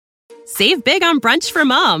Save big on brunch for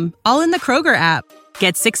mom, all in the Kroger app.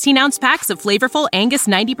 Get 16-ounce packs of flavorful Angus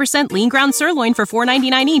 90% lean ground sirloin for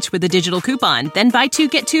 $4.99 each with a digital coupon. Then buy 2,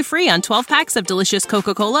 get 2 free on 12 packs of delicious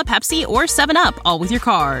Coca-Cola, Pepsi, or 7-Up, all with your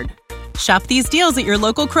card. Shop these deals at your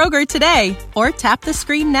local Kroger today, or tap the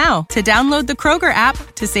screen now to download the Kroger app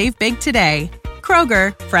to save big today.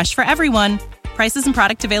 Kroger, fresh for everyone. Prices and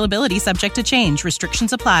product availability subject to change.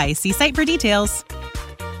 Restrictions apply. See site for details.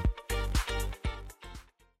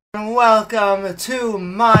 Welcome to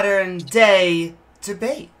Modern Day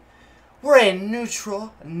Debate. We're a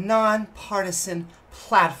neutral, non-partisan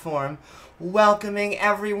platform welcoming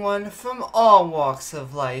everyone from all walks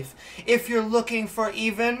of life. If you're looking for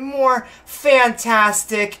even more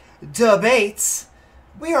fantastic debates,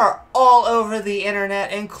 we are all over the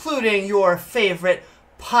internet, including your favorite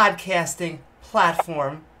podcasting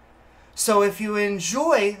platform. So if you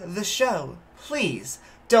enjoy the show, please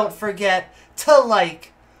don't forget to like,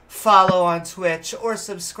 follow on Twitch, or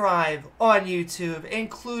subscribe on YouTube,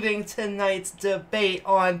 including tonight's debate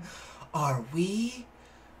on Are We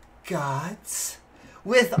Gods?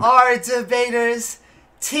 With our debaters,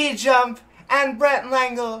 T-Jump and Brent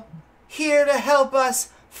Lengel, here to help us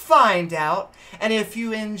find out. And if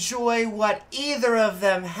you enjoy what either of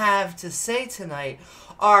them have to say tonight,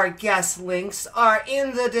 our guest links are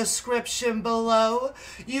in the description below.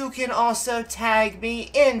 You can also tag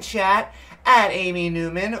me in chat at Amy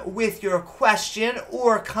Newman with your question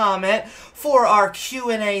or comment for our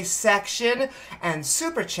Q&A section, and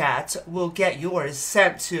Super Chats will get yours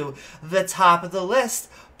sent to the top of the list.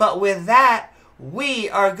 But with that, we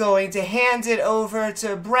are going to hand it over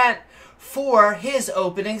to Brent for his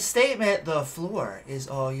opening statement. The floor is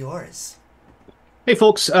all yours. Hey,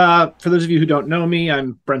 folks. For those of you who don't know me,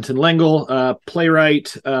 I'm Brenton Lengel,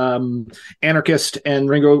 playwright, anarchist, and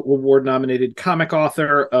Ringo Award-nominated comic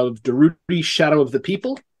author of Darude, Shadow of the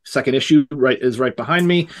People. Second issue is right behind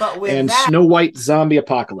me. And Snow White Zombie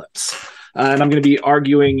Apocalypse. And I'm going to be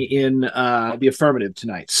arguing in the affirmative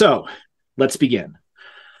tonight. So let's begin.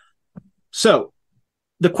 So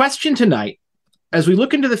the question tonight, as we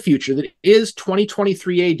look into the future that is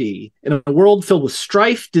 2023 AD, in a world filled with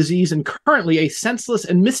strife, disease, and currently a senseless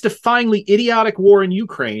and mystifyingly idiotic war in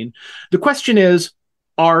Ukraine, the question is,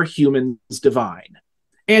 are humans divine?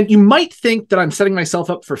 And you might think that I'm setting myself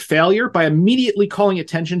up for failure by immediately calling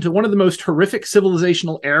attention to one of the most horrific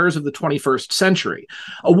civilizational errors of the 21st century,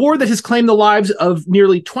 a war that has claimed the lives of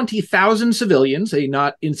nearly 20,000 civilians, a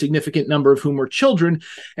not insignificant number of whom were children,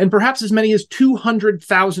 and perhaps as many as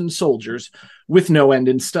 200,000 soldiers, with no end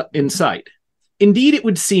in sight. Indeed, it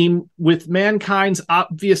would seem, with mankind's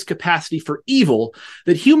obvious capacity for evil,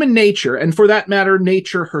 that human nature, and for that matter,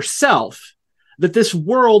 nature herself, that this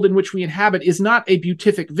world in which we inhabit is not a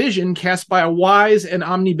beatific vision cast by a wise and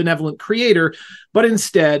omnibenevolent creator, but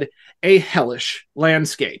instead a hellish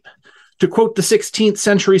landscape. To quote the 16th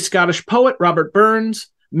century Scottish poet Robert Burns,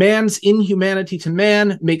 man's inhumanity to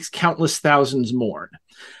man makes countless thousands mourn.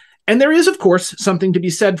 And there is, of course, something to be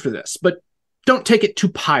said for this, but don't take it too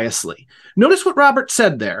piously. Notice what Robert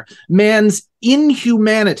said there, man's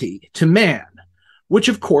inhumanity to man, which,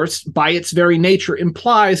 of course, by its very nature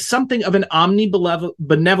implies something of an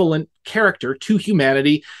omnibenevolent character to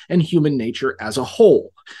humanity and human nature as a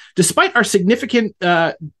whole. Despite our significant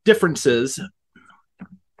differences...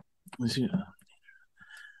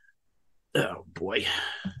 Oh, boy.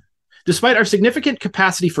 Despite our significant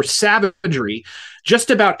capacity for savagery, just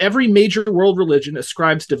about every major world religion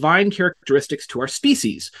ascribes divine characteristics to our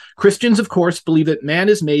species. Christians, of course, believe that man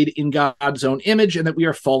is made in God's own image and that we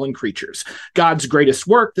are fallen creatures. God's greatest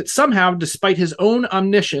work, that somehow, despite his own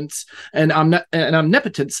omniscience and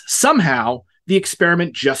omnipotence, somehow the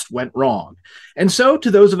experiment just went wrong. And so, to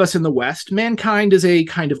those of us in the West, mankind is a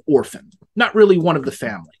kind of orphan, not really one of the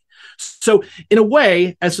family. So, in a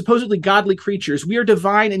way, as supposedly godly creatures, we are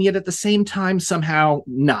divine and yet at the same time somehow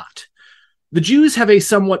not. The Jews have a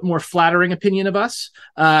somewhat more flattering opinion of us,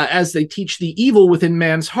 as they teach the evil within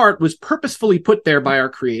man's heart was purposefully put there by our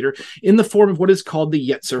Creator in the form of what is called the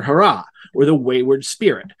Yetzer Hara, or the wayward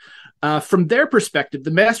spirit. From their perspective, the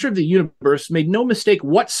master of the universe made no mistake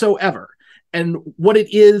whatsoever. And what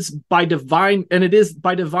it is by divine, and it is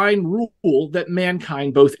by divine rule that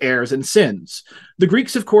mankind both errs and sins. The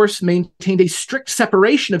Greeks, of course, maintained a strict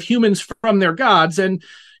separation of humans from their gods, and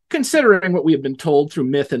considering what we have been told through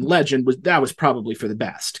myth and legend, that was probably for the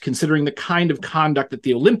best, considering the kind of conduct that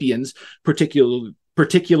the Olympians,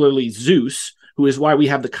 particularly Zeus, who is why we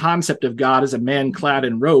have the concept of God as a man clad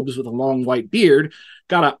in robes with a long white beard,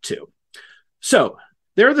 got up to. So,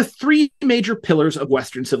 There are the three major pillars of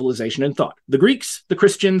Western civilization and thought: the Greeks, the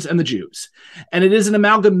Christians, and the Jews. And it is an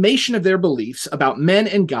amalgamation of their beliefs about men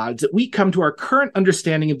and gods that we come to our current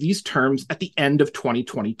understanding of these terms at the end of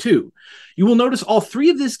 2022. You will notice all three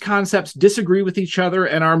of these concepts disagree with each other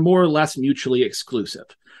and are more or less mutually exclusive.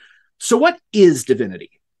 So what is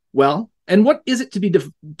divinity? Well, and what is it to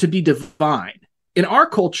be divine? In our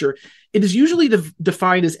culture, it is usually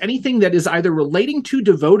defined as anything that is either relating to,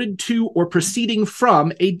 devoted to, or proceeding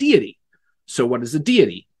from a deity. So what is a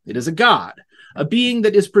deity? It is a god, a being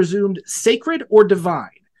that is presumed sacred or divine.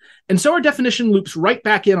 And so our definition loops right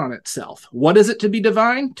back in on itself. What is it to be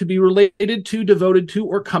divine? To be related to, devoted to,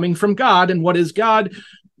 or coming from God. And what is God?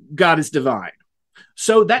 God is divine.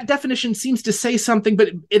 So that definition seems to say something, but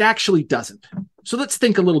it actually doesn't. So let's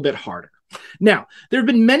think a little bit harder. Now, there have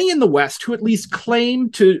been many in the West who at least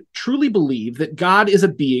claim to truly believe that God is a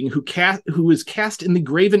being who is cast in the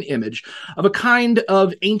graven image of a kind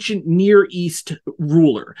of ancient Near East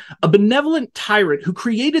ruler, a benevolent tyrant who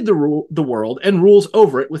created the world and rules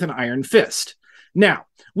over it with an iron fist. Now,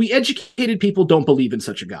 we educated people don't believe in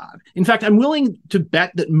such a God. In fact, I'm willing to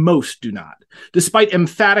bet that most do not, despite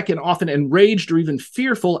emphatic and often enraged or even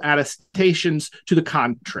fearful attestations to the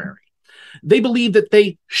contrary. They believe that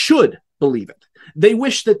they should believe it. They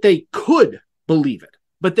wish that they could believe it,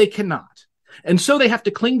 but they cannot. And so they have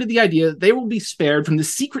to cling to the idea that they will be spared from the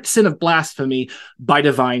secret sin of blasphemy by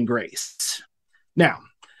divine grace. Now,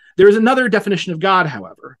 there is another definition of God,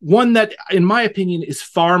 however, one that, in my opinion, is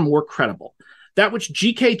far more credible, that which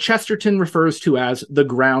G.K. Chesterton refers to as the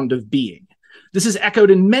ground of being. This is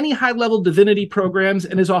echoed in many high-level divinity programs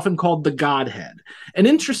and is often called the Godhead. And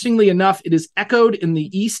interestingly enough, it is echoed in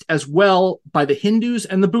the East as well by the Hindus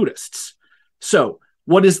and the Buddhists. So,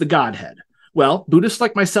 what is the Godhead? Well, Buddhists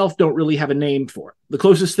like myself don't really have a name for it. The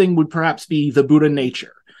closest thing would perhaps be the Buddha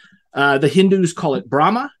nature. The Hindus call it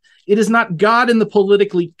Brahma. It is not God in the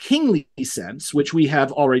politically kingly sense, which we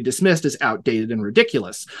have already dismissed as outdated and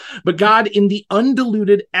ridiculous, but God in the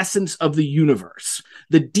undiluted essence of the universe,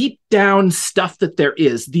 the deep down stuff that there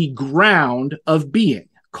is, the ground of being,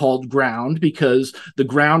 called ground because the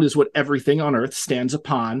ground is what everything on earth stands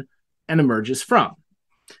upon and emerges from.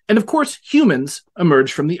 And of course, humans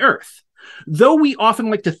emerge from the earth. Though we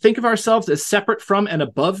often like to think of ourselves as separate from and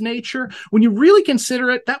above nature, when you really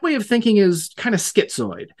consider it, that way of thinking is kind of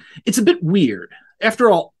schizoid. It's a bit weird.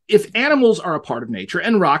 After all, if animals are a part of nature,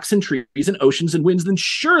 and rocks and trees and oceans and winds, then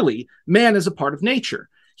surely man is a part of nature.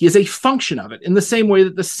 He is a function of it, in the same way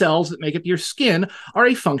that the cells that make up your skin are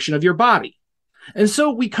a function of your body. And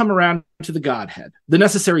so we come around to the Godhead, the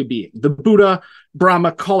necessary being, the Buddha,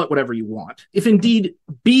 Brahma, call it whatever you want. If indeed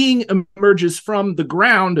being emerges from the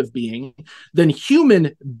ground of being, then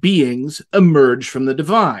human beings emerge from the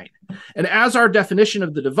divine. And as our definition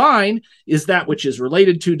of the divine is that which is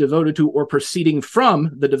related to, devoted to, or proceeding from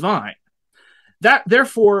the divine, that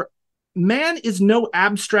therefore man is no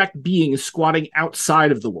abstract being squatting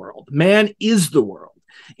outside of the world. Man is the world.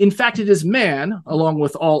 In fact, it is man, along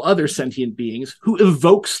with all other sentient beings, who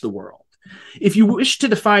evokes the world. If you wish to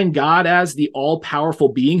define God as the all-powerful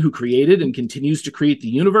being who created and continues to create the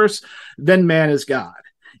universe, then man is God.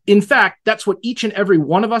 In fact, that's what each and every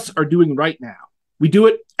one of us are doing right now. We do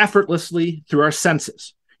it effortlessly through our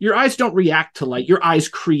senses. Your eyes don't react to light. Your eyes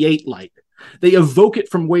create light. They evoke it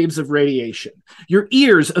from waves of radiation. Your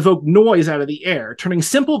ears evoke noise out of the air, turning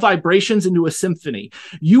simple vibrations into a symphony.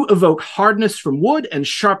 You evoke hardness from wood and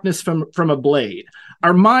sharpness from a blade.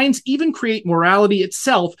 Our minds even create morality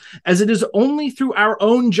itself, as it is only through our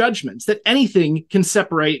own judgments that anything can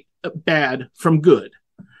separate bad from good.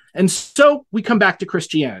 And so we come back to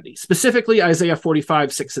Christianity, specifically Isaiah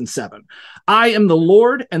 45, 6 and 7. I am the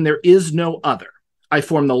Lord, and there is no other. I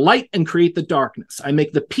form the light and create the darkness. I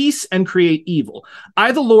make the peace and create evil.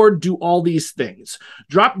 I, the Lord, do all these things.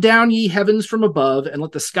 Drop down, ye heavens from above, and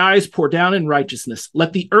let the skies pour down in righteousness.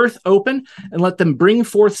 Let the earth open, and let them bring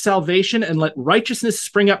forth salvation, and let righteousness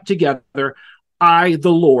spring up together. I, the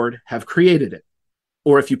Lord, have created it.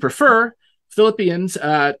 Or if you prefer, Philippians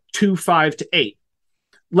 2, 5 to 8.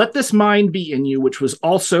 Let this mind be in you, which was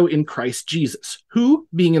also in Christ Jesus, who,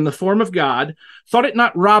 being in the form of God, thought it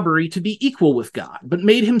not robbery to be equal with God, but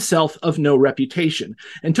made himself of no reputation,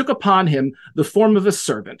 and took upon him the form of a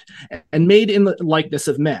servant, and made in the likeness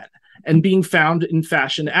of men. And being found in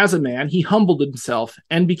fashion as a man, he humbled himself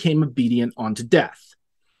and became obedient unto death.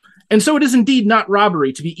 And so it is indeed not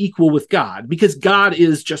robbery to be equal with God, because God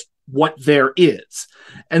is just what there is.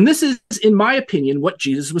 And this is, in my opinion, what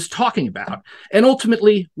Jesus was talking about, and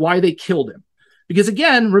ultimately why they killed him. Because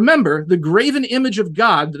again, remember, the graven image of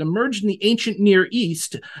God that emerged in the ancient Near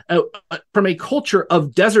East from a culture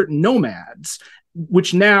of desert nomads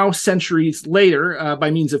which now, centuries later,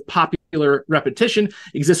 by means of popular repetition,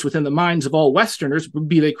 exists within the minds of all Westerners,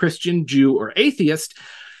 be they Christian, Jew, or atheist,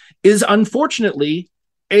 is unfortunately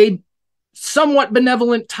a somewhat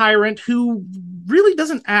benevolent tyrant who really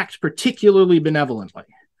doesn't act particularly benevolently.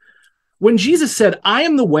 When Jesus said, "I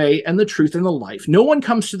am the way and the truth and the life. No one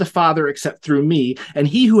comes to the Father except through me, and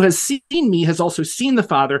he who has seen me has also seen the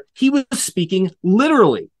Father," he was speaking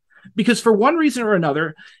literally. Because for one reason or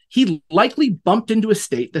another, he likely bumped into a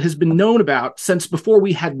state that has been known about since before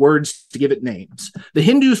we had words to give it names. The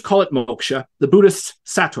Hindus call it moksha, the Buddhists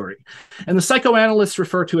satori, and the psychoanalysts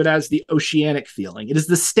refer to it as the oceanic feeling. It is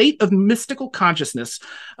the state of mystical consciousness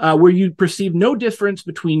where you perceive no difference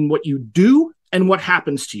between what you do and what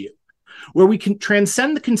happens to you, where we can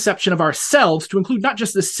transcend the conception of ourselves to include not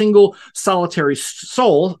just this single solitary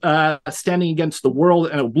soul standing against the world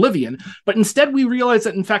and oblivion, but instead we realize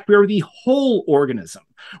that in fact we are the whole organism.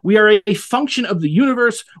 We are a function of the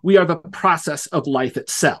universe. We are the process of life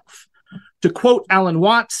itself. To quote Alan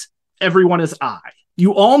Watts, "Everyone is I.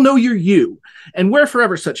 You all know you're you, and where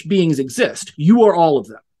forever such beings exist, you are all of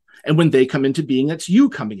them. And when they come into being, that's you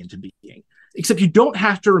coming into being. Except you don't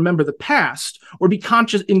have to remember the past or be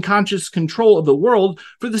in conscious control of the world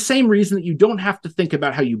for the same reason that you don't have to think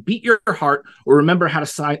about how you beat your heart or remember how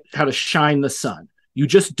to shine the sun. You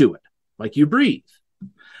just do it, like you breathe."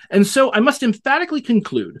 And so I must emphatically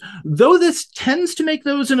conclude, though this tends to make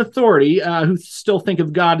those in authority who still think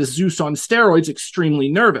of God as Zeus on steroids extremely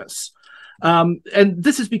nervous. And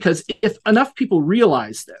this is because if enough people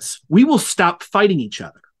realize this, we will stop fighting each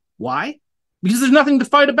other. Why? Because there's nothing to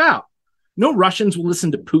fight about. No Russians will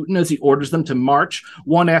listen to Putin as he orders them to march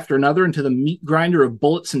one after another into the meat grinder of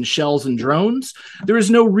bullets and shells and drones. There is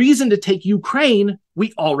no reason to take Ukraine.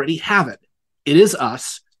 We already have it. It is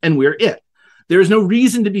us, and we're it. There is no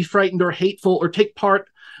reason to be frightened or hateful or take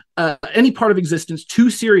any part of existence too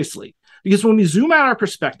seriously. Because when we zoom out our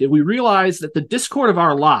perspective, we realize that the discord of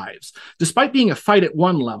our lives, despite being a fight at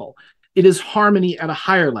one level, it is harmony at a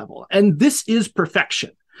higher level. And this is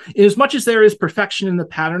perfection. Inasmuch as there is perfection in the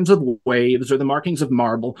patterns of waves or the markings of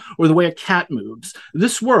marble or the way a cat moves,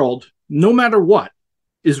 this world, no matter what,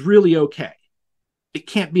 is really okay. It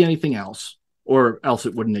can't be anything else, or else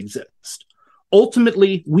it wouldn't exist.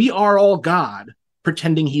 Ultimately, we are all God,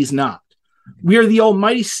 pretending he's not. We are the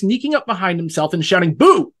Almighty sneaking up behind himself and shouting,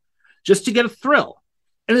 "Boo!" just to get a thrill.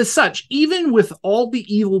 And as such, even with all the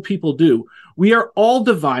evil people do, we are all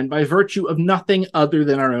divine by virtue of nothing other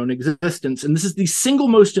than our own existence. And this is the single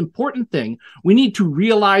most important thing we need to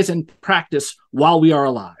realize and practice while we are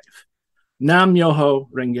alive. Nam Myoho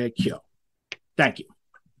Renge Kyo. Thank you.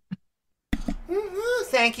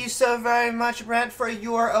 Thank you so very much, Brent, for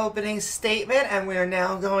your opening statement. And we are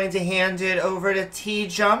now going to hand it over to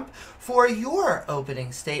T-Jump for your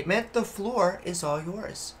opening statement. The floor is all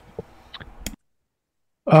yours.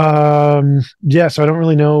 Yeah, so I don't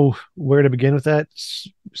really know where to begin with that.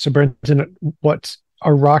 So Brenton, what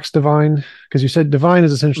are rocks divine? Because you said divine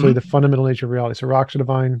is essentially the fundamental nature of reality. So rocks are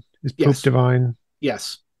divine. Is poop divine?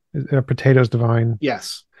 Yes. Are potatoes divine?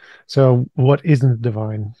 Yes. So what isn't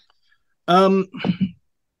divine?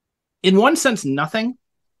 In one sense, nothing.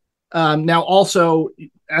 Now, also,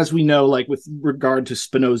 as we know, like with regard to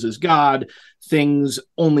Spinoza's God, things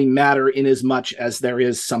only matter in as much as there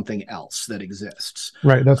is something else that exists.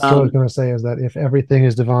 Right. That's what I was going to say, is that if everything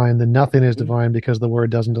is divine, then nothing is divine because the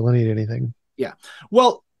word doesn't delineate anything. Yeah.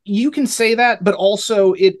 Well, you can say that, but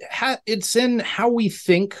also it's in how we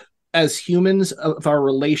think as humans of our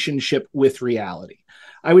relationship with reality.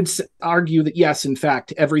 I would argue that, yes, in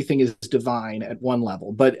fact, everything is divine at one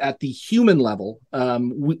level, but at the human level,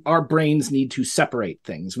 our brains need to separate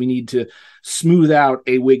things. We need to smooth out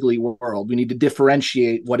a wiggly world. We need to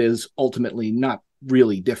differentiate what is ultimately not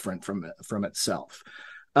really different from itself.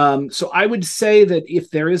 So I would say that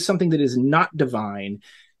if there is something that is not divine,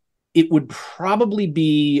 it would probably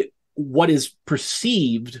be what is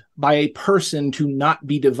perceived by a person to not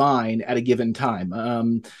be divine at a given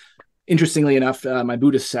time. Interestingly enough, my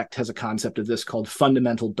Buddhist sect has a concept of this called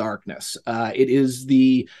fundamental darkness. It is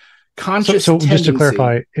the conscious tendency. Just to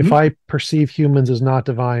clarify, if I perceive humans as not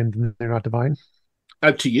divine, then they're not divine?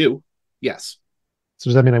 To you, yes. So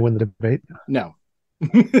does that mean I win the debate? No.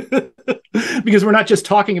 Because we're not just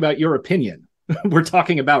talking about your opinion. We're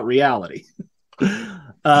talking about reality.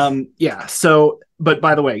 Yeah, so, but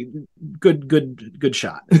by the way, good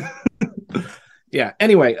shot. Yeah.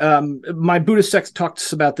 Anyway, my Buddhist sect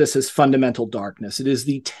talks about this as fundamental darkness. It is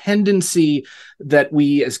the tendency that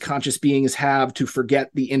we as conscious beings have to forget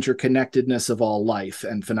the interconnectedness of all life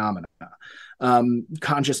and phenomena.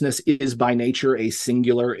 Consciousness is by nature a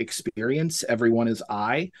singular experience. Everyone is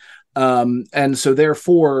I. And so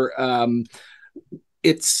therefore,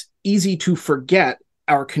 it's easy to forget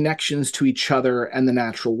our connections to each other and the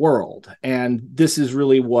natural world. And this is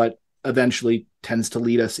really what eventually tends to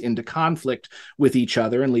lead us into conflict with each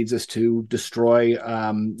other and leads us to destroy,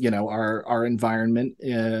 our environment.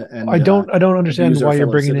 And I don't understand why you're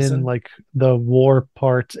bringing in like the war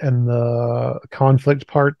part and the conflict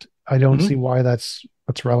part. I don't see why that's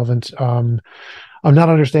relevant. I'm not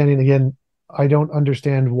understanding again. I don't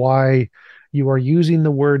understand why you are using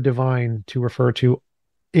the word divine to refer to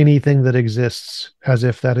anything that exists as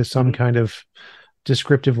if that is some kind of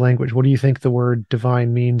descriptive language. What do you think the word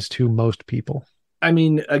divine means to most people? I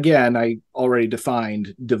mean, again, I already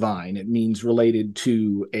defined divine. It means related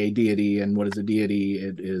to a deity, and what is a deity?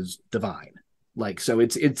 It is divine. So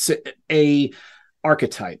it's a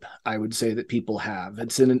archetype, I would say, that people have.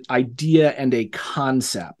 It's an idea and a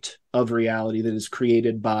concept of reality that is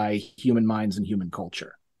created by human minds and human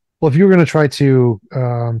culture. Well, if you were going to try to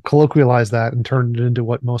colloquialize that and turn it into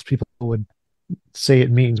what most people would say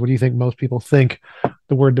it means, what do you think most people think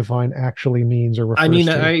the word divine actually means or refers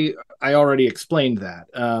to? I already explained that.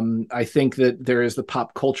 I think that there is the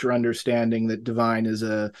pop culture understanding that divine is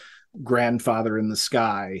a grandfather in the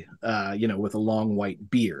sky, with a long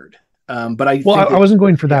white beard. But I wasn't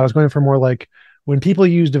going for that. I was going for more like when people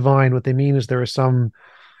use divine, what they mean is there is some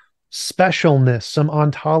specialness, some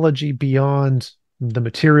ontology beyond the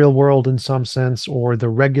material world in some sense, or the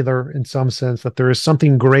regular in some sense, that there is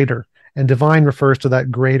something greater. And divine refers to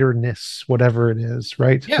that greaterness, whatever it is,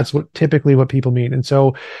 right? Yeah. That's typically what people mean. And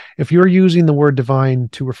so if you're using the word divine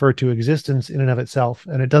to refer to existence in and of itself,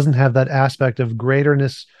 and it doesn't have that aspect of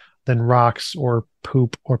greaterness than rocks or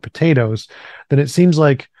poop or potatoes, then it seems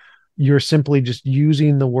like you're simply just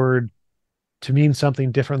using the word to mean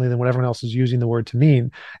something differently than what everyone else is using the word to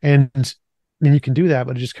mean. And you can do that,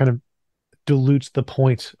 but it just kind of dilutes the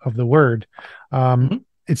point of the word.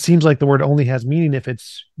 It seems like the word only has meaning if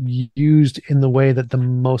it's used in the way that the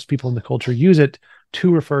most people in the culture use it,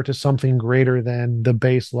 to refer to something greater than the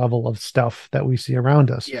base level of stuff that we see around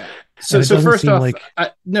us. Yeah. So first off,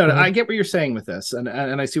 I get what you're saying with this, and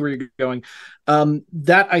I see where you're going.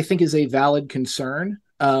 That I think is a valid concern.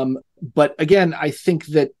 But again, I think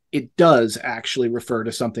that it does actually refer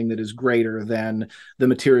to something that is greater than the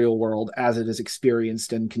material world as it is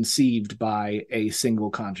experienced and conceived by a single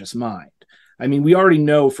conscious mind. I mean, we already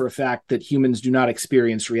know for a fact that humans do not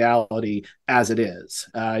experience reality as it is.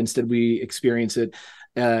 Instead, we experience it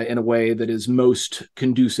in a way that is most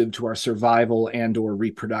conducive to our survival and or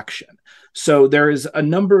reproduction. So there is a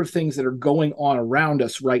number of things that are going on around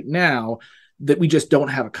us right now that we just don't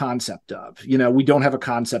have a concept of. We don't have a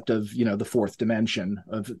concept of, the fourth dimension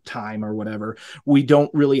of time or whatever. We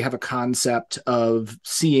don't really have a concept of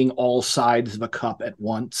seeing all sides of a cup at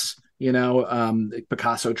once.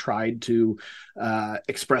 Picasso tried to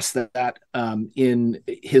express that in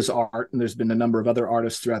his art, and there's been a number of other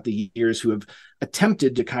artists throughout the years who have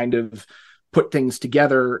attempted to kind of put things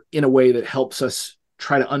together in a way that helps us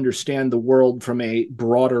try to understand the world from a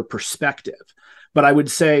broader perspective. But I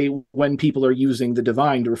would say when people are using the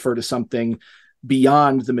divine to refer to something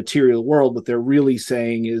beyond the material world, what they're really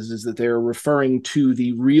saying is that they're referring to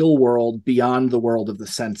the real world beyond the world of the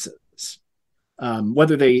senses.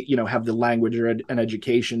 Whether they, have the language or an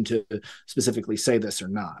education to specifically say this or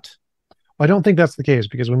not. I don't think that's the case,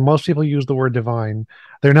 because when most people use the word divine,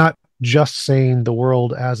 they're not just saying the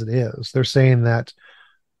world as it is. They're saying that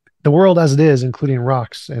the world as it is, including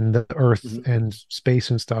rocks and the earth and space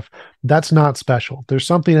and stuff, that's not special. There's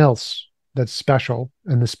something else that's special.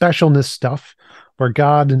 And the specialness stuff, where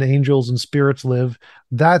God and angels and spirits live,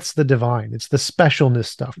 that's the divine. It's the specialness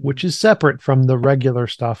stuff, which is separate from the regular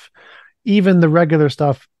stuff. Even the regular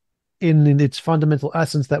stuff in its fundamental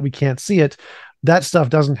essence that we can't see it, that stuff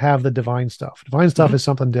doesn't have the divine stuff. Divine stuff is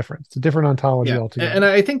something different. It's a different ontology altogether. And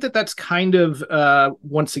I think that's kind of,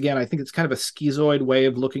 once again, I think it's kind of a schizoid way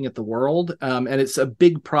of looking at the world. And it's a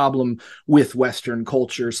big problem with Western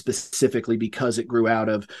culture, specifically because it grew out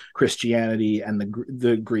of Christianity and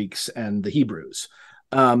the Greeks and the Hebrews.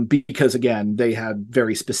 Because again, they had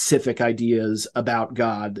very specific ideas about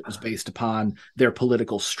God that was based upon their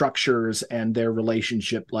political structures and their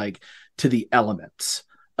relationship to the elements.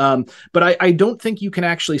 But I don't think you can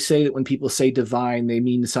actually say that when people say divine, they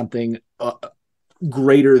mean something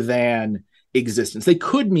greater than existence. They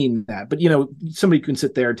could mean that, but somebody can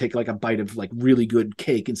sit there and take a bite of really good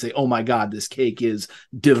cake and say, oh my God, this cake is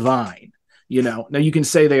divine. Now you can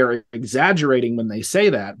say they are exaggerating when they say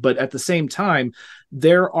that, but at the same time,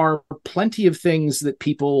 there are plenty of things that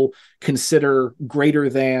people consider greater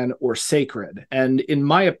than or sacred. And in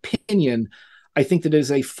my opinion, I think that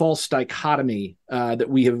is a false dichotomy that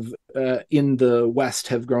we have in the West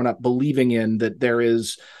have grown up believing in, that there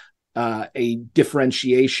is a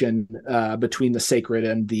differentiation between the sacred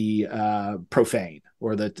and the profane,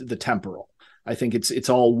 or the temporal. I think it's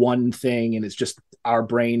all one thing, and it's just our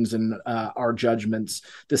brains and our judgments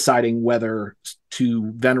deciding whether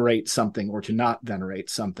to venerate something or to not venerate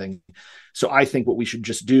something. So I think what we should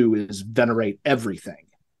just do is venerate everything.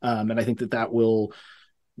 And I think that will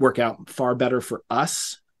work out far better for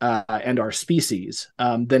us and our species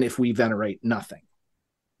than if we venerate nothing.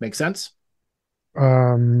 Make sense?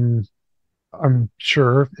 I'm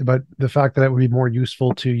sure, but the fact that it would be more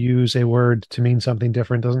useful to use a word to mean something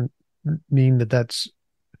different doesn't mean that that's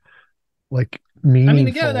like meaningful. I mean,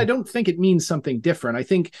 again, I don't think it means something different. I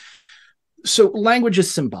think so. Language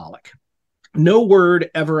is symbolic. No word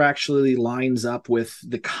ever actually lines up with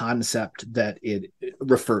the concept that it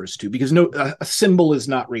refers to, because a symbol is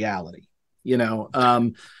not reality.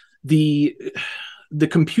 The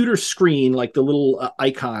computer screen, like the little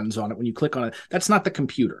icons on it, when you click on it, that's not the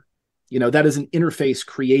computer. That is an interface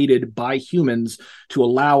created by humans to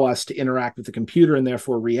allow us to interact with the computer, and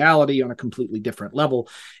therefore reality on a completely different level.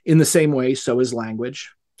 In the same way, so is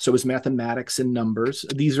language, so is mathematics and numbers.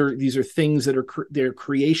 These are things that they're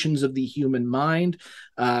creations of the human mind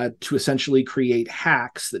to essentially create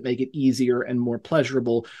hacks that make it easier and more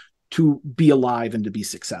pleasurable to be alive and to be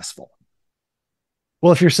successful.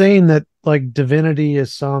 Well, if you're saying that like divinity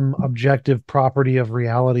is some objective property of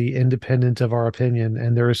reality independent of our opinion,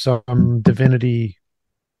 and there is some divinity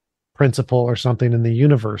principle or something in the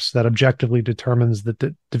universe that objectively determines that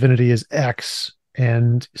the divinity is X,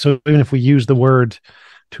 and so even if we use the word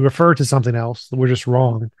to refer to something else, we're just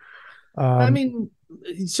wrong. I mean,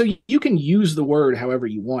 so you can use the word however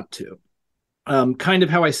you want to. Kind of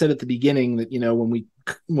how I said at the beginning that,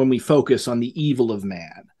 when we focus on the evil of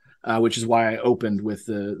man, which is why I opened with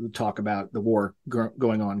the talk about the war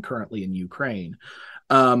going on currently in Ukraine.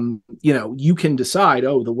 You can decide,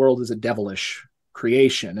 the world is a devilish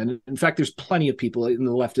creation. And in fact, there's plenty of people in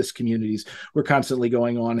the leftist communities who are constantly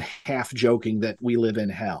going on half joking that we live in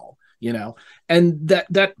hell, and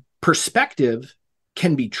that perspective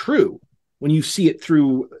can be true when you see it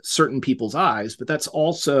through certain people's eyes, but that's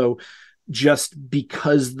also just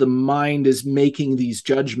because the mind is making these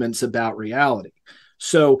judgments about reality.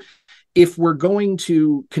 So if we're going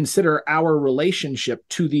to consider our relationship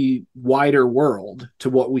to the wider world, to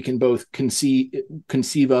what we can both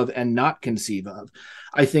conceive of and not conceive of,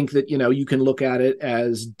 I think that, you can look at it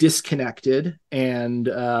as disconnected and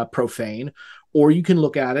profane, or you can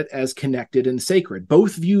look at it as connected and sacred.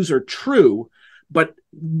 Both views are true, but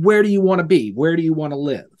where do you want to be? Where do you want to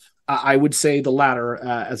live? I would say the latter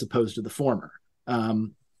as opposed to the former.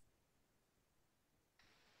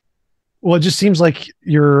 Well, it just seems like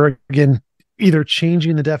you're, again, either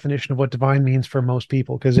changing the definition of what divine means for most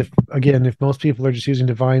people. Because if most people are just using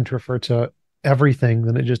divine to refer to everything,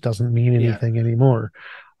 then it just doesn't mean anything anymore.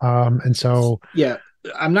 And so... Yeah,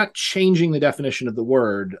 I'm not changing the definition of the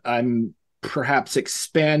word. I'm perhaps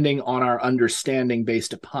expanding on our understanding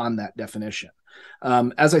based upon that definition.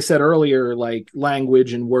 As I said earlier, like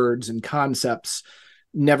language and words and concepts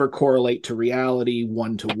never correlate to reality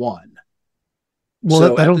one-to-one. Well,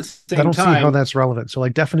 so I don't see how that's relevant. So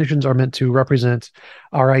like definitions are meant to represent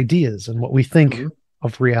our ideas and what we think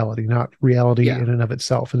of reality, not reality in and of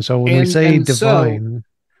itself. And so when we say divine...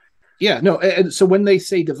 So when they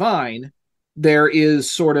say divine, there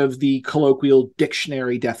is sort of the colloquial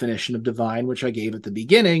dictionary definition of divine, which I gave at the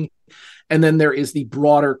beginning. And then there is the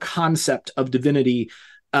broader concept of divinity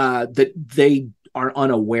that they are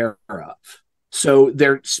unaware of. So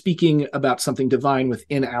they're speaking about something divine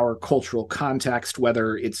within our cultural context,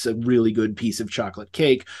 whether it's a really good piece of chocolate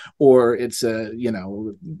cake or it's a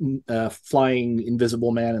flying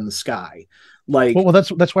invisible man in the sky. Like, well,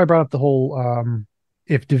 that's why I brought up the whole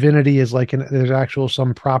if divinity is like there's actual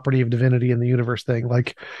some property of divinity in the universe thing.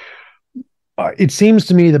 Like, it seems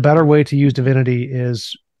to me the better way to use divinity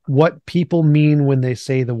is what people mean when they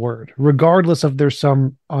say the word, regardless of there's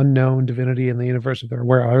some unknown divinity in the universe if they're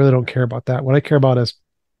aware. I really don't care about that. What I care about is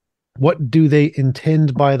what do they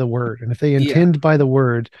intend by the word? And if they intend by the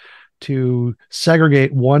word to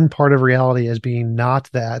segregate one part of reality as being not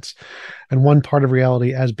that and one part of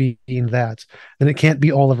reality as being that, then it can't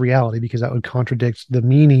be all of reality, because that would contradict the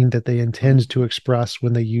meaning that they intend to express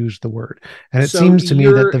when they use the word. And it seems to me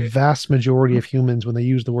that the vast majority of humans, when they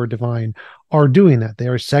use the word divine, are doing that. They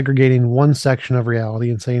are segregating one section of reality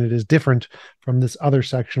and saying it is different from this other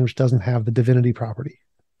section which doesn't have the divinity property.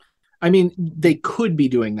 I mean, they could be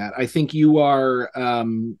doing that. I think you are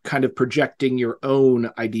kind of projecting your own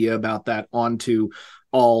idea about that onto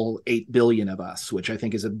all 8 billion of us, which I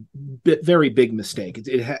think is a very big mistake.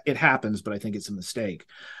 It happens, but I think it's a mistake.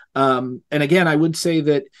 And again, I would say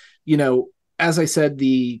that, as I said,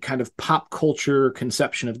 the kind of pop culture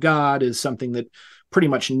conception of God is something that pretty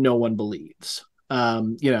much no one believes.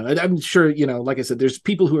 I'm sure, like I said, there's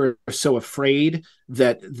people who are so afraid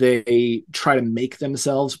that they try to make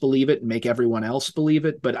themselves believe it and make everyone else believe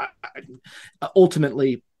it. But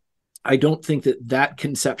ultimately, I don't think that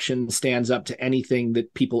conception stands up to anything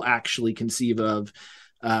that people actually conceive of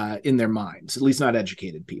in their minds, at least not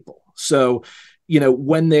educated people. So,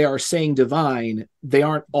 when they are saying divine, they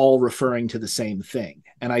aren't all referring to the same thing.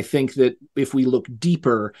 And I think that if we look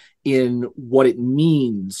deeper in what it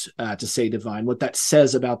means to say divine, what that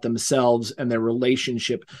says about themselves and their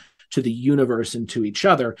relationship to the universe and to each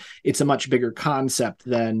other, it's a much bigger concept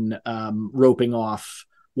than roping off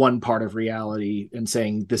one part of reality and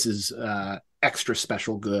saying this is extra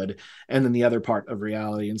special good, and then the other part of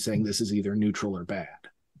reality and saying this is either neutral or bad.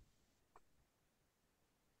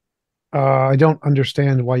 I don't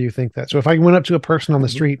understand why you think that. So if I went up to a person on the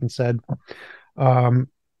street and said,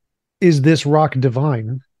 is this rock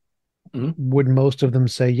divine? Would most of them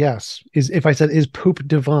say yes? If I said, is poop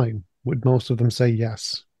divine? Would most of them say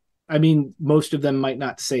yes? I mean, most of them might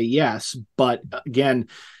not say yes, but again,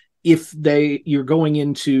 if you're going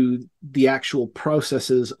into the actual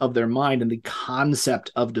processes of their mind and the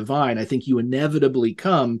concept of divine, I think you inevitably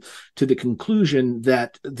come to the conclusion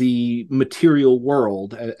that the material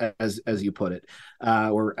world, as you put it,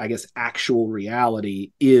 or I guess actual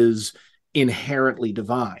reality, is inherently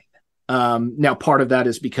divine. Now, part of that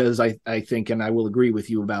is because I think, and I will agree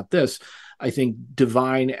with you about this, I think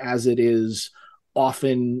divine as it is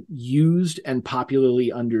often used and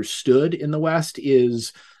popularly understood in the West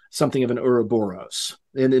is something of an Ouroboros.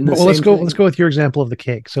 And let's go with your example of the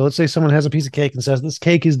cake. So let's say someone has a piece of cake and says, this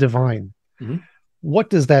cake is divine. What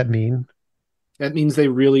does that mean? That means they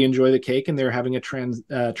really enjoy the cake and they're having a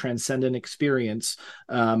transcendent experience,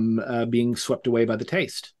 being swept away by the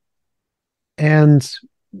taste. And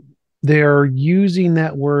they're using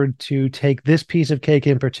that word to take this piece of cake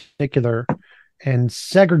in particular and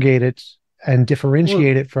segregate it and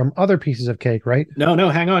differentiate it from other pieces of cake, right? No,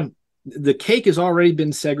 hang on. The cake has already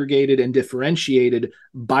been segregated and differentiated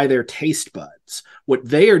by their taste buds. What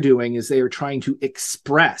they are doing is they are trying to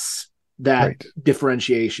express that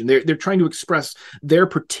differentiation. They're trying to express their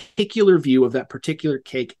particular view of that particular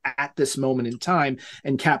cake at this moment in time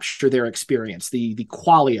and capture their experience, the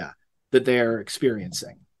qualia that they're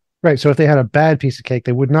experiencing. Right. So if they had a bad piece of cake,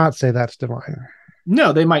 they would not say that's divine.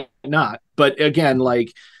 No, they might not. But again,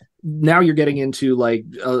 like now you're getting into like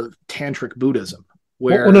tantric Buddhism.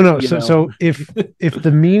 Where, no. So if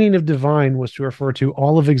the meaning of divine was to refer to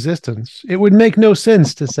all of existence, it would make no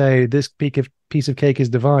sense to say this piece of cake is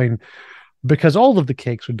divine, because all of the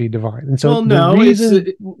cakes would be divine. And so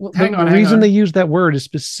the reason they use that word is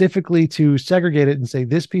specifically to segregate it and say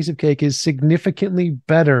this piece of cake is significantly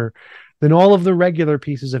better than all of the regular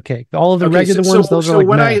pieces of cake. All of the regular ones, those are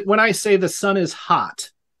like when I say the sun is hot,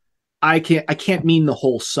 I can't mean the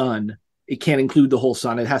whole sun. It can't include the whole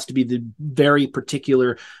sun. It has to be the very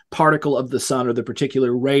particular particle of the sun or the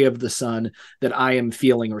particular ray of the sun that I am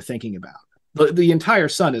feeling or thinking about. The entire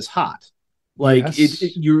sun is hot. Like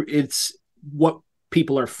it's what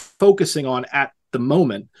people are focusing on at the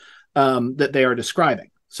moment that they are describing.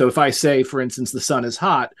 So if I say, for instance, the sun is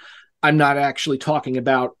hot, I'm not actually talking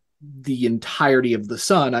about the entirety of the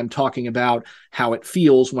sun. I'm talking about how it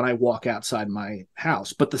feels when I walk outside my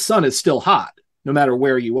house. But the sun is still hot, no matter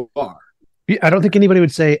where you are. I don't think anybody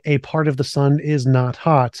would say a part of the sun is not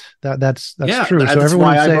hot. That's true. That's so everyone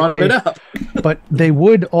why would say, I brought it up. But they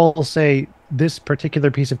would all say this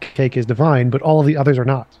particular piece of cake is divine, but all of the others are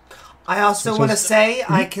not. I also want to say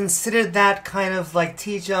I considered that kind of like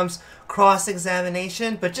T-Jump's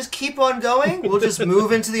cross-examination, but just keep on going. We'll just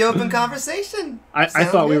move into the open conversation. I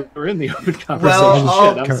thought we were in the open conversation.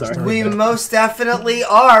 Well, I'm sorry. We most definitely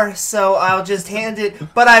are, so I'll just hand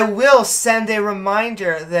it. But I will send a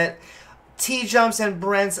reminder that T-Jumps and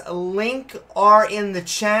Brent's link are in the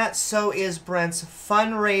chat. So is Brent's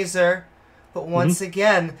fundraiser. But once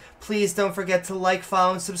again, please don't forget to like,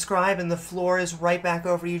 follow, and subscribe. And the floor is right back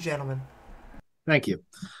over to you, gentlemen. Thank you.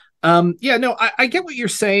 I get what you're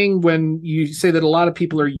saying when you say that a lot of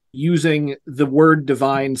people are using the word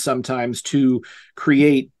divine sometimes to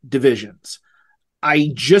create divisions. I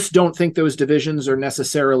just don't think those divisions are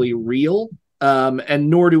necessarily real. And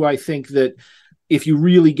nor do I think that if you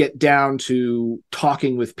really get down to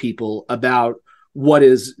talking with people about what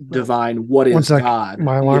is divine, what is God.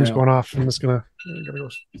 My alarm's going off. I'm just gonna go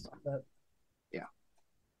stop that. Yeah.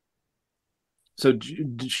 So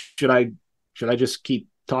should I just keep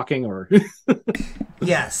talking, or?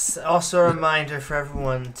 Yes. Also a reminder for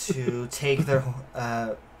everyone to take their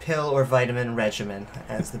pill or vitamin regimen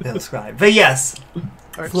as the bill described. But yes. All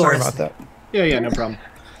right, sorry about that. Yeah, no problem.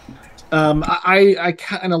 I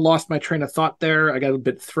kind of lost my train of thought there. I got a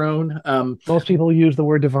bit thrown. Most people use the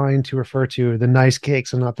word divine to refer to the nice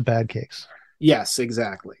cakes and not the bad cakes. Yes,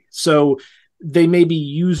 exactly. So they may be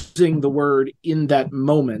using the word in that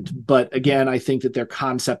moment, but again, I think that their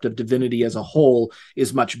concept of divinity as a whole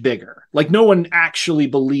is much bigger. Like, no one actually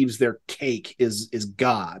believes their cake is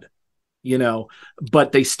God,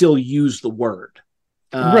 but they still use the word.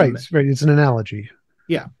 Right. It's an analogy.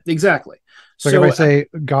 Yeah, exactly. Like if I say,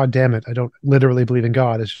 God damn it, I don't literally believe in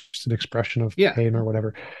God. It's just an expression of pain or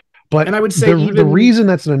whatever. But and I would say the reason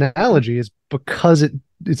that's an analogy is because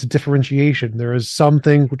it's a differentiation. There is some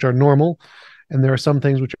things which are normal, and there are some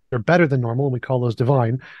things which are better than normal, and we call those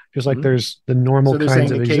divine. Just like there's the normal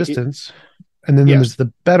kinds of existence, and then there's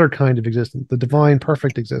the better kind of existence, the divine,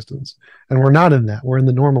 perfect existence. And we're not in that. We're in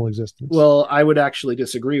the normal existence. Well, I would actually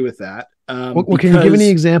disagree with that. Well, can you give any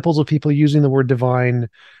examples of people using the word divine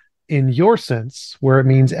in your sense, where it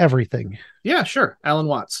means everything? Yeah, sure. Alan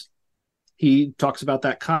Watts. He talks about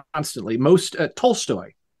that constantly.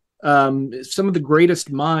 Tolstoy. Some of the greatest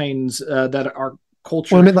minds that our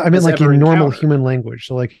culture. Well, I mean like in normal human language.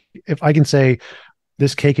 So, like, if I can say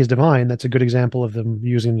this cake is divine, that's a good example of them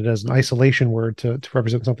using it as an isolation word to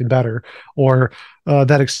represent something better. Or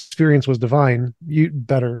that experience was divine,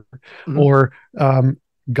 better. Mm-hmm. Or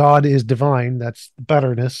God is divine. That's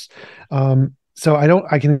betterness. So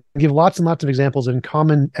I can give lots and lots of examples in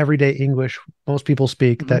common everyday English most people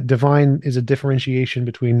speak that divine is a differentiation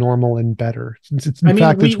between normal and better. It's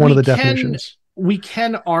one of the definitions. We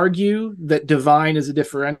can argue that divine is a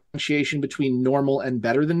differentiation between normal and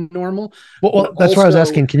better than normal. Well, that's why I was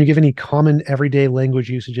asking. Can you give any common everyday language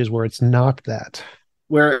usages where it's not that?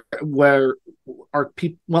 Where are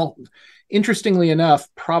people? Well, interestingly enough,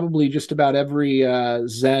 probably just about every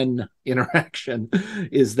Zen interaction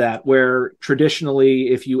is that, where traditionally,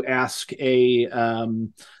 if you ask a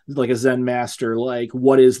Zen master, like,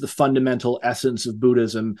 what is the fundamental essence of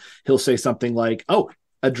Buddhism, he'll say something like, "Oh,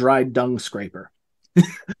 a dried dung scraper,"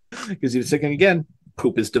 because he was thinking again,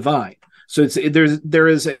 poop is divine. So there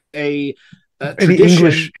is a any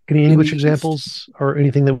English examples or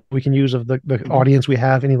anything that we can use of the audience we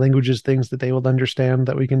have, any languages, things that they will understand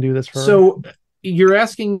that we can do this for? So you're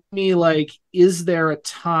asking me, like, is there a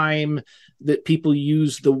time that people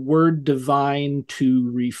use the word divine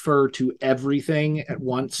to refer to everything at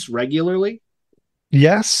once regularly?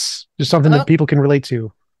 Yes. Just something that people can relate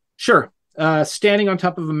to. Sure. Standing on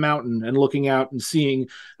top of a mountain and looking out and seeing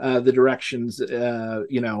the directions,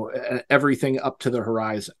 everything up to the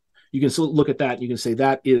horizon. You can still look at that. You can say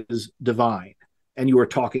that is divine, and you are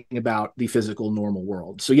talking about the physical normal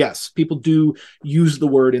world. So yes, people do use the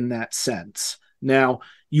word in that sense. Now,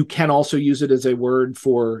 you can also use it as a word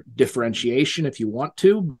for differentiation if you want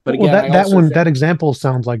to. But again, that example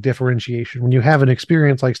sounds like differentiation. When you have an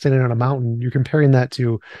experience like standing on a mountain, you're comparing that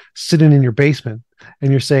to sitting in your basement,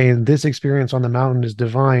 and you're saying this experience on the mountain is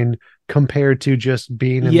divine compared to just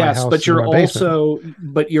being in my house. But you're also,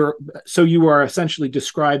 you are essentially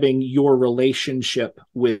describing your relationship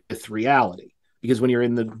with reality, because when you're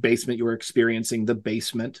in the basement, you are experiencing the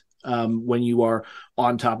basement. When you are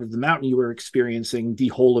on top of the mountain, you are experiencing the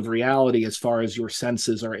whole of reality as far as your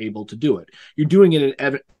senses are able to do it. You're doing it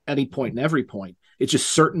at any point and every point. It's just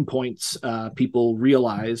certain points people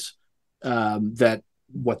realize that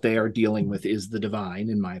what they are dealing with is the divine,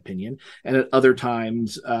 in my opinion, and at other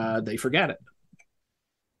times they forget it.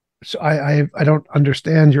 So I don't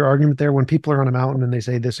understand your argument there. When people are on a mountain and they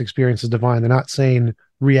say this experience is divine, they're not saying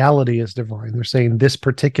reality is divine. They're saying this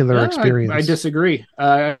particular experience. I disagree.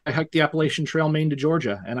 I hiked the Appalachian Trail, Maine to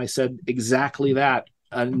Georgia, and I said exactly that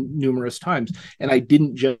numerous times. And I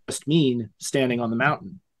didn't just mean standing on the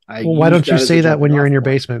mountain. Why don't you say that when you're in your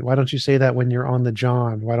basement? Why don't you say that when you're on the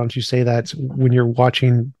John? Why don't you say that when you're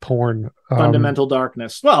watching porn? Fundamental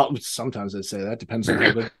darkness. Well, sometimes I say that. Depends on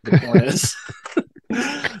how good the porn is.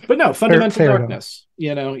 But no, fundamental darkness.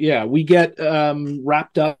 We get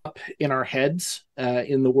wrapped up in our heads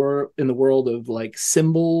in the world of like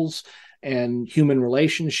symbols and human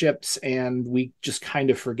relationships, and we just kind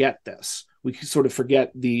of forget this. We sort of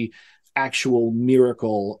forget the actual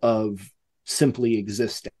miracle of simply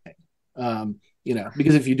existing.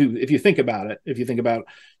 Because if you think about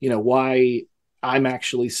why I'm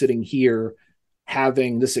actually sitting here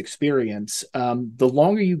having this experience, the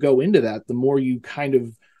longer you go into that, the more you kind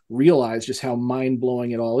of realize just how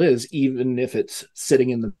mind-blowing it all is, even if it's sitting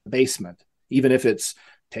in the basement, even if it's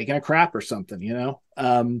taking a crap or something, you know.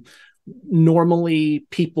 Normally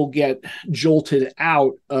people get jolted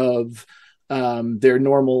out of their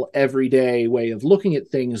normal everyday way of looking at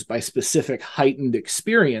things by specific heightened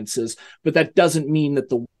experiences, but that doesn't mean that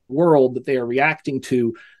the world that they are reacting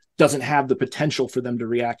to doesn't have the potential for them to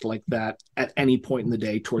react like that at any point in the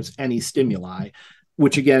day towards any stimuli,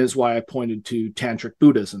 which again is why I pointed to Tantric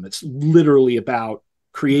Buddhism. It's literally about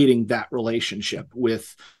creating that relationship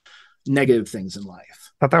with negative things in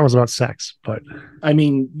life. I thought that was about sex, but I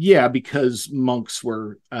mean, yeah, because monks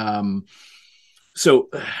were so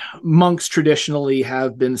monks traditionally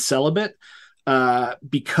have been celibate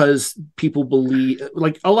because people believe,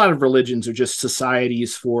 like, a lot of religions are just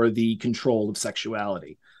societies for the control of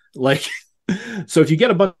sexuality. Like, so if you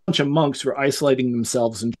get a bunch of monks who are isolating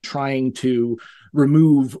themselves and trying to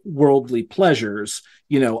remove worldly pleasures,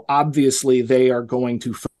 you know, obviously they are going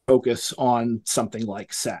to focus on something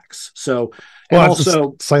like sex. So, and well,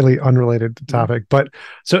 also slightly unrelated topic, but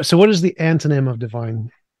so what is the antonym of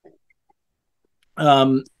divine?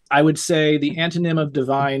 I would say the antonym of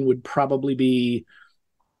divine would probably be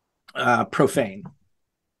profane.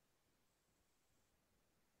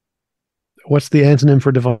 What's the antonym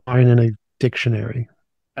for divine in a dictionary?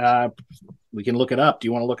 We can look it up. Do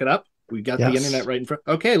you want to look it up? We've got the internet right in front.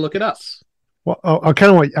 Okay, look it up. Well, I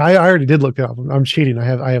kind of want. I already did look it up. I'm cheating.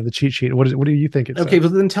 I have the cheat sheet. What do you think it says? Okay,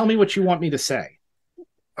 but then tell me what you want me to say.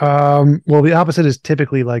 Well, the opposite is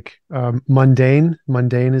typically like mundane.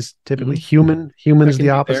 Mundane is typically human. Human is the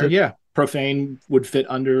opposite. Yeah, profane would fit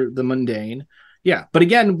under the mundane. Yeah, but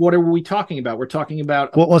again, what are we talking about? We're talking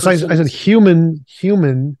about. Well, so I said human.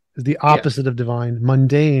 Human is the opposite of divine.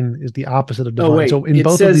 Mundane is the opposite of divine. Oh, wait. So in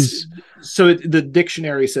both of these, so the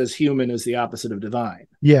dictionary says human is the opposite of divine.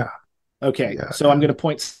 Yeah. Okay. Yeah. So I'm going to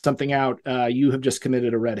point something out. You have just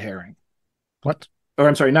committed a red herring. What? Or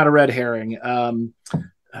I'm sorry, not a red herring. Oh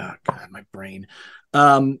God, my brain.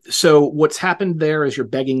 So what's happened there is you're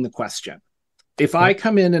begging the question. If I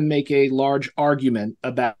come in and make a large argument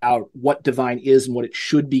about what divine is and what it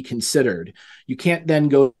should be considered, you can't then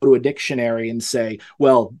go to a dictionary and say,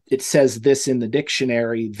 well, it says this in the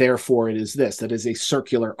dictionary, therefore it is this. That is a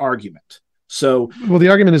circular argument. So, well, the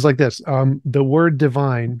argument is like this. The word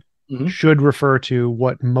divine should refer to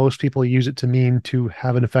what most people use it to mean to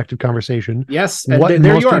have an effective conversation. Yes. What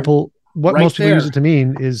most people use it to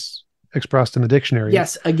mean is expressed in the dictionary.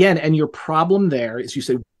 Yes, again, and your problem there is you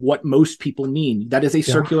say what most people mean. That is a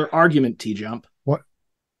circular argument, T-Jump. What?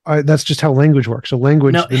 That's just how language works. So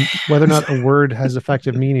language, whether or not a word has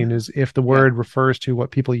effective meaning is if the word refers to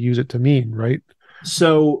what people use it to mean, right?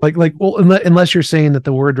 So well, unless you're saying that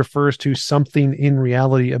the word refers to something in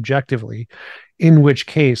reality objectively, in which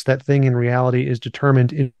case that thing in reality is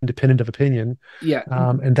determined independent of opinion. Yeah.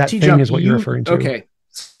 And that thing is what you're referring to. Okay.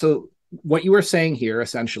 So what you are saying here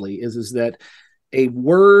essentially is that a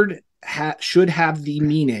word should have the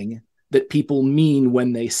meaning that people mean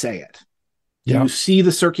when they say it. Do you see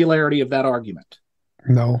the circularity of that argument?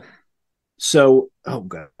 No. So, oh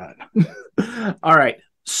God. All right.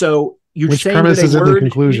 So you're Which saying premise that is in the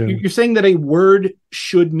conclusion? You're saying that a word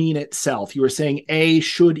should mean itself. You are saying A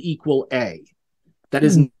should equal A. That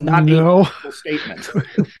is not a statement.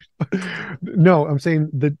 No, I'm saying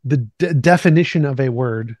the definition of a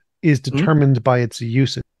word is determined by its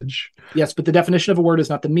usage. Yes, but the definition of a word is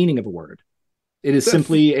not the meaning of a word. It is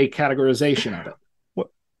simply a categorization of it. What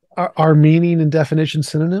are meaning and definition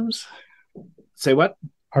synonyms? Say what?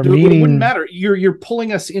 It wouldn't matter. You're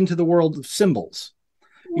pulling us into the world of symbols.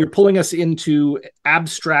 You're pulling us into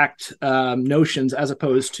abstract notions as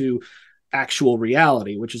opposed to actual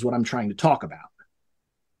reality, which is what I'm trying to talk about.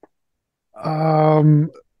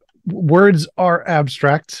 Words are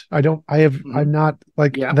abstract. I'm not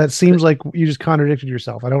like that. Seems like you just contradicted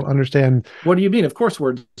yourself. I don't understand. What do you mean? Of course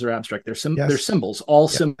words are abstract. They're symbols. All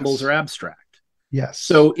symbols are abstract. Yes.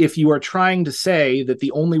 So if you are trying to say that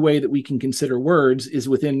the only way that we can consider words is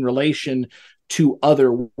within relation to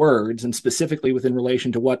other words, and specifically within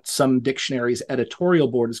relation to what some dictionary's editorial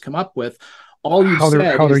board has come up with, all you've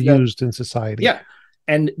said how they're used in society. Yeah.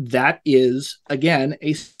 And that is, again,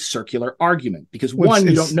 a circular argument because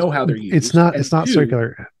you don't know how they're used. It's not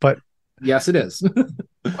circular, but yes, it is.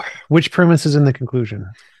 Which premise is in the conclusion?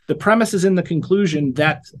 The premise is in the conclusion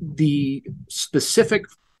that the specific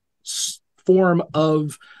form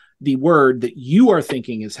of the word that you are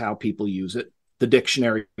thinking is how people use it, the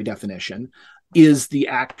dictionary definition, is the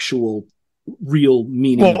actual real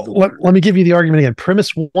meaning of the word. Let me give you the argument again.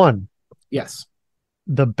 Premise one. Yes.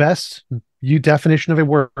 the best definition of a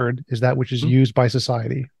word is that which is used by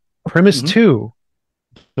society. Premise 2,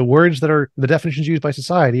 the words that are the definitions used by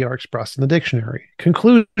society are expressed in the dictionary.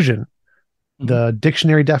 Conclusion, the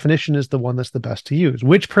dictionary definition is the one that's the best to use.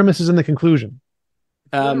 Which premise is in the conclusion?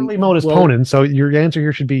 Literally modus ponens. So your answer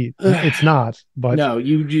here should be it's not. But no,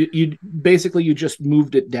 you basically you just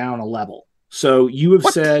moved it down a level. So you have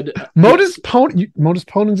said modus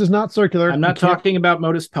ponens is not circular. I'm not talking about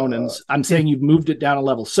modus ponens. I'm saying you've moved it down a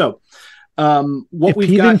level. So what we've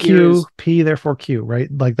P got then here Q, is P therefore Q, right?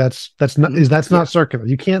 Like that's not circular.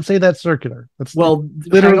 You can't say that's circular. That's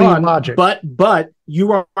literally logic. But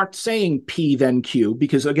you aren't saying P then Q,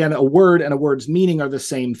 because again, a word and a word's meaning are the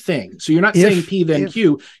same thing. So you're not saying P then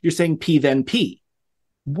Q, you're saying P then P.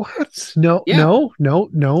 What? No.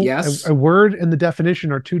 Yes. A word and the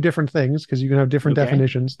definition are two different things, because you can have different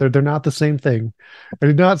definitions. They're not the same thing. I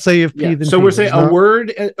did not say if P then so P. we're saying a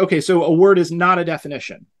word. Okay, so a word is not a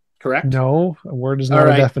definition, correct? No, a word is not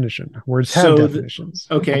a definition. Words have definitions.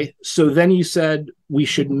 Okay, so then you said we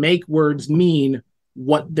should make words mean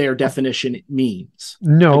what their definition means.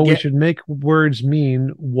 No, we should make words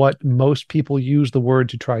mean what most people use the word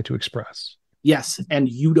to try to express. Yes, and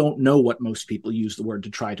you don't know what most people use the word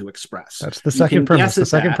to try to express. That's the second premise. The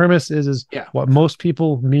second premise is what most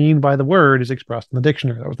people mean by the word is expressed in the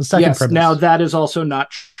dictionary. That was the second premise. Now that is also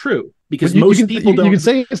not true, because most people don't. You can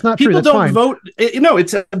say it's not true. People That's don't fine. vote. No,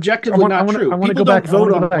 it's objectively not true. I want to go back.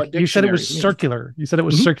 Vote on what you said. It was circular. You said it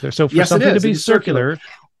was circular. So for something to be circular.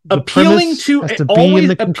 Appealing to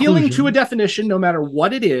a definition, no matter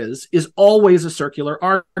what it is always a circular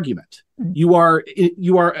argument. You are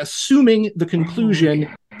assuming the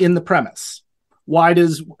conclusion in the premise. Why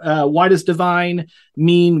does divine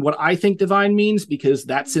mean what I think divine means? Because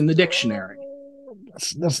that's in the dictionary.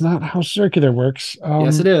 That's not how circular works.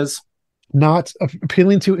 Yes, it is. Not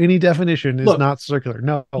appealing to any definition is not circular.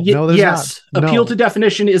 No, there's yes. not. Appeal to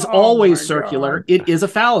definition is always circular. God. It is a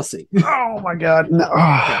fallacy. Oh my God. No.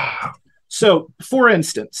 Okay. So, for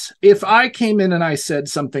instance, if I came in and I said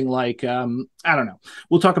something like, I don't know,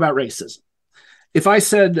 we'll talk about racism. If I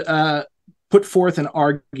said, put forth an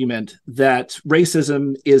argument that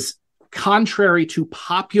racism is contrary to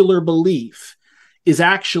popular belief, is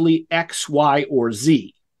actually X, Y, or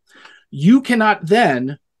Z, you cannot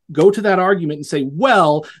then go to that argument and say,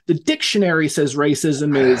 well, the dictionary says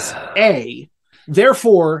racism is A,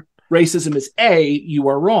 therefore racism is A, you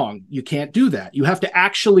are wrong. You can't do that. You have to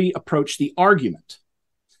actually approach the argument.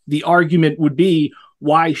 The argument would be,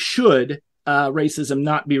 why should racism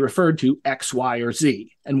not be referred to X, Y, or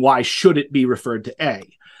Z? And why should it be referred to A?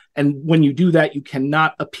 And when you do that, you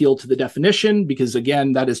cannot appeal to the definition, because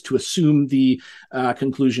again, that is to assume the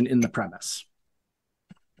conclusion in the premise.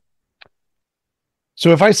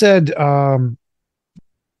 So if I said,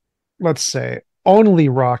 let's say, only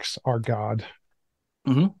rocks are God,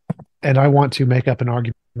 and I want to make up an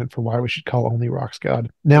argument for why we should call only rocks God.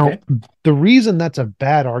 Now, the reason that's a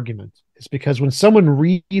bad argument is because when someone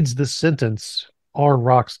reads the sentence, are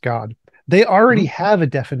rocks God, they already have a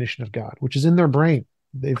definition of God, which is in their brain.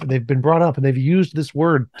 They've been brought up and they've used this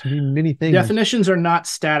word to mean many things. Definitions are not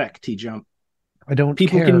static, T-Jump. I don't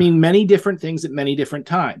People care. Can mean many different things at many different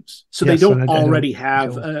times. So they don't already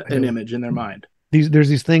have an image in their mind. There's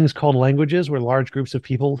these things called languages where large groups of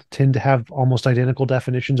people tend to have almost identical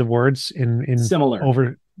definitions of words in similar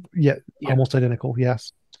almost identical.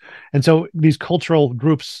 Yes. And so these cultural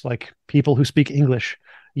groups, like people who speak English,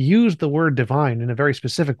 use the word divine in a very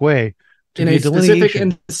specific way. In a specific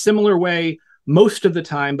and similar way most of the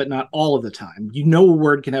time, but not all of the time. You know, a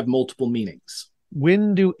word can have multiple meanings.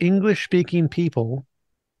 When do English-speaking people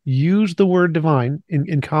use the word divine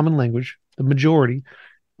in common language, the majority,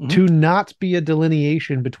 to not be a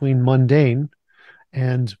delineation between mundane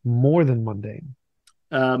and more than mundane?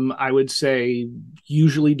 I would say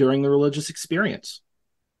usually during the religious experience.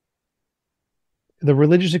 The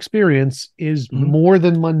religious experience is more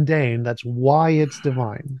than mundane. That's why it's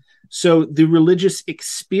divine. So the religious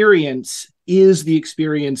experience is the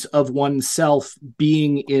experience of oneself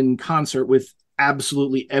being in concert with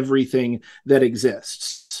absolutely everything that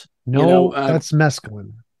exists. No, that's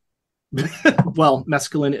mescaline. Well,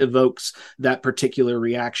 mescaline evokes that particular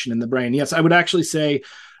reaction in the brain. Yes, I would actually say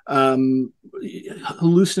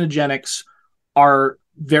hallucinogenics are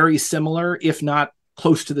very similar, if not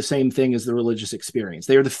close to the same thing as the religious experience.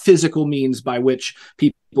 They are the physical means by which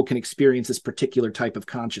people can experience this particular type of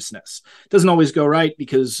consciousness. It doesn't always go right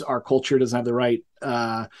because our culture doesn't have the right,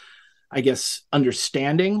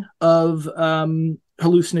 understanding of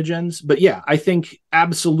hallucinogens. But yeah, I think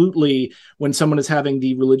absolutely when someone is having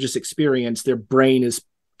the religious experience, their brain is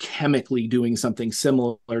chemically doing something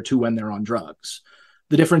similar to when they're on drugs.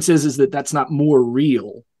 The difference is that that's not more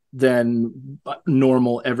real than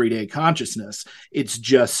normal everyday consciousness. It's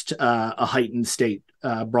just a heightened state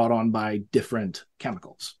brought on by different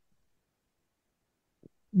chemicals.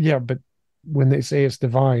 Yeah, but when they say it's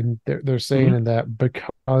divine, they're saying in that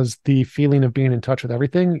because the feeling of being in touch with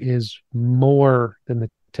everything is more than the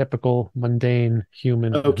typical mundane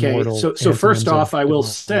human. Okay, so first off, I will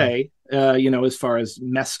say, as far as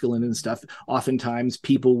mescaline and stuff, oftentimes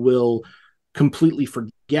people will completely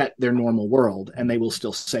forget their normal world and they will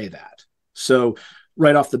still say that. So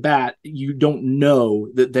right off the bat, you don't know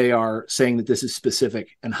that they are saying that this is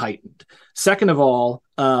specific and heightened. Second of all,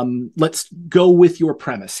 let's go with your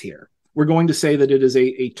premise here. We're going to say that it is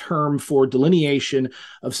a term for delineation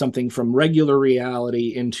of something from regular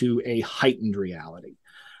reality into a heightened reality.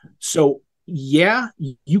 So yeah,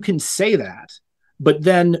 you can say that, but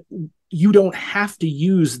then you don't have to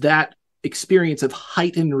use that experience of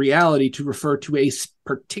heightened reality to refer to a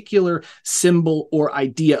particular symbol or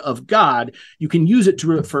idea of God. You can use it to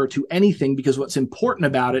refer to anything, because what's important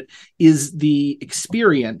about it is the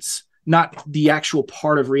experience, not the actual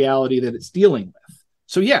part of reality that it's dealing with.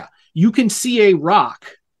 So yeah, you can see a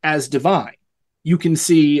rock as divine. You can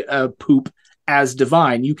see a poop as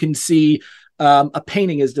divine. You can see a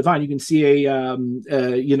painting as divine. You can see a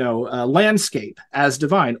landscape as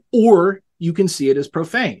divine, or you can see it as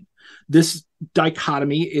profane. This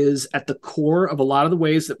dichotomy is at the core of a lot of the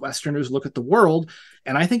ways that Westerners look at the world,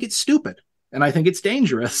 and I think it's stupid, and I think it's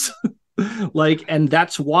dangerous. And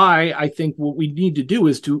that's why I think what we need to do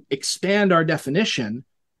is to expand our definition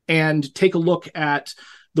and take a look at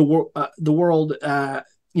the world,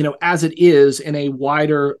 as it is in a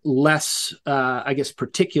wider, less,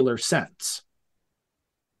 particular sense.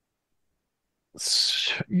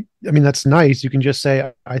 I mean, that's nice. You can just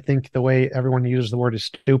say, I think the way everyone uses the word is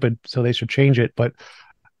stupid, so they should change it. But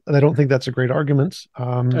I don't think that's a great argument.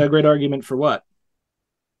 A great argument for what?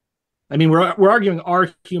 I mean, we're arguing,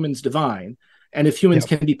 are humans divine? And if humans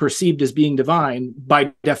can be perceived as being divine,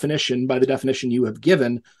 by definition, by the definition you have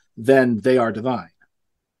given, then they are divine.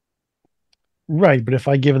 Right, but if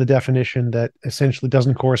I give the definition that essentially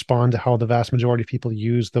doesn't correspond to how the vast majority of people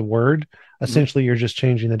use the word, essentially you're just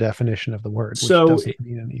changing the definition of the word, which doesn't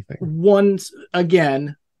mean anything. Once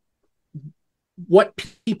again, what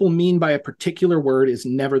people mean by a particular word is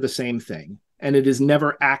never the same thing, and it is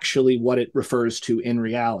never actually what it refers to in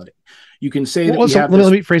reality. You can say that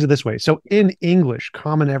let me phrase it this way. So in English,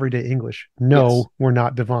 common everyday English, we're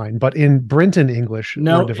not divine. But in Brenton English,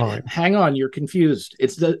 we're divine. Hang on, you're confused.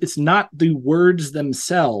 It's not the words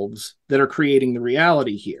themselves that are creating the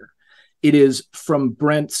reality here. It is from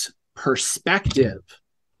Brent's perspective,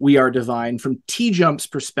 we are divine. From T-Jump's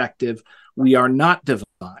perspective, we are not divine.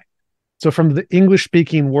 So from the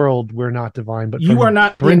English-speaking world, we're not divine. But you are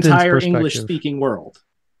not Brenton's the entire English-speaking world.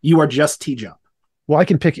 You are just T-Jump. Well, I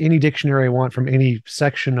can pick any dictionary I want from any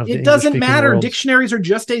section of the English-speaking world. It doesn't matter. Dictionaries are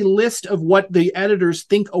just a list of what the editors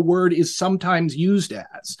think a word is sometimes used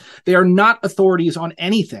as. They are not authorities on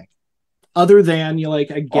anything other than,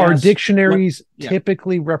 Are dictionaries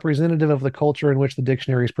typically representative of the culture in which the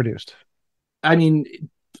dictionary is produced? I mean,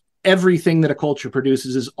 everything that a culture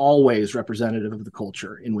produces is always representative of the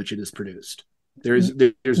culture in which it is produced. There's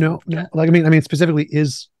no. I mean, specifically,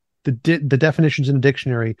 is the definitions in the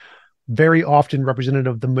dictionary very often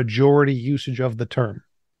representative of the majority usage of the term?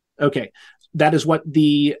 Okay, that is what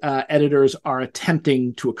the editors are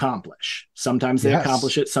attempting to accomplish. Sometimes they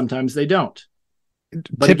accomplish it, sometimes they don't.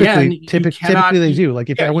 But typically they do. Like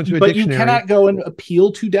if I went to a dictionary, you cannot go and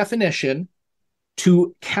appeal to definition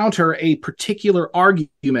to counter a particular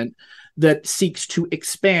argument that seeks to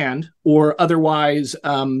expand or otherwise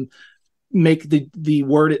make the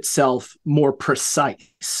word itself more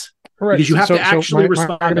precise. Right. Because you have to actually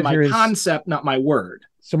respond to my concept, not my word.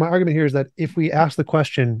 So my argument here is that if we ask the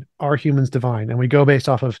question, are humans divine? And we go based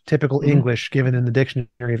off of typical English given in the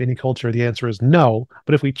dictionary of any culture, the answer is no.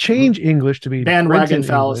 But if we change English to be bandwagon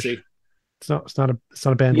fallacy. It's not a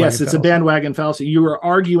bandwagon. Yes, it's a bandwagon fallacy. You are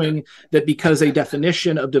arguing that because a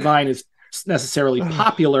definition of divine is necessarily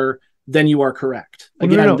popular, then you are correct.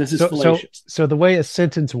 Again, no. This is fallacious. So the way a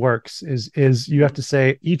sentence works is you have to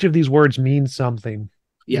say each of these words means something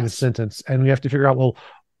in a sentence, and we have to figure out, well,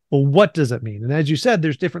 what does it mean? And as you said,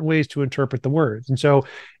 there's different ways to interpret the words. And so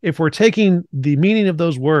if we're taking the meaning of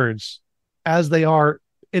those words as they are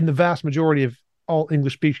in the vast majority of all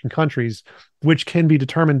English-speaking countries, which can be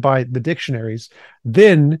determined by the dictionaries,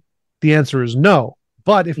 then the answer is no.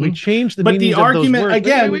 But if we change the but meanings the argument of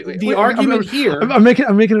those words, again, the argument here, I'm making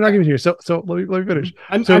an argument here. So let me finish.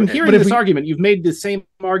 I'm hearing this argument. You've made the same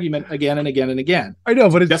argument again and again and again. I know,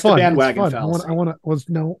 but it's just fun. a bandwagon. It's fun. I want to. Was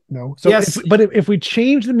no. So yes, if we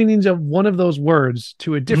change the meanings of one of those words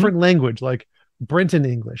to a different language, like Brenton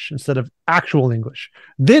English instead of actual English,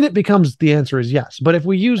 then it becomes the answer is yes. But if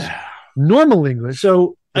we use normal English,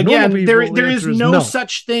 so again, there is no no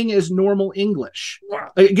such thing as normal English.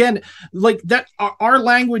 Again, like that, our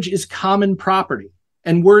language is common property,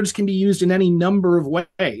 and words can be used in any number of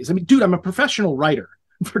ways. I mean, dude, I'm a professional writer.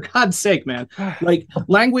 For God's sake, man. Like,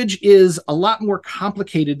 language is a lot more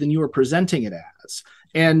complicated than you are presenting it as.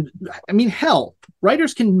 And I mean, hell,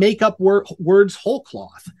 writers can make up words whole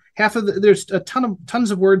cloth. There's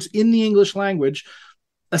tons of words in the English language.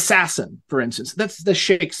 Assassin, for instance, that's the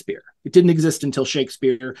Shakespeare. It didn't exist until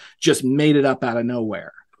Shakespeare just made it up out of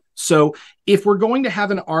nowhere. So if we're going to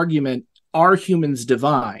have an argument, are humans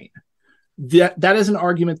divine? That is an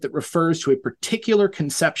argument that refers to a particular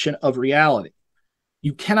conception of reality.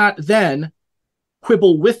 You cannot then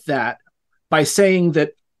quibble with that by saying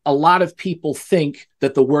that a lot of people think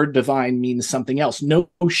that the word divine means something else. No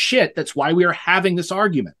shit. That's why we are having this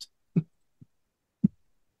argument.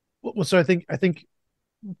 Well, so I think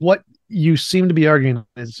what you seem to be arguing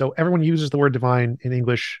is, so everyone uses the word divine in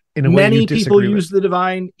English in a way you disagree with.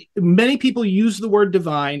 Many people use the word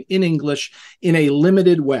divine in English in a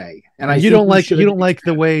limited way. And you don't like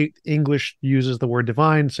the way English uses the word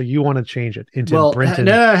divine, so you want to change it into Brenton.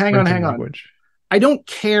 No, hang on. Language. I don't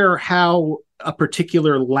care how a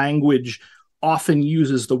particular language often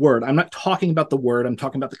uses the word. I'm not talking about the word. I'm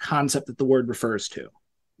talking about the concept that the word refers to.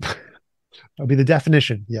 That'll be the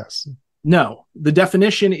definition. Yes. No, the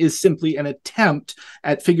definition is simply an attempt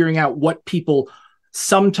at figuring out what people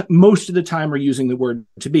most of the time are using the word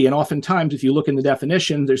to be. And oftentimes, if you look in the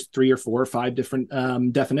definition, there's 3 or 4 or 5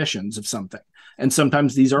 different definitions of something. And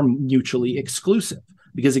sometimes these are mutually exclusive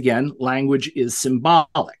because, again, language is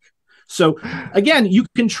symbolic. So, again, you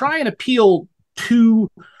can try and appeal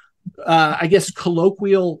to, I guess,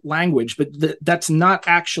 colloquial language, but that's not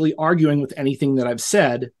actually arguing with anything that I've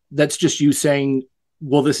said. That's just you saying,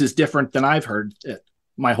 well, this is different than I've heard it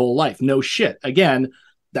my whole life. No shit. Again,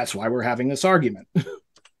 that's why we're having this argument.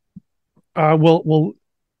 Well,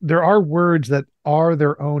 there are words that are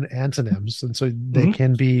their own antonyms, and so they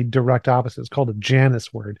can be direct opposites, called a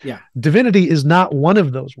Janus word. Yeah. Divinity is not one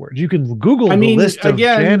of those words. You can Google the list of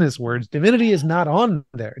Janus words. Divinity is not on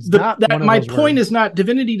there. It's not one of those my point words. is not,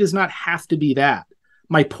 divinity does not have to be that.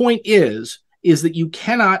 My point is that you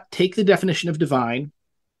cannot take the definition of divine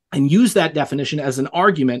and use that definition as an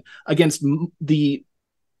argument against the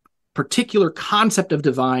particular concept of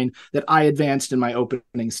divine that I advanced in my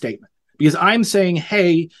opening statement. Because I'm saying,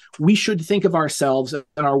 hey, we should think of ourselves and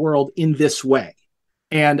our world in this way.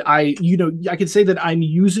 And I could say that I'm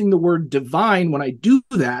using the word divine when I do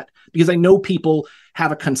that because I know people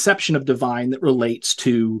have a conception of divine that relates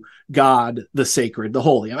to God, the sacred, the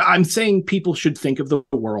holy. I'm saying people should think of the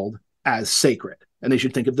world as sacred, and they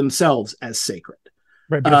should think of themselves as sacred.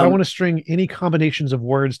 Right, but if I want to string any combinations of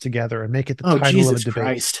words together and make it the title of a debate,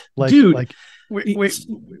 Christ. Dude,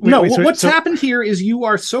 what's happened here is you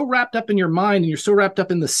are so wrapped up in your mind and you're so wrapped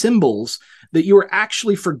up in the symbols that you are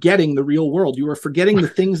actually forgetting the real world. You are forgetting the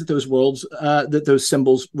things that those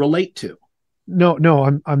symbols relate to.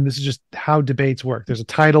 No, this is just how debates work. There's a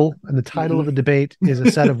title, and the title of a debate is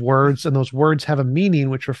a set of words, and those words have a meaning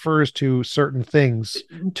which refers to certain things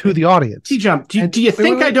to the audience. T-Jump, do you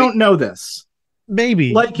think I don't know this?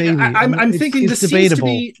 Maybe. I'm thinking it's this debatable.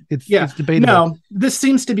 Seems to be, it's debatable. No, this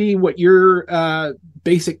seems to be what your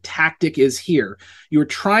basic tactic is here. You're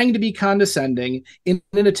trying to be condescending in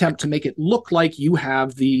an attempt to make it look like you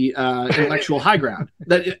have the intellectual high ground.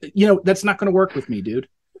 That's not going to work with me, dude.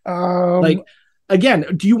 Again,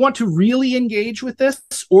 do you want to really engage with this,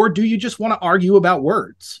 or do you just want to argue about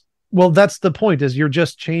words? Well, that's the point, is you're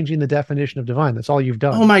just changing the definition of divine. That's all you've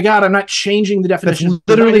done. Oh my God, I'm not changing the definition. That's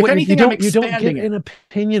literally if anything, you don't get an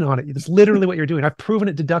opinion on it. That's literally what you're doing. I've proven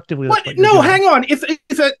it deductively. Hang on.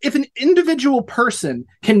 If an individual person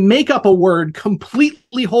can make up a word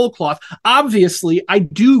completely whole cloth, obviously I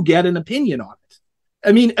do get an opinion on it.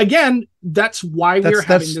 I mean, again, that's why we're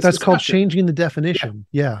having this discussion. That's called changing the definition.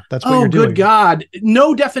 Yeah, that's what you're doing. Oh, good God.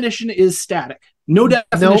 No definition is static. No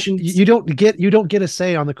definition. No, you don't get a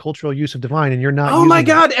say on the cultural use of divine, and you're not. Oh my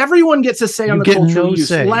God! Everyone gets a say on the cultural use.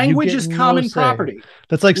 Language is common property.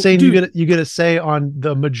 That's like saying you get a say on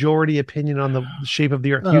the majority opinion on the shape of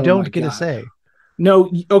the earth. You don't get a say.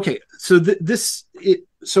 No. Okay. So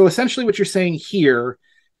so essentially, what you're saying here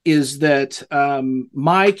is that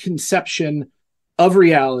my conception of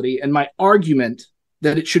reality and my argument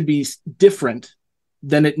that it should be different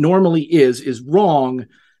than it normally is wrong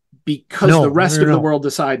because the rest of the world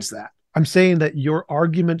decides that. I'm saying that your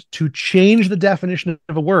argument to change the definition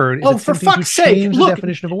of a word is for fuck's sake, look, the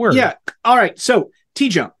definition of a word. Yeah. All right. So,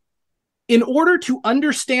 T-Jump, in order to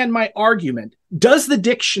understand my argument, does the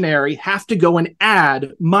dictionary have to go and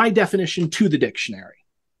add my definition to the dictionary?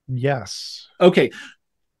 Yes. Okay.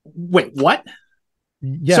 Wait, what?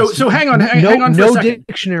 Yes. So hang on for a second.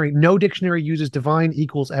 No dictionary uses divine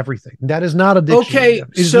equals everything. That is not a dictionary.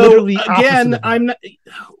 Okay. So again, I'm not.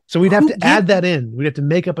 So we'd have to add that in. We'd have to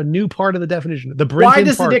make up a new part of the definition. Why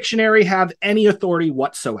does the dictionary have any authority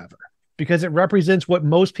whatsoever? Because it represents what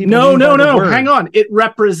most people. No. Hang on. It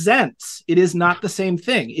represents. It is not the same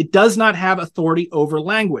thing. It does not have authority over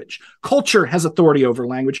language. Culture has authority over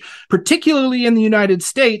language, particularly in the United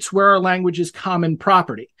States, where our language is common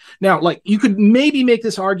property. Now, like, you could maybe make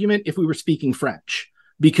this argument if we were speaking French,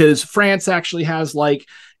 because France actually has like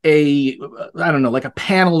a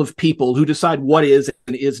panel of people who decide what is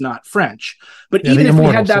and is not French. But even if we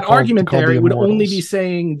had that argument there, it would only be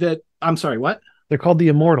saying that. I'm sorry, what? They're called the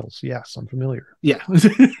Immortals. Yes, I'm familiar. Yeah.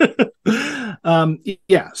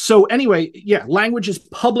 So anyway, language is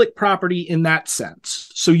public property in that sense.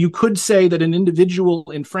 So you could say that an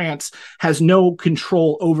individual in France has no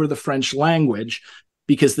control over the French language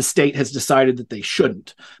because the state has decided that they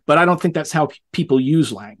shouldn't. But I don't think that's how people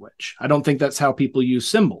use language. I don't think that's how people use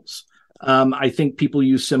symbols. I think people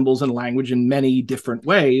use symbols and language in many different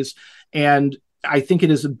ways. And I think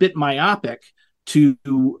it is a bit myopic to,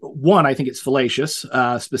 one, I think it's fallacious,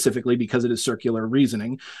 specifically because it is circular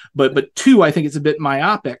reasoning. But two, I think it's a bit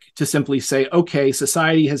myopic to simply say, okay,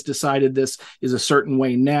 society has decided this is a certain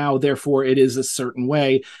way now, therefore it is a certain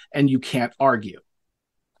way, and you can't argue.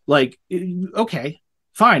 Like, okay,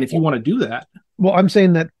 fine, if you want to do that. Well, I'm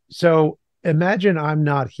saying that, so imagine I'm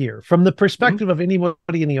not here. From the perspective of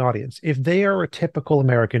anybody in the audience, if they are a typical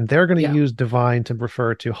American, they're going to use divine to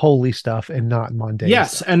refer to holy stuff and not mundane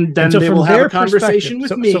stuff. And then they will have a conversation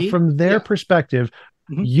with me. So from their perspective,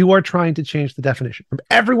 you are trying to change the definition. From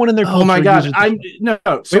everyone in their culture. Oh my God. I'm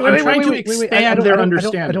trying to expand their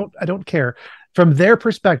understanding. I don't care. From their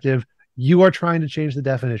perspective, you are trying to change the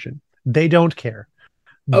definition. They don't care.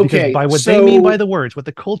 Okay, by what they mean by the words, what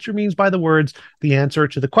the culture means by the words, the answer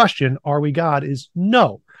to the question, are we God, is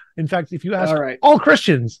no. In fact, if you ask all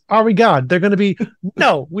Christians, are we God? They're going to be,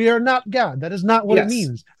 no, we are not God. That is not what it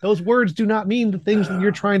means. Those words do not mean the things that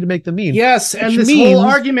you're trying to make them mean. Yes, and this whole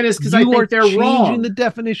argument is because I think they're wrong. Changing the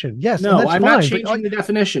definition. Yes, no, I'm not changing the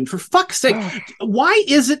definition. For fuck's sake, why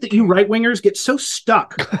is it that you right-wingers get so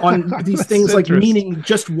stuck on these things like meaning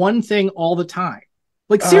just one thing all the time?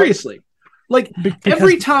 Like, seriously. Like,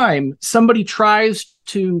 every time somebody tries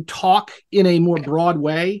to talk in a more broad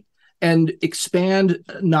way and expand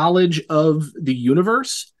knowledge of the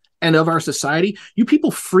universe and of our society, you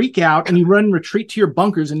people freak out and you retreat to your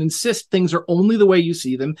bunkers and insist things are only the way you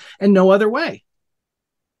see them and no other way.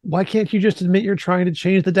 Why can't you just admit you're trying to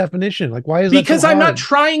change the definition? Like, why is that because I'm not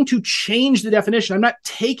trying to change the definition. I'm not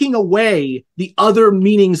taking away the other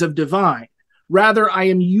meanings of divine. Rather, I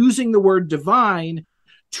am using the word divine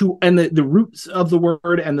and the roots of the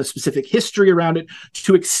word and the specific history around it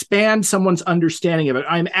to expand someone's understanding of it.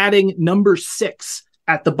 I'm adding number 6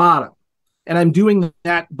 at the bottom, and I'm doing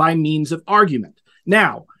that by means of argument.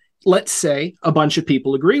 Now, let's say a bunch of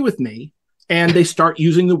people agree with me and they start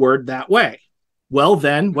using the word that way. Well,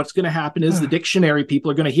 then what's going to happen is the dictionary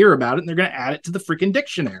people are going to hear about it and they're going to add it to the freaking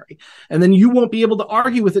dictionary. And then you won't be able to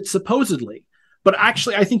argue with it supposedly. But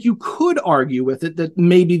actually, I think you could argue with it that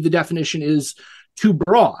maybe the definition is too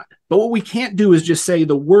broad. But what we can't do is just say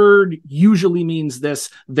the word usually means this,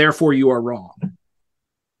 therefore you are wrong.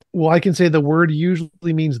 Well, I can say the word usually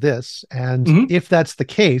means this. And if that's the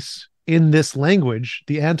case in this language,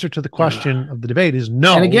 the answer to the question of the debate is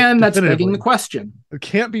no. And again, that's begging the question. It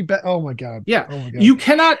can't be. Oh my God. Yeah. Oh my God. You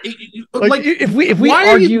cannot. Like if we why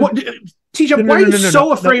argue. TJ, why are you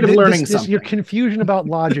so afraid of learning something? Your confusion about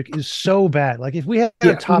logic is so bad. Like, if we had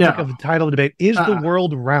a topic of the title of the debate, is the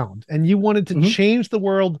world round? And you wanted to change the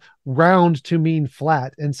world round to mean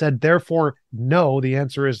flat and said, therefore, no, the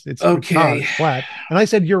answer is it's not flat. And I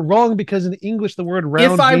said, you're wrong because in English, the word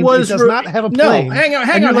round it does not have a plane. No,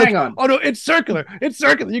 hang on. Oh, no, it's circular. It's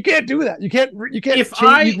circular. You can't do that. You can't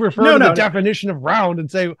refer to the definition of round and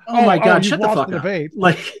say, oh my God, shut the fuck up. Debate.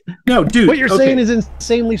 Like, no, dude. What you're saying is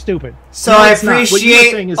insanely stupid. So I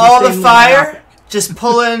appreciate all the fire. Just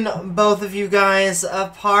pulling both of you guys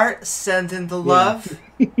apart, sending the love,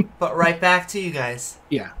 but right back to you guys.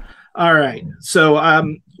 Yeah. All right.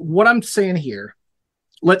 So what I'm saying here,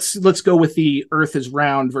 let's go with the Earth is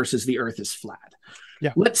round versus the Earth is flat.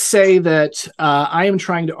 Yeah. Let's say that I am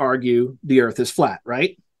trying to argue the Earth is flat,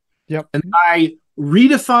 right? Yep. And I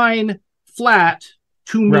redefine flat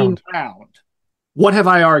to mean round. What have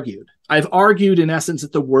I argued? I've argued, in essence,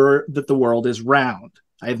 that the world is round.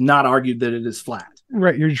 I have not argued that it is flat.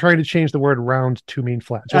 Right. You're trying to change the word round to mean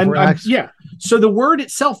flat. So So the word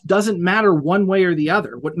itself doesn't matter one way or the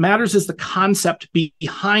other. What matters is the concept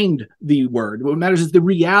behind the word. What matters is the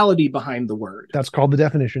reality behind the word. That's called the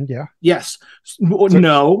definition. Yeah. Yes.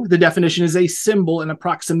 No, the definition is a symbol, an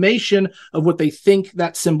approximation of what they think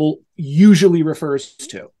that symbol usually refers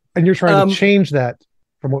to. And you're trying to change that.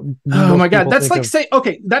 From what oh my God, that's like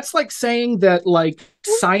that's like saying that like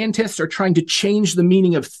scientists are trying to change the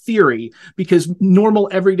meaning of theory because normal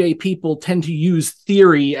everyday people tend to use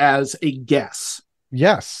theory as a guess.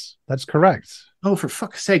 Yes, that's correct. Oh, for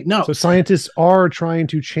fuck's sake, no. So scientists are trying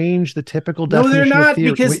to change the typical definition. No, they're not, of theory.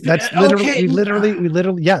 because that's literally,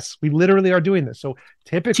 we literally are doing this. So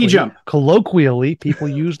typically, colloquially, people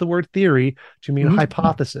use the word theory to mean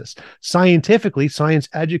hypothesis. Scientifically, science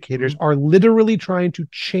educators are literally trying to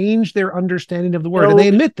change their understanding of the word, and they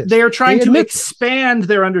admit this. They are trying to expand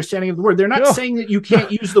their understanding of the word. They're not saying that you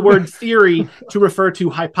can't use the word theory to refer to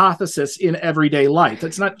hypothesis in everyday life.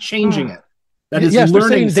 That's not changing it. That is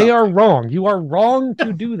learning. They are wrong. You are wrong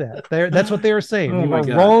to do that. That's what they are saying. You are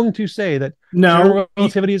wrong to say that general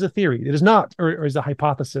relativity is a theory. It is not, or is a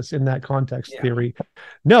hypothesis in that context theory.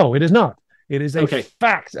 No, it is not. It is a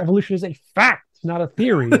fact. Evolution is a fact, not a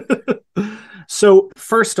theory. So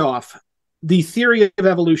first off, the theory of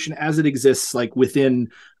evolution as it exists, like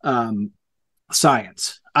within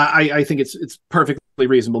science, I think it's perfectly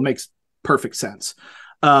reasonable, makes perfect sense.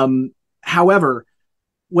 However,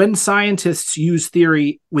 when scientists use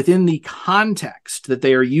theory within the context that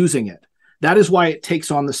they are using it, that is why it takes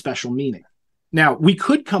on the special meaning. Now, we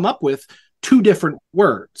could come up with two different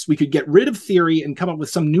words. We could get rid of theory and come up with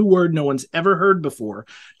some new word no one's ever heard before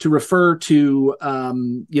to refer to,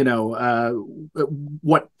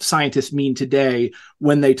 what scientists mean today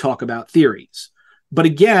when they talk about theories. But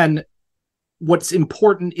again, what's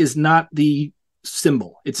important is not the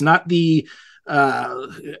symbol. It's not the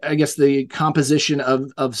the composition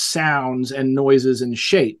of sounds and noises and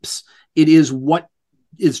shapes. It is what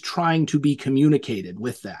is trying to be communicated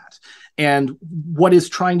with that. And what is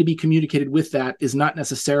trying to be communicated with that is not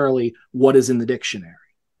necessarily what is in the dictionary.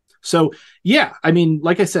 So, yeah, I mean,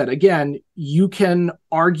 like I said, again, you can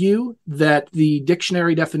argue that the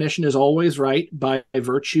dictionary definition is always right by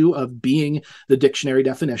virtue of being the dictionary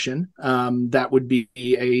definition. That would be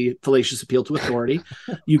a fallacious appeal to authority.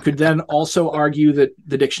 You could then also argue that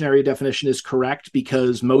the dictionary definition is correct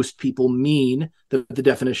because most people mean that the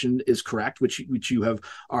definition is correct, which you have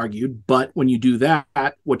argued. But when you do that,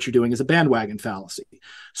 what you're doing is a bandwagon fallacy.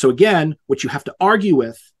 So again, what you have to argue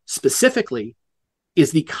with specifically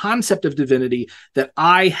is the concept of divinity that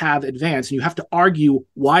I have advanced. And you have to argue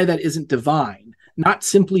why that isn't divine, not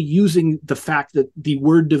simply using the fact that the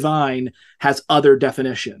word divine has other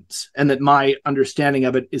definitions and that my understanding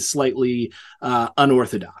of it is slightly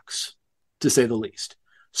unorthodox, to say the least.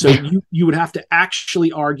 So you would have to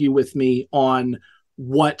actually argue with me on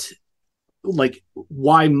why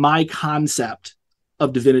my concept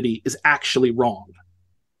of divinity is actually wrong.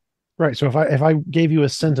 Right. So if I gave you a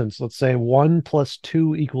sentence, let's say 1 +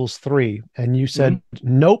 2 = 3, and you said,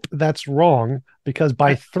 nope, that's wrong because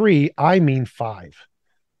by 3, I mean 5.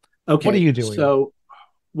 Okay. What are you doing? So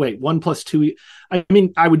wait, 1 + 2. I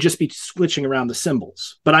mean, I would just be switching around the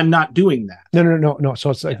symbols, but I'm not doing that. No. So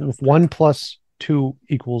it's like 1 + 2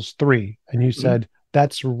 = 3. And you said,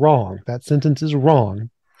 that's wrong. That sentence is wrong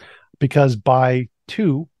because by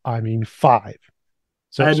 2, I mean 5.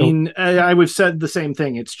 I mean, I would have said the same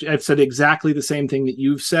thing. I've said exactly the same thing that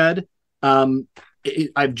you've said.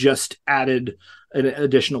 I've just added an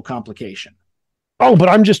additional complication. Oh, but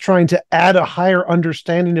I'm just trying to add a higher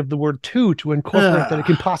understanding of the word 2 to incorporate that it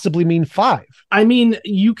can possibly mean 5. I mean,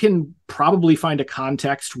 you can probably find a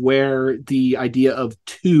context where the idea of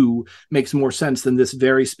 2 makes more sense than this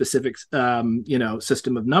very specific,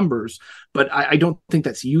 system of numbers. But I don't think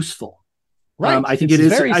that's useful. Right. I think it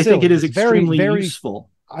is extremely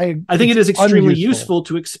useful. I think it is extremely useful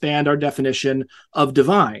to expand our definition of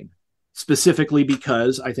divine, specifically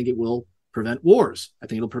because I think it will prevent wars. I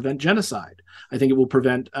think it'll prevent genocide. I think it will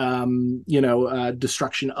prevent,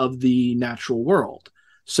 destruction of the natural world.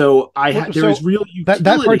 So there is real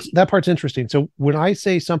utility. That part's interesting. So when I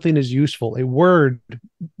say something is useful, a word,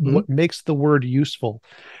 what makes the word useful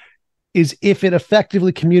is if it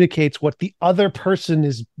effectively communicates what the other person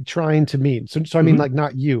is trying to mean. So I mean, like,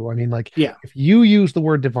 not you. I mean, like, if you use the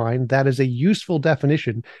word divine, that is a useful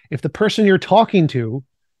definition. If the person you're talking to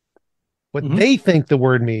what they think the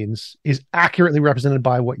word means is accurately represented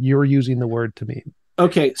by what you're using the word to mean.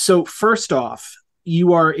 Okay, so first off,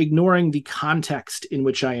 you are ignoring the context in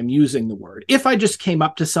which I am using the word. If I just came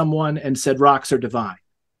up to someone and said rocks are divine,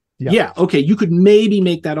 yeah, okay, you could maybe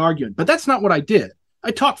make that argument, but that's not what I did.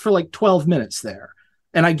 I talked for like 12 minutes there,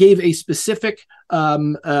 and I gave a specific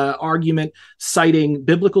argument citing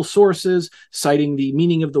biblical sources, citing the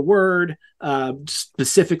meaning of the word,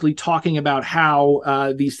 specifically talking about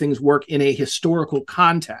how these things work in a historical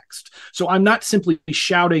context. So I'm not simply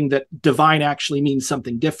shouting that divine actually means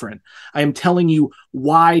something different. I am telling you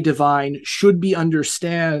why divine should be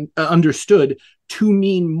understood to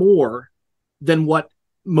mean more than what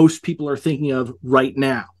most people are thinking of right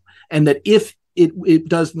now. And that if it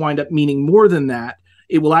does wind up meaning more than that,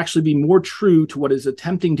 it will actually be more true to what is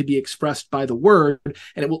attempting to be expressed by the word,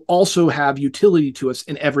 and it will also have utility to us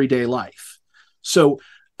in everyday life. So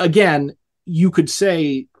again, you could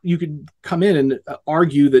come in and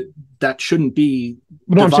argue that shouldn't be.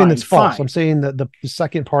 But no, I'm saying that's false. Fine. I'm saying that the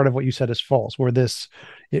second part of what you said is false, where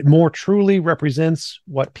it more truly represents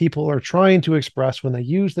what people are trying to express when they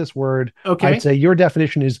use this word. Okay. I'd say your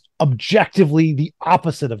definition is objectively the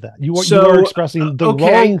opposite of that. You are expressing the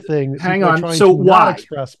wrong thing. Hang on. So why?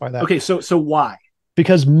 Express by that. Okay. So why?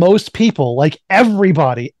 Because most people, like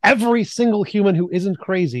everybody, every single human who isn't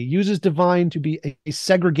crazy, uses divine to be a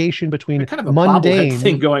segregation between kind of a mundane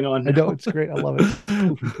thing going on. I know, it's great. I love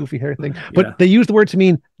it. Goofy hair thing. But they use the word to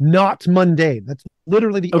mean not mundane. That's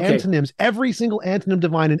literally the antonyms. Every single antonym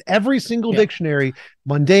divine in every single dictionary: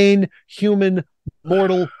 mundane, human,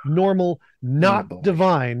 mortal, normal, not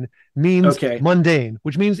divine means mundane,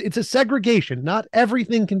 which means it's a segregation. Not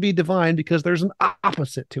everything can be divine because there's an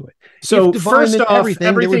opposite to it. So first off,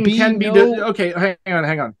 everything can be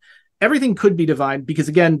hang on. Everything could be divine because,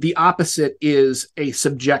 again, the opposite is a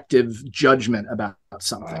subjective judgment about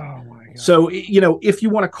something. Oh my God. So, if you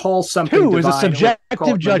want to call something two is a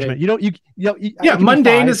subjective judgment.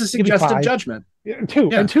 Mundane is a suggestive judgment. And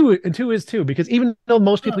two is two, because even though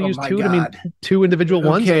most people use two to mean two individual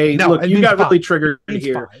ones. Okay, look, you got really triggered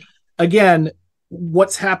here. Again,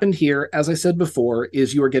 what's happened here, as I said before,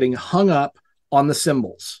 is you are getting hung up on the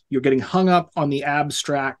symbols. You're getting hung up on the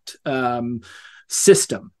abstract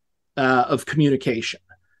system of communication.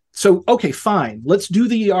 So, okay, fine. Let's do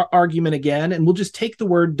the argument again, and we'll just take the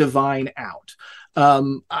word divine out.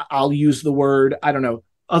 I'll use the word, I don't know,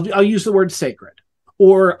 I'll use the word sacred.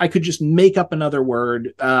 Or I could just make up another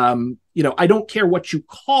word. I don't care what you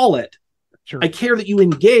call it. Sure. I care that you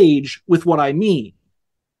engage with what I mean.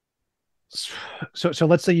 So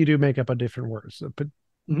let's say you do make up a different word.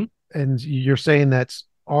 And you're saying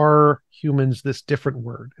are humans this different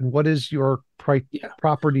word? And what is your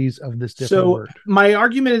properties of this different word? So my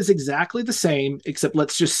argument is exactly the same, except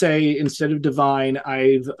let's just say instead of divine,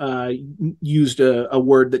 I've used a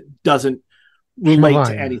word that doesn't relate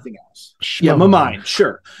to anything else. Mamine,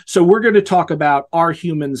 sure. So we're going to talk about, are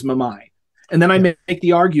humans mamine? And then I make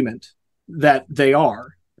the argument that they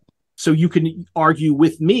are. So you can argue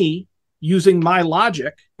with me using my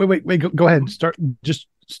logic. Wait, go ahead.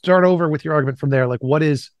 Start over with your argument from there. Like,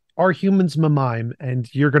 are humans mamime? And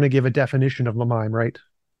you're going to give a definition of mamime, right?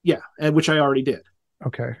 Yeah, which I already did.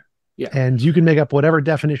 Okay. Yeah. And you can make up whatever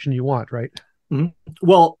definition you want, right? Mm-hmm.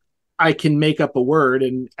 Well, I can make up a word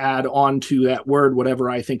and add on to that word whatever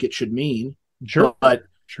I think it should mean. Sure. But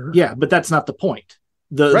that's not the point.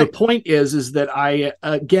 The point is that I,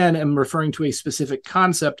 again, am referring to a specific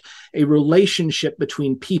concept, a relationship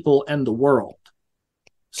between people and the world.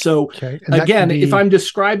 So again, if I'm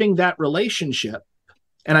describing that relationship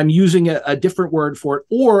and I'm using a different word for it,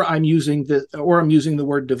 or I'm using the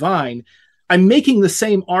word divine, I'm making the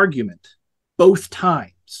same argument both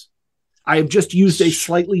times. I have just used a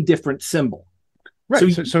slightly different symbol.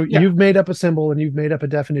 Right. So you've made up a symbol and you've made up a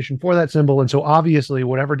definition for that symbol. And so obviously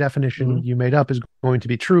whatever definition you made up is going to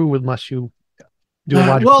be true unless you do a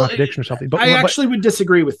logical contradiction or something. But I actually would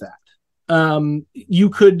disagree with that. You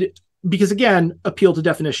could, because again, appeal to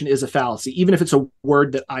definition is a fallacy, even if it's a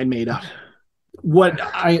word that I made up.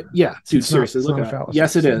 Seriously, look at it.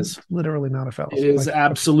 Yes, it is. It's literally not a fallacy. It is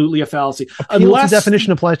absolutely a fallacy. Unless the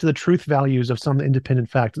definition applies to the truth values of some independent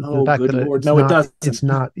fact. Oh, good Lord. No, it doesn't. It's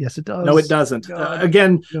not. Yes, it does. No, it doesn't.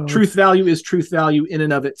 Truth value is truth value in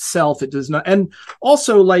and of itself. It does not. And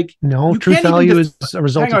also, truth value is a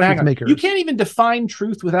result of truth makers. You can't even define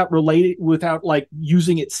truth without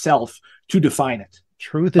using itself to define it.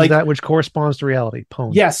 Truth is that which corresponds to reality.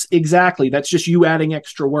 Poem. Yes, exactly. That's just you adding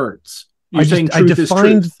extra words. I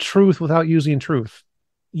defined truth without using truth.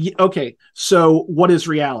 Okay, so what is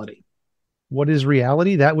reality? What is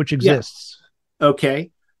reality? That which exists. Yeah.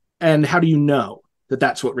 Okay, and how do you know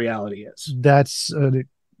that's what reality is. It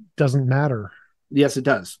doesn't matter. Yes, it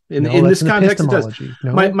does. In this context, it does.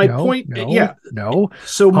 My point, yeah. No.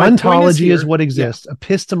 So my ontology is what exists. Yeah.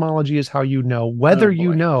 Epistemology is how you know. Whether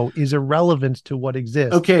you know is irrelevant to what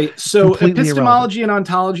exists. Okay, so epistemology and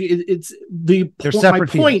ontology, they're separate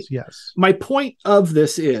fields, yes. My point of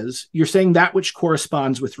this is you're saying that which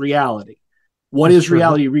corresponds with reality. What is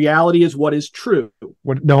reality? Reality is what is true.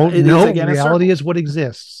 Reality is what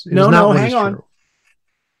exists. Hang on.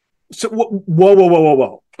 So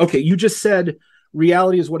whoa. Okay, you just said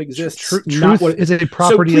reality is what exists. Truth is a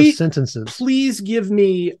property of sentences. Please give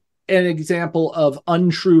me an example of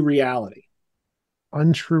untrue reality.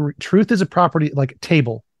 Truth is a property, like a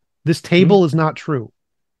table. This table is not true.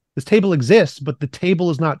 This table exists, but the table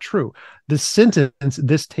is not true. The sentence,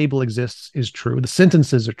 this table exists, is true. The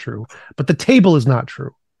sentences are true, but the table is not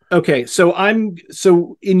true. Okay,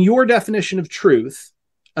 so in your definition of truth,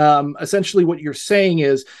 essentially what you're saying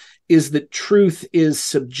is that truth is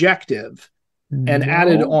subjective. And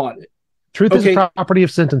added on. Truth is a property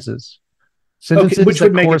of sentences. Which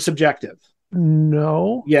would make it subjective.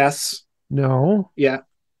 No. Yes. No. Yeah.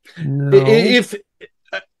 No. If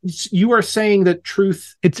you are saying that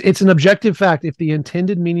truth... It's an objective fact. If the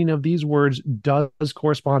intended meaning of these words does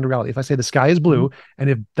correspond to reality. If I say the sky is blue, and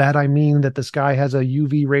if that I mean that the sky has a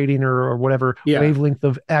UV rating or whatever wavelength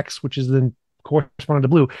of X, which is then corresponding to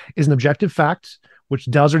blue, is an objective fact, which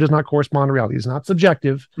does or does not correspond to reality. It's not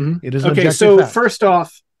subjective. It is an objective fact. First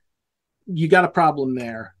off, you got a problem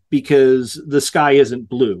there because the sky isn't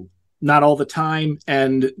blue. Not all the time,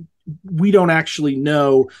 and we don't actually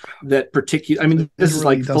know that particular... I mean, this is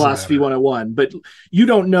like Philosophy 101, but you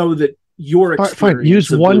don't know that your experience... Fine,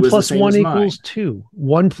 use 1 plus 1 equals 2.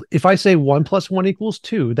 If I say 1 plus 1 equals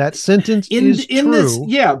 2, that sentence is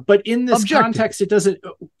true. But in this context, it doesn't...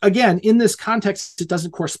 Again, in this context, it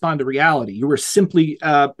doesn't correspond to reality. You were simply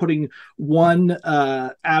putting one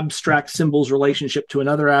abstract symbol's relationship to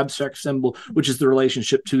another abstract symbol, which is the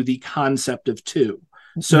relationship to the concept of 2.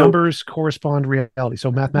 So numbers correspond to reality.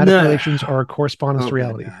 So mathematical relations are a correspondence to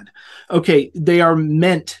reality. Okay, they are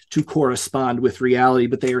meant to correspond with reality,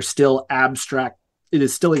 but they are still abstract. It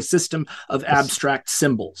is still a system of abstract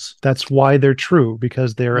symbols. That's why they're true,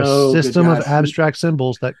 because they're a system of abstract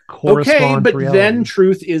symbols that correspond to reality. But then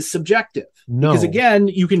truth is subjective. No. Because again,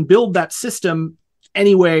 you can build that system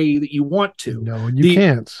any way that you want to. No, you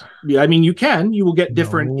can't. Yeah, I mean, you can. You will get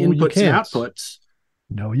different inputs and outputs.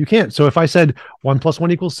 No, you can't. So if I said 1 plus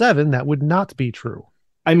 1 equals 7, that would not be true.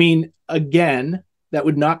 I mean, again, that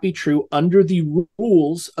would not be true under the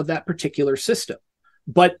rules of that particular system.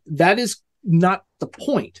 But that is not the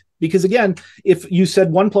point. Because again, if you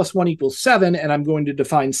said 1 plus 1 equals 7, and I'm going to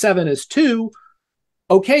define 7 as 2,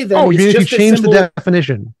 okay, then if you change the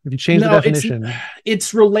definition. If you change the definition.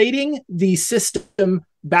 It's relating the system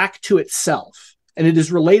back to itself. And it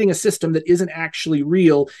is relating a system that isn't actually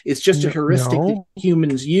real. It's just a heuristic that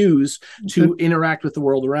humans use to interact with the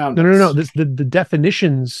world around us. No. The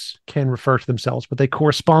definitions can refer to themselves, but they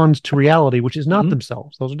correspond to reality, which is not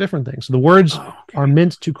themselves. Those are different things. So the words are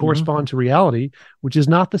meant to correspond to reality, which is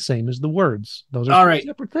not the same as the words. Those are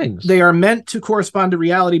separate things. They are meant to correspond to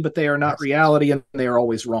reality, but they are not reality, and they are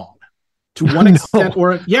always wrong. To one extent,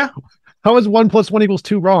 How is 1 plus 1 equals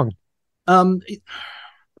 2 wrong?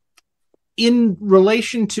 In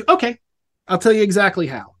relation to, I'll tell you exactly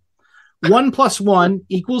how. 1 plus 1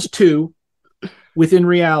 equals 2 within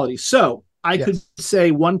reality. So I could say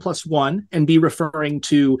 1 plus 1 and be referring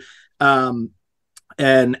to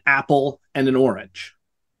an apple and an orange.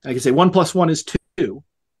 I could say 1 plus 1 is 2.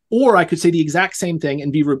 Or I could say the exact same thing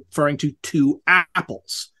and be referring to 2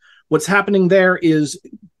 apples. What's happening there is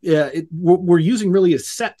we're using really a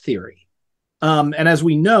set theory. And as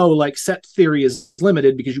we know, like set theory is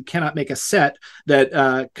limited because you cannot make a set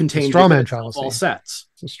that contains straw man fallacy. All sets.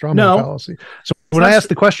 It's a straw man fallacy. So when I ask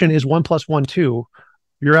the question, is 1 plus 1 2?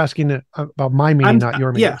 You're asking about my meaning, not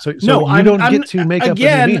your meaning. So you don't get to make up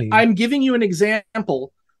a meaning. I'm giving you an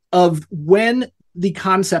example of when the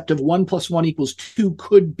concept of 1 plus 1 equals 2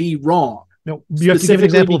 could be wrong. No, you have to give an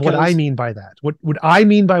example of what I mean by that. What would I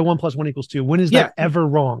mean by 1 plus 1 equals 2? When is that ever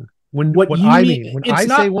wrong? When I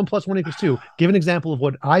say 1 plus 1 equals 2, give an example of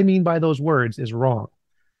what I mean by those words is wrong.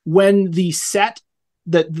 When the set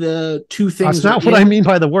that the two things. That's not what I mean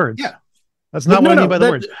by the words. Yeah. That's not what I mean by the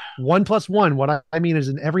words. 1 plus 1, what I mean is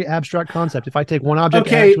in every abstract concept, if I take one object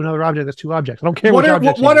and add to another object, that's 2 objects. I don't care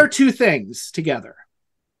what are 2 things together?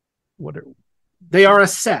 They are a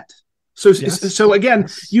set. So again,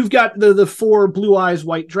 you've got the 4 blue eyes,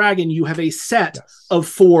 white dragon. You have a set of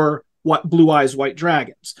 4 blue eyes, white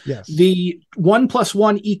dragons. Yes. The 1 plus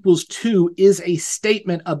 1 equals 2 is a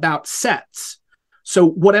statement about sets. So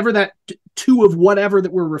whatever that two of whatever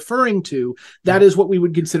that we're referring to, that is what we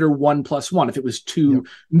would consider 1 + 1. If it was two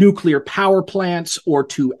nuclear power plants or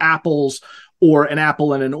two apples or an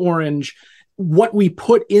apple and an orange, what we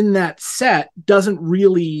put in that set doesn't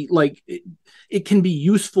really it can be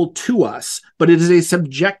useful to us, but it is a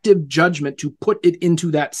subjective judgment to put it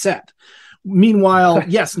into that set. Meanwhile,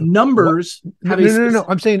 yes, numbers No.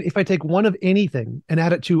 I'm saying if I take one of anything and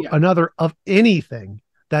add it to another of anything,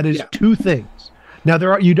 that is two things. Now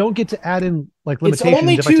you don't get to add in limitations. It's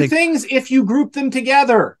only two things if you group them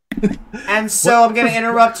together. And so I'm going to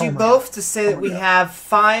interrupt you both to say that we have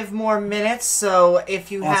 5 more minutes. So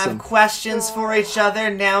if you have questions for each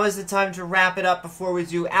other, now is the time to wrap it up before we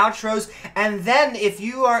do outros. And then if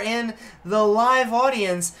you are in the live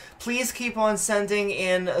audience, please keep on sending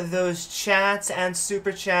in those chats and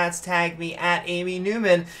super chats. Tag me at Amy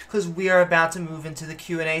Newman, because we are about to move into the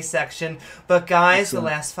Q&A section. But guys, the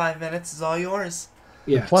last 5 minutes is all yours.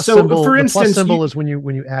 Yeah. For instance, the plus symbol is when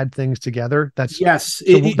you add things together. That's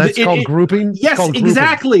called grouping. Yes,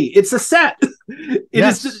 exactly. It's a set. It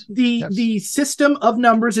is the system of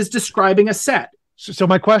numbers is describing a set. So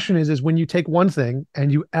my question is when you take one thing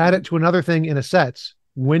and you add it to another thing in a set,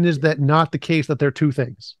 when is that not the case that they're two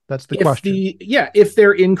things? That's the question. If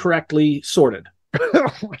they're incorrectly sorted.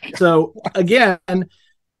 So again,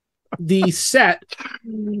 the set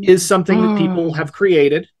is something that people have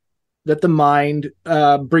created, that the mind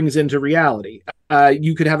brings into reality.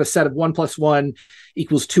 You could have a set of 1 + 1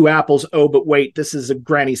 = 2 apples. Oh, but wait, this is a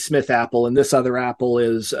Granny Smith apple, and this other apple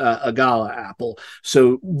is a Gala apple.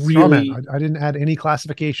 So really, I didn't add any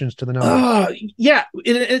classifications to the number.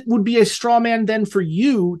 It would be a straw man then for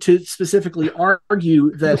you to specifically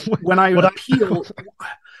argue that when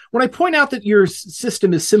I point out that your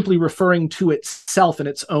system is simply referring to itself and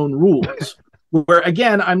its own rules, where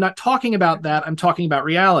again, I'm not talking about that. I'm talking about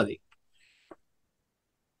reality.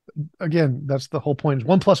 Again, that's the whole point.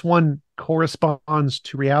 1 + 1 corresponds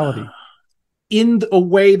to reality in a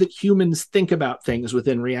way that humans think about things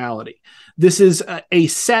within reality. This is a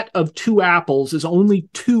set of 2 apples is only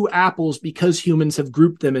 2 apples because humans have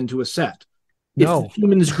grouped them into a set. No. If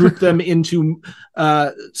humans group them into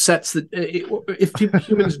sets that if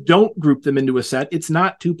humans don't group them into a set, it's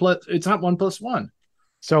not 1 + 1.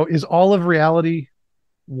 So is all of reality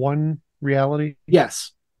one reality?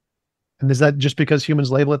 Yes. And is that just because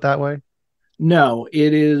humans label it that way? No,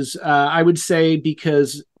 it is, I would say,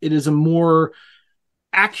 because it is a more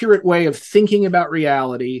accurate way of thinking about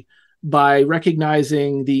reality by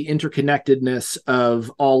recognizing the interconnectedness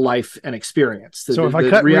of all life and experience. So if I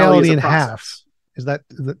cut reality in half, is that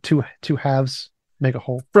the two halves make a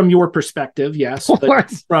whole? From your perspective, yes.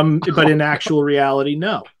 But in actual reality,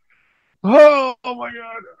 no. Oh my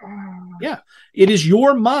God. Yeah. It is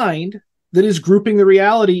your mind that is grouping the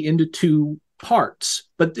reality into 2 parts.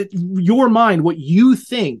 But your mind, what you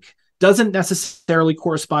think, doesn't necessarily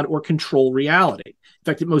correspond or control reality. In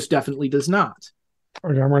fact, it most definitely does not.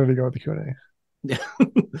 Okay, I'm ready to go with the Q&A.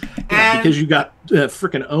 Because you got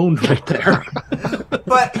freaking owned right there.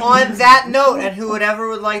 But on that note, and whoever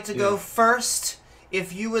would like to go first,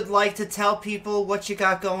 if you would like to tell people what you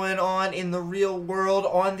got going on in the real world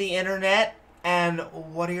on the internet, and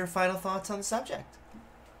what are your final thoughts on the subject?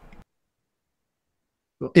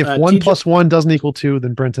 If 1 + 1 doesn't equal 2,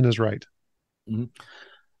 then Brenton is right.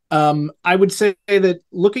 Mm-hmm. I would say that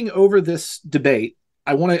looking over this debate,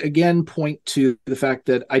 I want to again point to the fact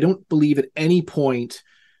that I don't believe at any point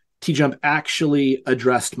T-Jump actually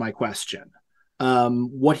addressed my question.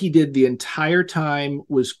 What he did the entire time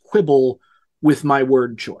was quibble with my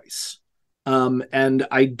word choice. And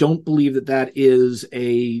I don't believe that that is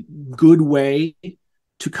a good way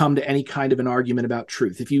to come to any kind of an argument about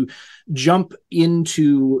truth. If you jump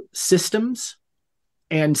into systems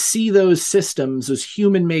and see those systems, those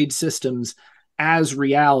human-made systems, as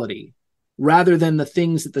reality, rather than the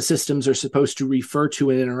things that the systems are supposed to refer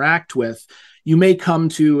to and interact with, you may come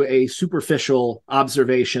to a superficial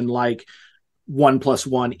observation like 1 +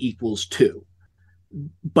 1 = 2.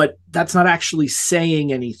 But that's not actually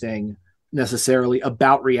saying anything necessarily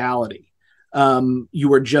about reality.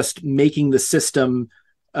 You are just making the system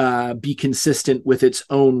be consistent with its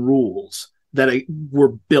own rules that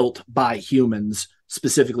were built by humans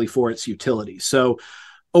specifically for its utility. So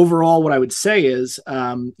overall, what I would say is,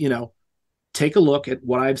 take a look at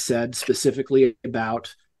what I've said specifically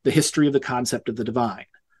about the history of the concept of the divine.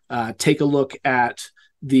 Take a look at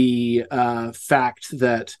the fact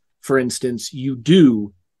that, for instance, you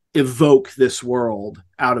do evoke this world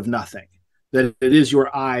out of nothing, that it is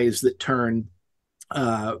your eyes that turn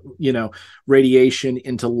radiation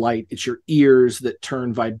into light. It's your ears that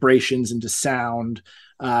turn vibrations into sound.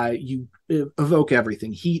 You evoke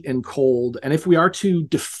everything, heat and cold. And if we are to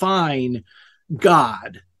define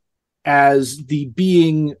God as the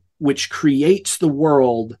being which creates the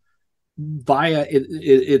world via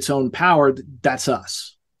its own power, that's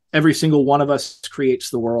us. Every single one of us creates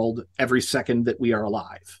the world every second that we are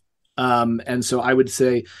alive. And so I would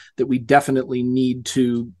say that we definitely need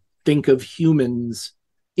to think of humans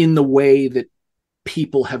in the way that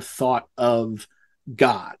people have thought of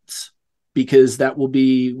gods, because that will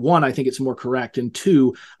be, one, I think it's more correct, and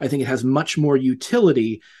two, I think it has much more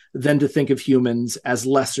utility than to think of humans as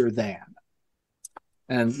lesser than.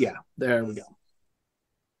 And yeah, there we go.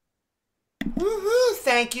 Woohoo!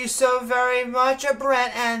 Thank you so very much,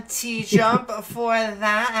 Brent and T-Jump, for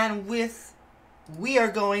that. And we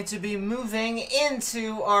are going to be moving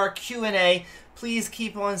into our Q&A. Please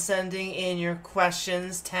keep on sending in your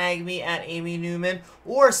questions. Tag me at Amy Newman,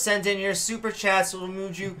 or send in your super chats. We'll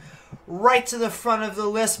move you right to the front of the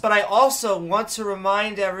list. But I also want to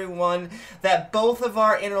remind everyone that both of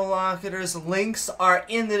our interlocutors' links are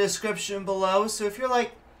in the description below. So if you're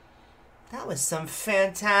like, that was some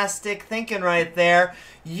fantastic thinking right there,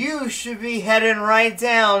 you should be heading right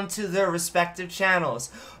down to their respective channels.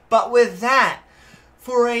 But with that,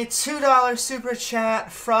 for a $2 super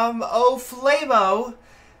chat from O'Flamo,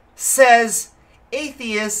 says,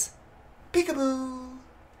 Atheist Peekaboo.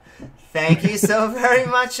 Thank you so very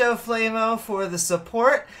much, O'Flamo, for the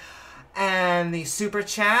support and the super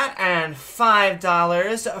chat, and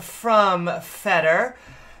 $5 from Feder.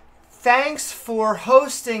 Thanks for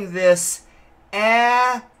hosting this.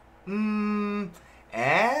 Well,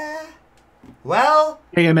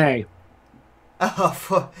 AMA.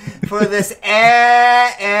 Oh, for this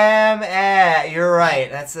AMA. You're right.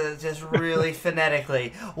 That's just really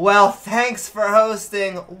phonetically. Well, thanks for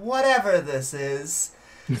hosting whatever this is.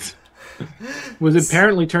 Was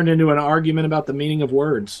apparently turned into an argument about the meaning of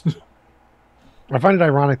words. I find it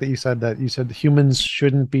ironic that you said humans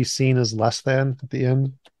shouldn't be seen as less than at the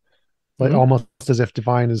end. Like almost as if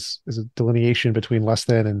divine is a delineation between less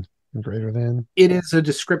than and greater than. It is a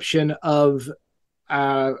description of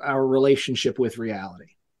our relationship with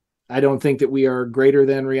reality. I don't think that we are greater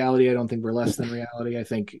than reality. I don't think we're less than reality. I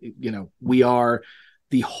think, we are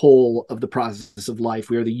the whole of the process of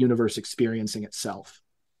life. We are the universe experiencing itself.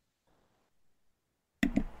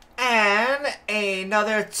 And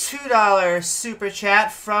another $2 super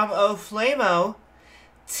chat from O'Flamo.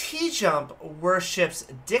 T-Jump worships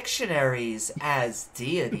dictionaries as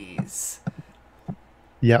deities.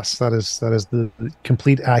 Yes, that is the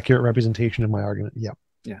complete accurate representation of my argument. Yep.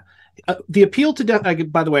 Yeah. The appeal to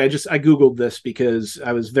by the way, I Googled this because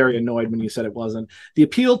I was very annoyed when you said it wasn't. The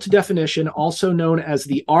appeal to definition, also known as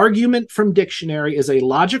the argument from dictionary, is a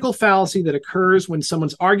logical fallacy that occurs when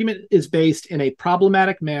someone's argument is based in a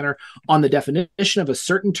problematic manner on the definition of a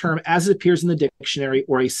certain term as it appears in the dictionary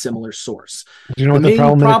or a similar source. Do you know the what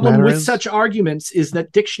the main problem with is? such arguments is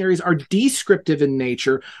that dictionaries are descriptive in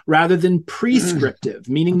nature rather than prescriptive,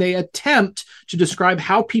 meaning they attempt to describe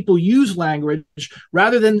how people use language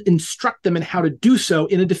rather than instruct them in how to do so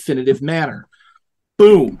in a definitive manner.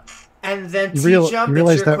 Boom. And then T-Jump,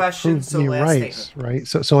 it's your question. So right?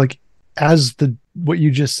 So like, as what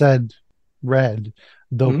you just said read,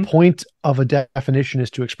 the point of a definition is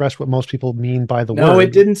to express what most people mean by the word. No,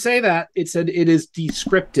 it didn't say that. It said it is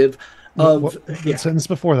descriptive of the sentence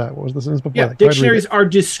before that. What was the sentence before that? Dictionaries are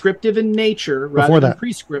descriptive in nature rather than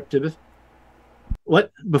prescriptive.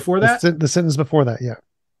 What? Before that? The sentence before that, yeah.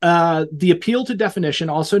 The appeal to definition,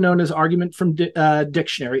 also known as argument from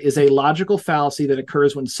dictionary, is a logical fallacy that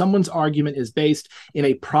occurs when someone's argument is based in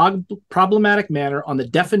a problematic manner on the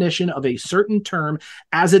definition of a certain term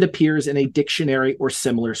as it appears in a dictionary or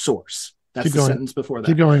similar source. That's the sentence before that.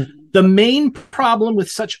 Keep going. The main problem with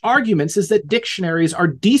such arguments is that dictionaries are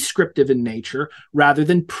descriptive in nature rather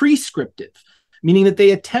than prescriptive, meaning that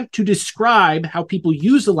they attempt to describe how people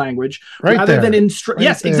use the language rather than instruct.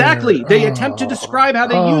 Yes, exactly. They attempt to describe how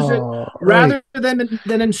they use it rather than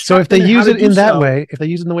instruct. So if they use it in that way, if they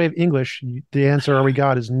use it in the way of English, the answer "Are we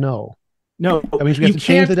God?" is no. No, that means we have to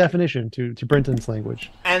change the definition to Brenton's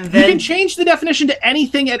language. And then you can change the definition to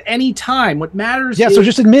anything at any time. What matters? Yeah, so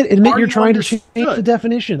just admit you're trying to change the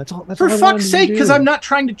definition. That's all. That's for fuck's sake, because I'm not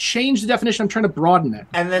trying to change the definition. I'm trying to broaden it.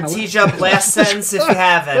 And then T-Jump, last sentence, if you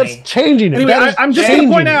have any. That's changing it. Anyway, I'm just going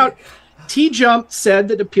to point out. T-Jump said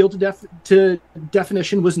that appeal to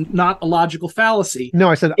definition was not a logical fallacy. No,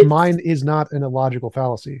 I said mine is not an illogical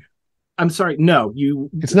fallacy. I'm sorry. No,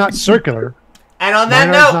 It's not circular. And on that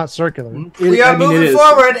note, not circular. We are moving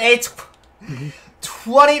forward. A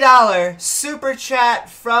 $20 super chat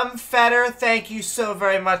from Feder. Thank you so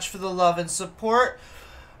very much for the love and support.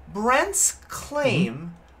 Brent's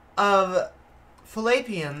claim of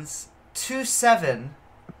Philippians 2:7,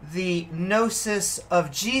 the gnosis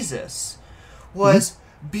of Jesus, was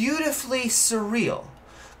beautifully surreal.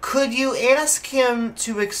 Could you ask him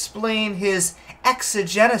to explain his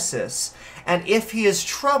exegesis, and if he is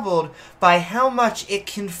troubled by how much it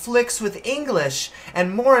conflicts with English,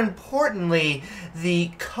 and more importantly,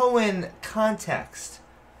 the Cohen context?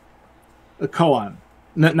 Koan,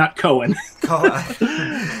 not Cohen. Kohen.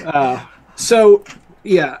 So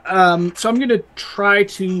I'm going to try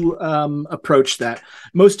to approach that.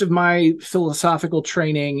 Most of my philosophical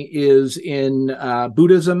training is in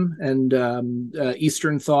Buddhism and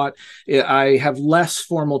Eastern thought. I have less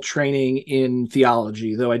formal training in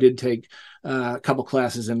theology, though I did take a couple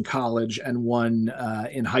classes in college and one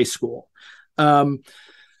in high school. So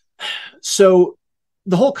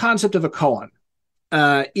the whole concept of a koan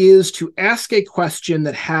is to ask a question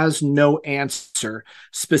that has no answer,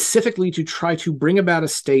 specifically to try to bring about a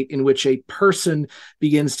state in which a person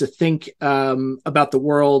begins to think about the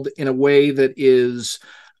world in a way that is,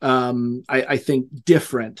 I think,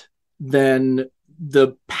 different than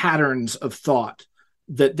the patterns of thought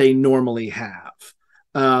that they normally have.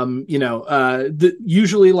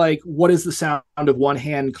 Usually, like, what is the sound of one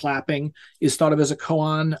hand clapping is thought of as a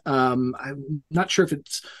koan. I'm not sure if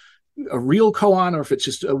it's a real koan or if it's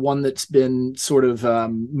just one that's been sort of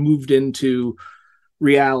moved into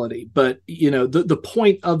reality. But, the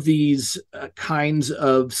point of these kinds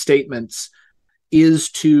of statements is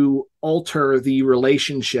to alter the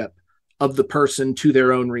relationship of the person to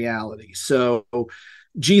their own reality. So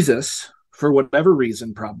Jesus, for whatever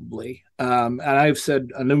reason, probably, and I've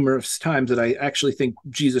said numerous times that I actually think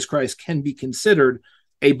Jesus Christ can be considered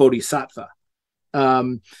a bodhisattva.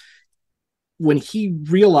 When he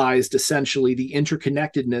realized essentially the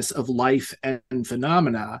interconnectedness of life and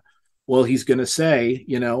phenomena, well, he's going to say,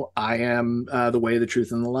 I am the way, the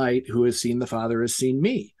truth, and the light. Who has seen the Father has seen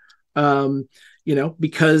me.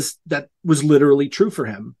 Because that was literally true for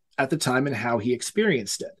him at the time and how he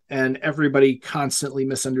experienced it. And everybody constantly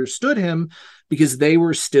misunderstood him because they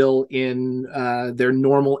were still in their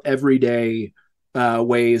normal everyday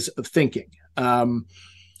ways of thinking.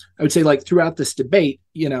 I would say, like, throughout this debate,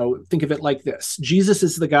 think of it like this. Jesus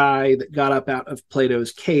is the guy that got up out of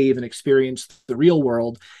Plato's cave and experienced the real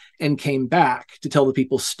world and came back to tell the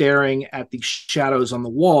people staring at the shadows on the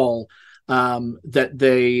wall that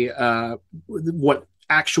they what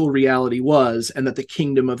actual reality was, and that the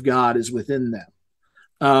kingdom of God is within them.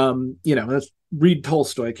 That's read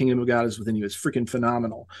Tolstoy, Kingdom of God is within you. It's freaking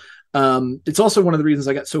phenomenal. It's also one of the reasons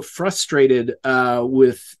I got so frustrated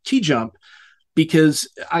with T-Jump, because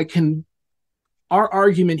our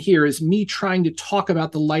argument here is me trying to talk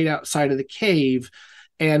about the light outside of the cave,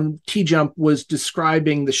 and T-Jump was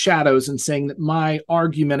describing the shadows and saying that my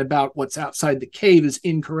argument about what's outside the cave is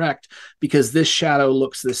incorrect because this shadow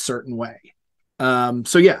looks this certain way.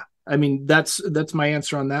 That's my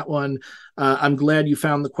answer on that one. I'm glad you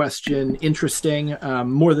found the question interesting.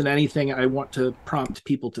 More than anything, I want to prompt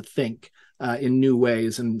people to think in new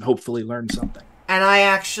ways and hopefully learn something. And I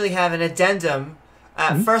actually have an addendum.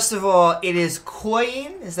 First of all, it is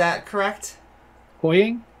Koyin. Is that correct?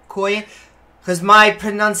 Koyin? Koyin. Because my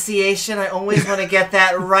pronunciation, I always want to get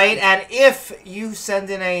that right. And if you send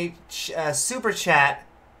in a super chat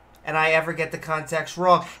and I ever get the context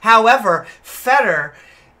wrong. However, Feder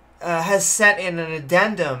has sent in an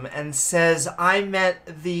addendum and says, I meant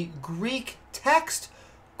the Greek text,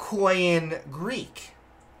 Koyin Greek.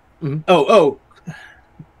 Mm-hmm. Oh.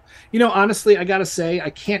 Honestly, I got to say,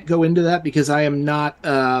 I can't go into that because I am not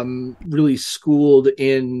really schooled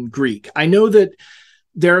in Greek. I know that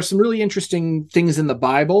there are some really interesting things in the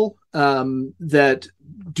Bible that,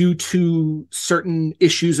 due to certain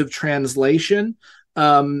issues of translation,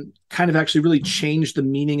 kind of actually really changed the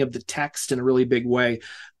meaning of the text in a really big way.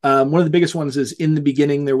 One of the biggest ones is, in the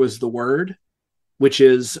beginning, there was the Word, which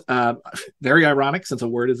is very ironic since a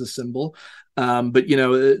word is a symbol. And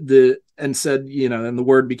the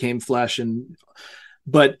Word became flesh.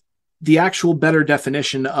 But the actual better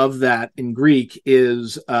definition of that in Greek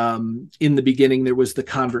is, in the beginning, there was the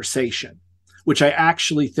conversation, which I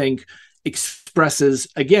actually think expresses,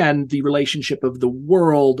 again, the relationship of the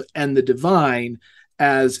world and the divine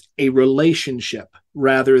as a relationship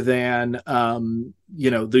rather than, the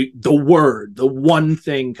word, the one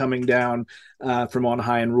thing coming down from on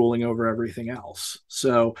high and ruling over everything else.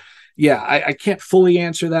 So, yeah, I can't fully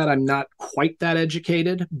answer that. I'm not quite that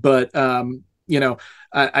educated, but,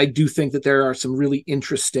 I do think that there are some really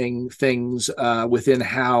interesting things within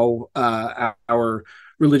how our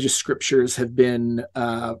religious scriptures have been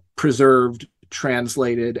preserved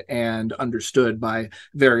translated and understood by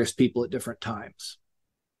various people at different times.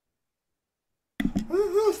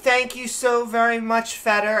 Woo-hoo. Thank you so very much,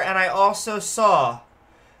 Fetter. And I also saw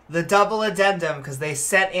the double addendum because they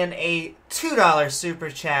sent in a $2 super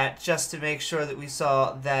chat just to make sure that we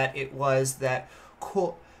saw that it was that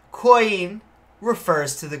koin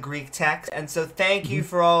refers to the Greek text. And so thank you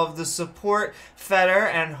for all of the support, Fetter,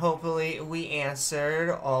 and hopefully we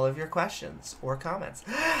answered all of your questions or comments.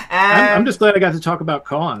 And I'm just glad I got to talk about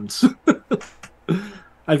cons.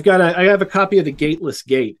 I have a copy of The Gateless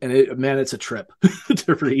Gate, and it's a trip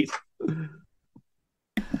to read.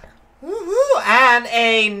 Woo-hoo. And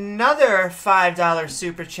another $5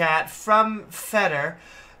 super chat from Fetter.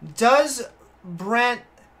 Does Brent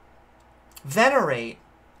venerate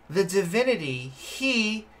the divinity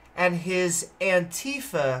he and his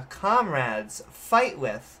Antifa comrades fight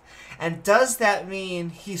with? And does that mean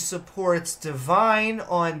he supports divine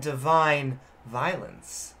on divine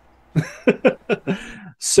violence?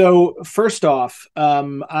 So first off,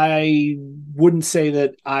 I wouldn't say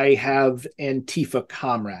that I have Antifa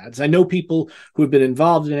comrades. I know people who have been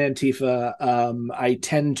involved in Antifa. I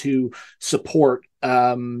tend to support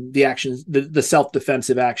the actions, the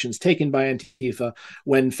self-defensive actions taken by Antifa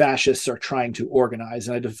when fascists are trying to organize,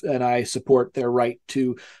 and I support their right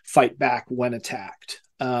to fight back when attacked.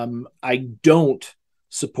 I don't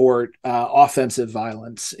support offensive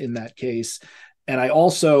violence in that case. And I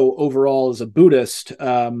also, overall, as a Buddhist,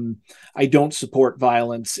 I don't support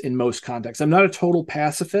violence in most contexts. I'm not a total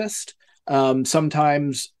pacifist.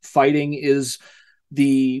 Sometimes fighting is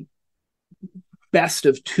the best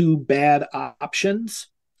of two bad options.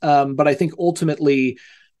 But I think ultimately,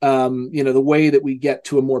 the way that we get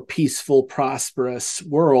to a more peaceful, prosperous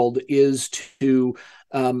world is to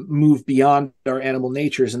move beyond our animal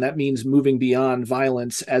natures. And that means moving beyond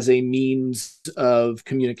violence as a means of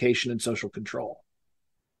communication and social control.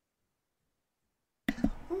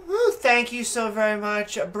 Thank you so very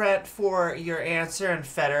much, Brent, for your answer, and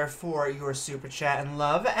Fetter for your super chat and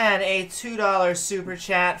love. And a $2 super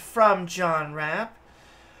chat from John Rapp.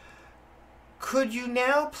 Could you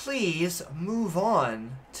now please move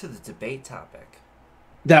on to the debate topic?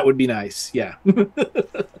 That would be nice, yeah.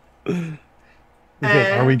 Again,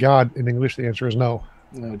 are we God? In English, the answer is no.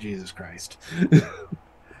 Oh, Jesus Christ.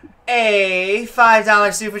 A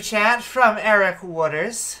 $5 super chat from Eric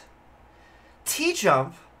Waters.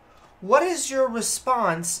 T-Jump, what is your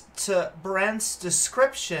response to Brent's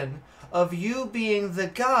description of you being the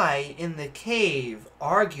guy in the cave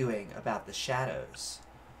arguing about the shadows?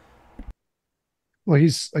 Well,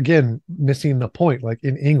 he's, again, missing the point. Like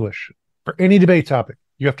in English, for any debate topic,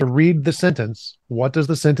 you have to read the sentence. What does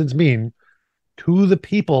the sentence mean to the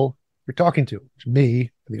people you're talking to? Me,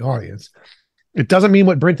 the audience. It doesn't mean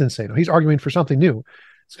what Brenton's saying. No, he's arguing for something new.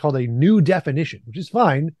 It's called a new definition, which is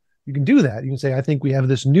fine. You can do that. You can say, I think we have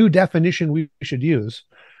this new definition we should use,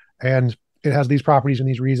 and it has these properties and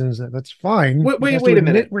these reasons. That's fine. Wait a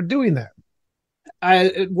minute. We're doing that.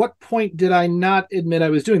 At what point did I not admit I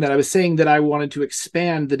was doing that? I was saying that I wanted to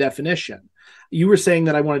expand the definition. You were saying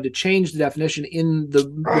that I wanted to change the definition in the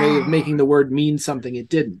way of making the word mean something it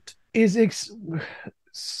didn't.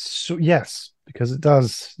 So yes, because it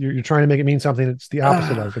does. You're trying to make it mean something that's the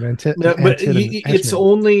opposite of it. But it's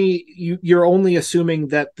only you're only assuming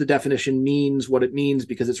that the definition means what it means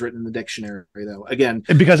because it's written in the dictionary, though. Again,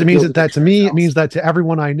 and because it means that to me, it means that to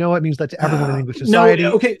everyone I know, it means that to everyone in English society.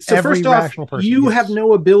 No, okay. So first off, you have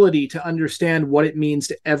no ability to understand what it means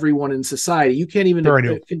to everyone in society. You can't even.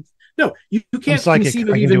 No, you can't conceive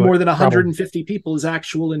of even more than 150 people as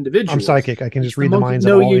actual individuals. I'm psychic. I can just read the minds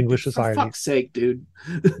of all English society. For fuck's sake, dude.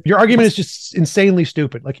 Your argument is just insanely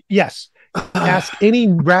stupid. Like, yes, ask any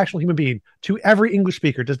rational human being, to every English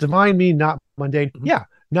speaker, does divine mean not mundane? Yeah,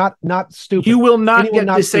 not stupid. You will not get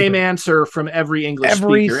the same answer from every English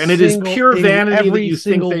speaker, and it is pure vanity that you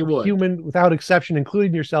think they would. Human, without exception,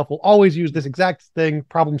 including yourself, will always use this exact thing.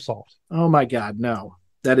 Problem solved. Oh my God, no.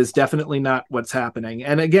 That is definitely not what's happening.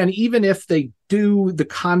 And again, even if they do, the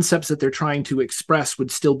concepts that they're trying to express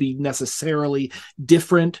would still be necessarily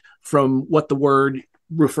different from what the word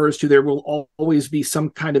refers to. There will always be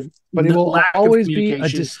some kind of but it will always be a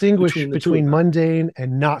distinguish between mundane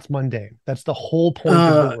and not mundane. That's the whole point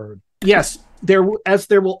of the word. Yes, there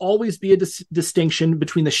will always be a distinction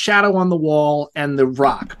between the shadow on the wall and the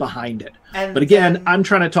rock behind it. But again, I'm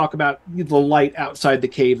trying to talk about the light outside the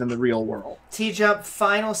cave in the real world. T-Jump,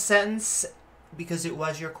 final sentence, because it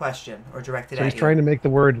was your question or directed at you. So he's trying to make the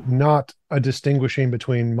word not a distinguishing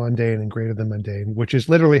between mundane and greater than mundane, which is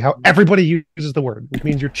literally how everybody uses the word, which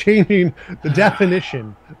means you're changing the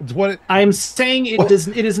definition. It's what I'm saying. It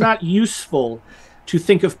is not useful to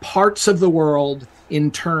think of parts of the world in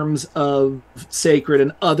terms of sacred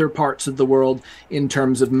and other parts of the world in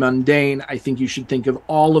terms of mundane. I think you should think of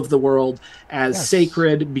all of the world as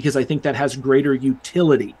sacred, because I think that has greater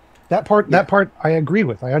utility. That part I agree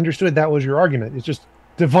with. I understood that was your argument. It's just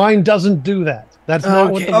divine doesn't do that. That's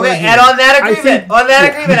not what the word and on that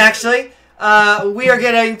agreement, actually, we are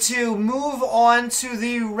going to move on to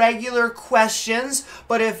the regular questions.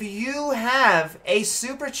 But if you have a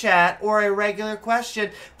super chat or a regular question,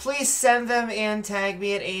 please send them in. Tag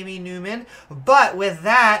me at Amy Newman. But with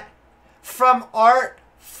that, from Art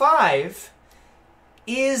 5,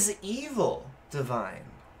 is evil divine?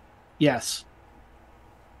 Yes.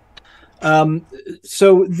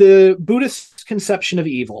 So the Buddhist conception of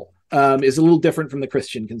evil is a little different from the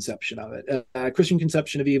Christian conception of it. Christian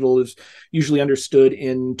conception of evil is usually understood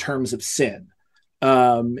in terms of sin,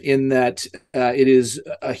 in that it is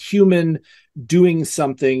a human doing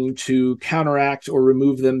something to counteract or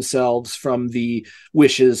remove themselves from the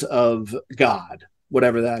wishes of God,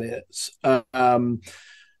 whatever that is.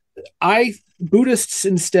 Buddhists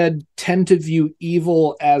instead tend to view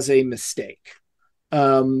evil as a mistake.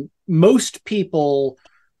 Most people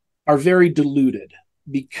are very deluded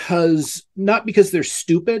not because they're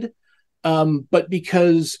stupid, but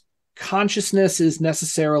because consciousness is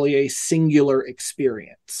necessarily a singular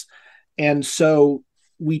experience. And so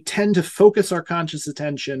we tend to focus our conscious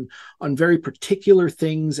attention on very particular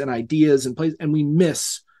things and ideas and places, and we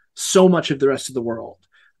miss so much of the rest of the world.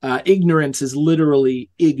 Ignorance is literally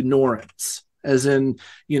ignorance, as in,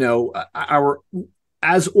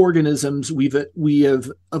 as organisms, we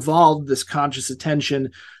have evolved this conscious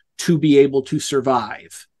attention to be able to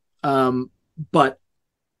survive. But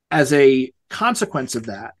as a consequence of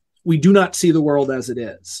that, we do not see the world as it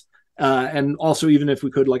is. And also, even if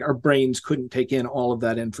we could, our brains couldn't take in all of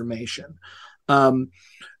that information.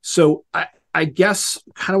 So I guess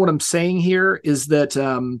kind of what I'm saying here is that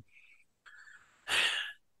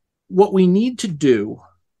what we need to do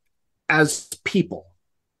as people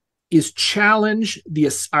is challenge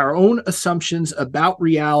our own assumptions about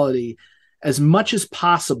reality as much as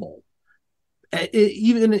possible,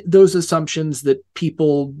 even those assumptions that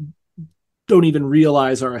people don't even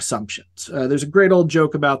realize are assumptions. There's a great old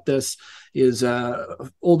joke about this, is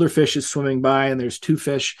older fish is swimming by, and there's two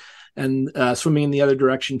fish, and swimming in the other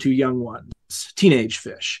direction, two young ones, teenage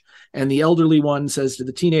fish. And the elderly one says to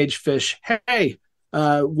the teenage fish, "Hey,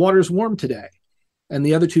 water's warm today." And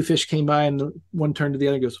the other two fish came by, and one turned to the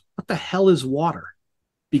other and goes, "What the hell is water?"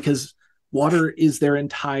 Because water is their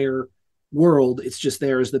entire world. It's just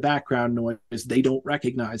there as the background noise. They don't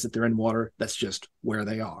recognize that they're in water. That's just where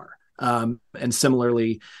they are. And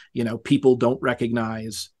similarly, people don't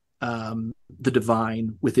recognize the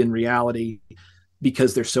divine within reality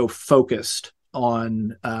because they're so focused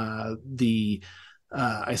on the,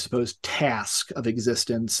 I suppose, task of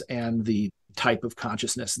existence and the type of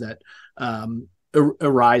consciousness that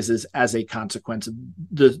arises as a consequence of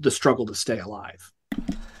the struggle to stay alive.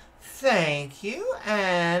 Thank you.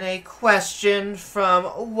 And a question from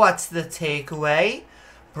What's the Takeaway?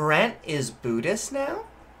 Brent is Buddhist now?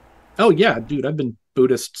 Oh, yeah, dude. I've been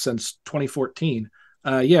Buddhist since 2014.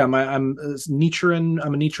 I'm a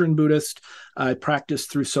Nichiren Buddhist. I practice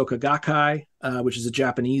through Soka Gakkai, which is a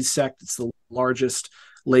Japanese sect. It's the largest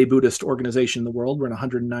lay Buddhist organization in the world. We're in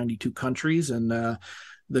 192 countries, and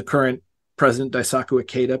the current President Daisaku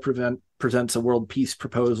Ikeda presents a world peace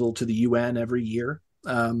proposal to the UN every year,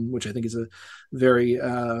 which I think is a very,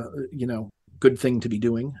 good thing to be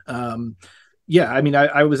doing.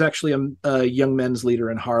 I was actually a young men's leader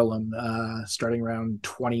in Harlem starting around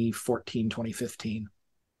 2014, 2015.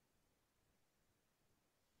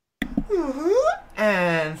 Mm-hmm.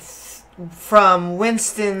 And from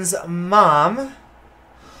Winston's mom,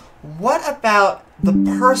 what about the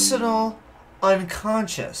personal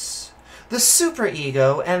unconscious, the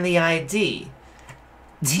superego, and the ID?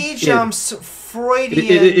 T-Jump's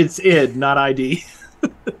Freudian... It's id, not ID.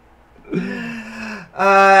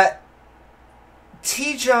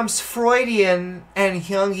 T-Jump's Freudian and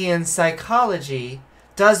Jungian psychology,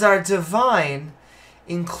 does our divine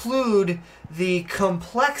include the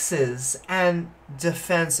complexes and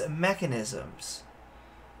defense mechanisms?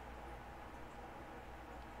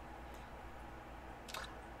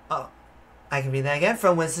 Oh, I can read that again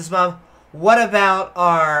from Winston's mom. What about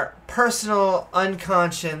our personal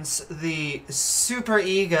unconscious, the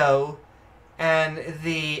superego, and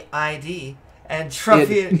the ID? And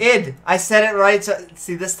Trumpian id. I said it right. So,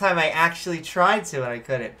 see, this time I actually tried to, and I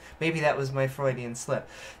couldn't. Maybe that was my Freudian slip.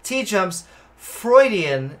 T-Jump's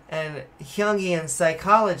Freudian and Jungian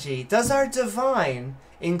psychology. Does our divine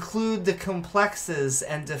include the complexes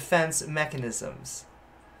and defense mechanisms?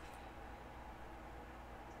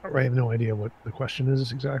 I have no idea what the question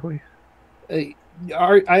is exactly.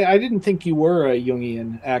 I didn't think you were a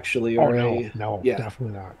Jungian, actually. Or no,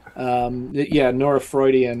 definitely not. Nor a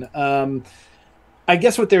Freudian. I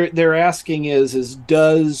guess what they're asking is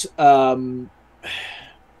does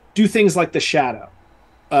do things like the shadow,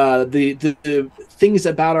 the things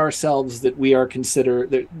about ourselves that we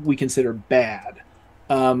consider bad,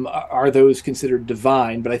 are those considered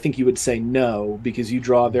divine? But I think you would say no, because you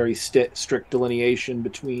draw a very strict delineation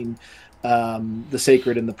between the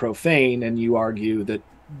sacred and the profane, and you argue that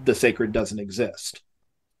the sacred doesn't exist.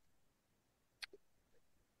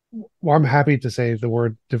 Well, I'm happy to say the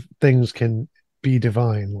word things can be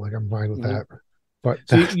divine. Like, I'm fine with that. But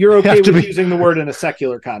so you're okay with using the word in a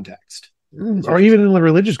secular context, or even in a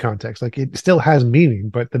religious context. Like, it still has meaning,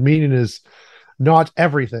 but the meaning is not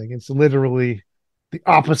everything. It's literally the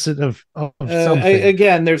opposite of something.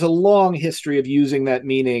 Again, there's a long history of using that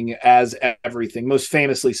meaning as everything. Most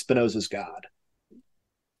famously, Spinoza's God.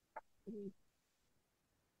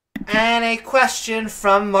 And a question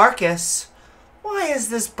from Marcus. Why is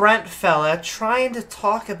this Brent fella trying to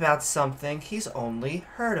talk about something he's only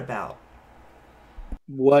heard about?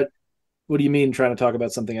 What do you mean trying to talk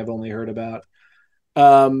about something I've only heard about?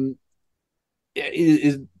 Did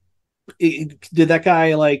that guy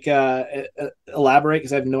elaborate?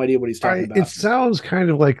 Because I have no idea what he's talking about. It sounds kind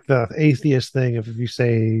of like the atheist thing of, if you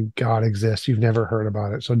say God exists, you've never heard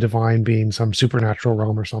about it. So divine being some supernatural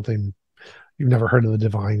realm or something. You've never heard of the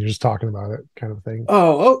divine. You're just talking about it, kind of thing.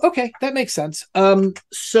 Oh, okay. That makes sense.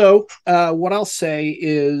 So what I'll say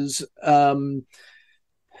is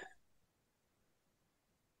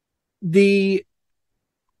the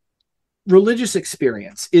religious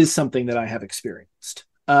experience is something that I have experienced.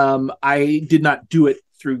 I did not do it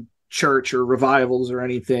through church or revivals or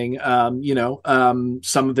anything.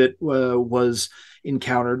 Some of it was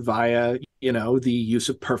encountered via, the use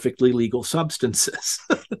of perfectly legal substances.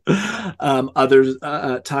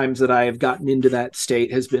 Other times that I have gotten into that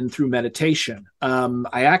state has been through meditation.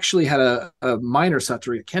 I actually had a minor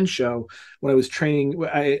Satoriya Kensho when I was training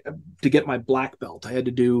to get my black belt. I had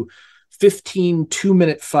to do 15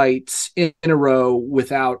 2-minute fights in a row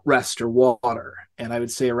without rest or water. And I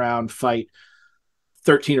would say around fight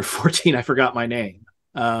 13 or 14, I forgot my name.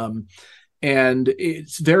 And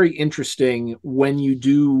it's very interesting when you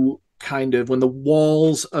do when the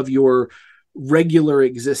walls of your regular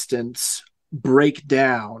existence break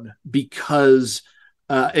down because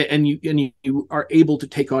and you are able to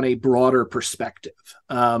take on a broader perspective.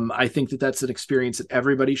 I think that that's an experience that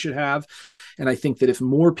everybody should have. And I think that if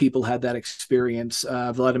more people had that experience,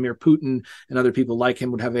 Vladimir Putin and other people like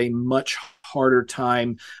him would have a much harder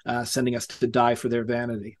time sending us to die for their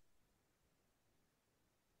vanity.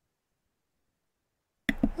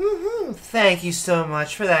 Woohoo! Thank you so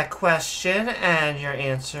much for that question and your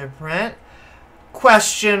answer, Brent.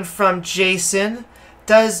 Question from Jason.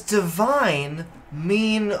 Does divine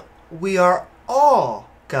mean we are all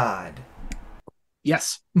God?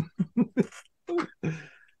 Yes.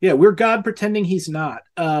 Yeah, we're God pretending he's not.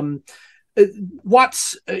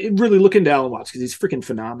 Watts, really look into Alan Watts because he's freaking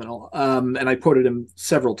phenomenal. And I quoted him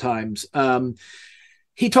several times.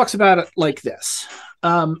 He talks about it like this.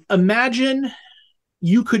 Imagine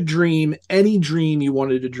you could dream any dream you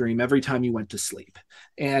wanted to dream every time you went to sleep.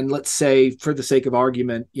 And let's say, for the sake of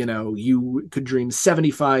argument, you could dream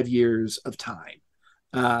 75 years of time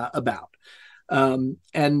about.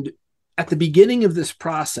 And at the beginning of this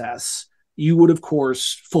process, you would, of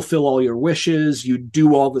course, fulfill all your wishes. You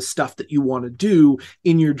do all the stuff that you want to do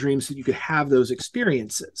in your dreams so that you could have those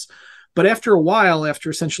experiences. But after a while, after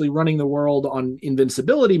essentially running the world on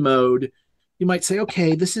invincibility mode, you might say,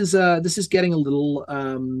 okay, this is getting a little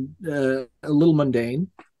mundane.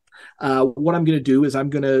 What I'm going to do is I'm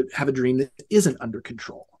going to have a dream that isn't under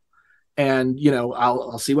control. And,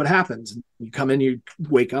 I'll see what happens. And you come in, you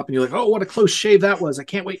wake up and you're like, oh, what a close shave that was. I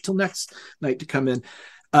can't wait till next night to come in.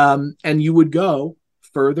 And you would go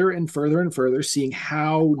further and further and further, seeing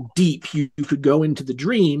how deep you could go into the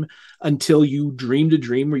dream until you dreamed a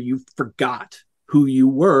dream where you forgot who you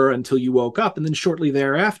were until you woke up. And then shortly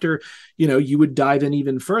thereafter, you would dive in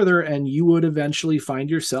even further and you would eventually find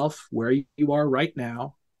yourself where you are right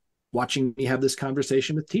now, watching me have this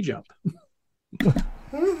conversation with T-Jump.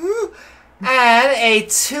 Mm-hmm. And a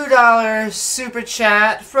 $2 super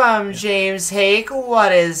chat from James Hake.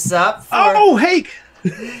 What is up? Oh, Hake!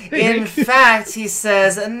 In fact, he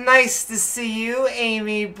says, nice to see you,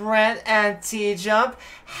 Amy, Brent, and T-Jump.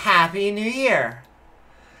 Happy New Year.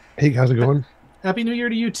 Hey, how's it going? Happy New Year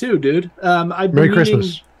to you too, dude. Merry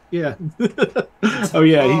Christmas. Yeah. Oh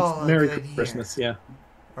yeah, he's all a Merry good Christmas. year. Yeah.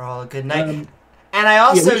 Or all a good night. Um, And I yeah,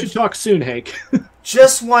 also we should talk soon, Hake.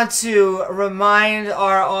 just want to remind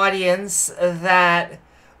our audience that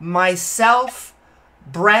myself,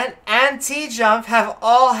 Brent, and T-Jump have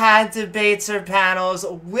all had debates or panels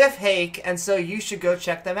with Hake, and so you should go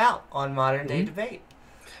check them out on Modern Day Debate.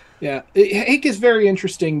 Yeah, Hake is very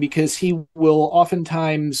interesting because he will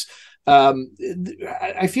oftentimes.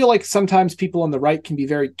 I feel like sometimes people on the right can be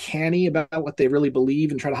very canny about what they really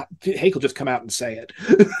believe and try to. Hake will just come out and say it,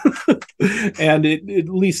 and it at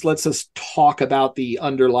least lets us talk about the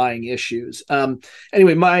underlying issues.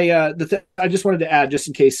 Anyway, I just wanted to add, just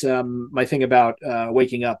in case, my thing about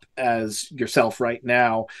waking up as yourself right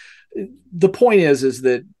now. The point is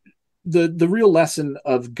that the real lesson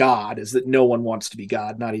of God is that no one wants to be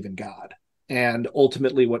God, not even God. And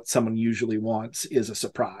ultimately what someone usually wants is a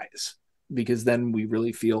surprise, because then we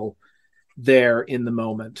really feel there in the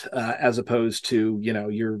moment, as opposed to,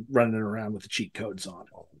 you're running around with the cheat codes on.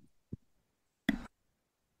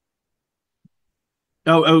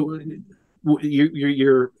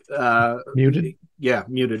 You're Muted. Yeah,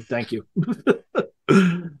 muted. Thank you.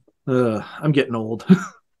 I'm getting old.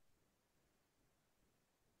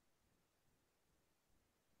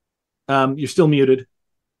 You're still muted.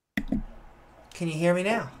 Can you hear me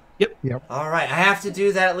now? Yep. All right, I have to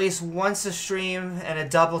do that at least once a stream and a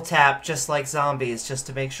double tap, just like zombies, just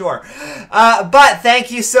to make sure. But thank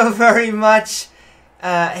you so very much,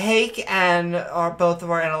 Hake, and both of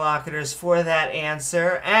our interlocutors for that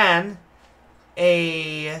answer. And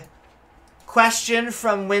a question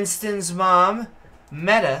from Winston's mom,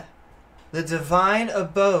 Meta, the divine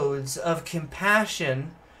abodes of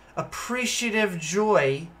compassion, appreciative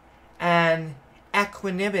joy, and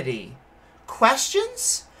equanimity.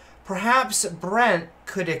 Questions? Perhaps Brent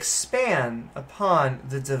could expand upon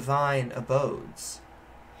the divine abodes.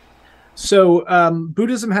 So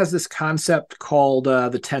Buddhism has this concept called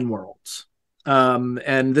the 10 worlds.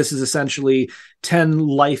 And this is essentially 10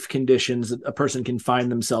 life conditions that a person can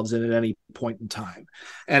find themselves in at any point in time.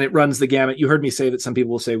 And it runs the gamut. You heard me say that some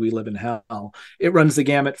people will say we live in hell. It runs the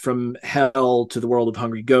gamut from hell to the world of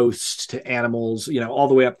hungry ghosts to animals, all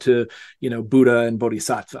the way up to, Buddha and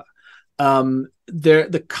Bodhisattva.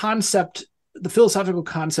 The philosophical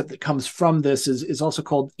concept that comes from this is also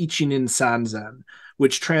called Ichinin Sanzen,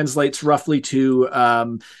 which translates roughly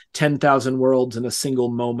to 10,000 worlds in a single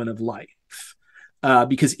moment of life.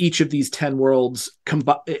 Because each of these 10 worlds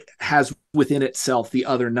has within itself the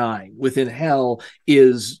other 9. Within hell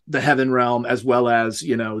is the heaven realm, as well as,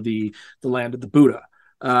 the land of the Buddha.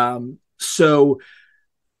 So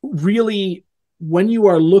really, when you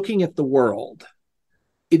are looking at the world,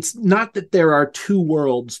 it's not that there are 2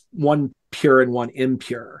 worlds, one pure and one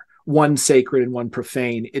impure, one sacred and one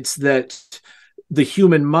profane. It's that the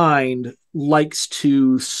human mind likes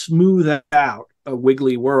to smooth out a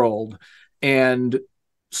wiggly world and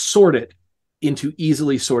sort it into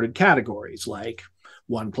easily sorted categories, like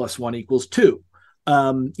 1 + 1 = 2.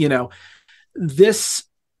 This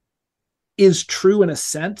is true in a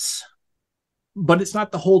sense, but it's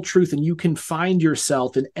not the whole truth. And you can find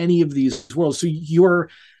yourself in any of these worlds. So your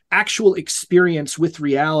actual experience with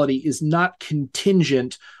reality is not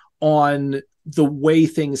contingent on the way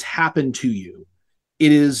things happen to you.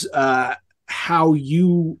 It is how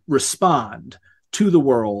you respond to the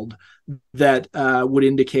world that would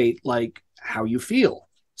indicate like how you feel.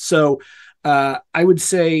 So I would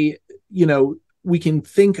say, we can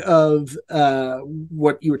think of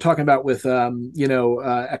what you were talking about with,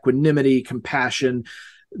 equanimity, compassion.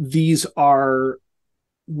 These are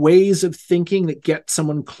ways of thinking that get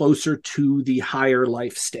someone closer to the higher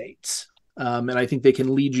life states. And I think they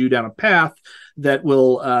can lead you down a path that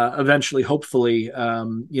will eventually, hopefully,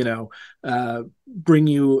 bring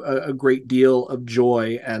you a great deal of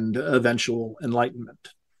joy and eventual enlightenment.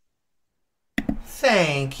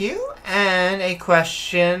 Thank you. And a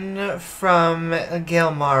question from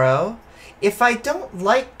Gail Morrow. If I don't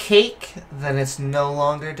like cake, then it's no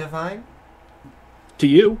longer divine? To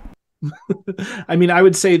you. I mean, I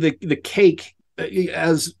would say the cake,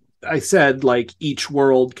 as I said, like each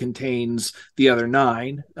world contains the other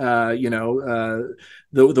 9. The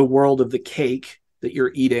world of the cake that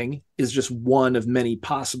you're eating is just one of many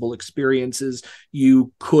possible experiences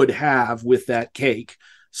you could have with that cake.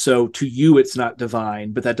 So to you, it's not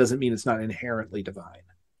divine, but that doesn't mean it's not inherently divine,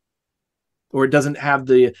 or it doesn't have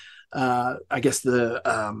the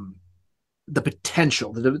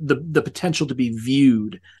potential, the potential to be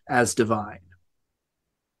viewed as divine.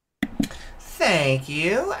 Thank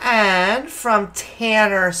you. And from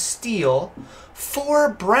Tanner Steele, for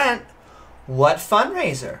Brent, what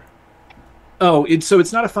fundraiser? Oh, it's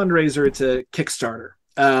not a fundraiser; it's a Kickstarter.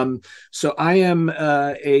 So I am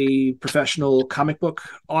a professional comic book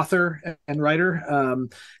author and writer,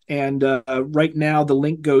 and right now the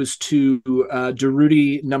link goes to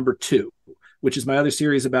Durruti #2, which is my other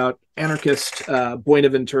series about anarchist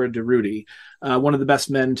Buenaventura Durruti, one of the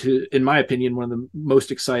best men in my opinion, one of the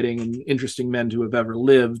most exciting and interesting men to have ever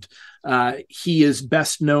lived. He is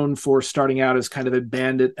best known for starting out as kind of a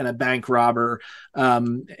bandit and a bank robber,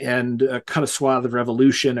 and cut a swath of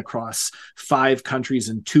revolution across 5 countries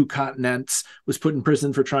and 2 continents, was put in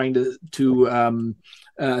prison for trying to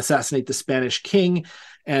assassinate the Spanish king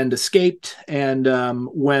and escaped. And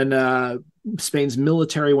when Spain's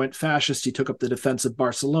military went fascist, he took up the defense of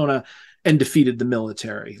Barcelona and defeated the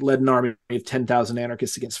military, led an army of 10,000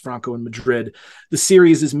 anarchists against Franco in Madrid. The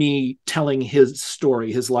series is me telling his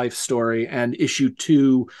story, his life story, and issue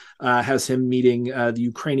 2 has him meeting the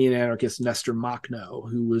Ukrainian anarchist Nestor Makhno,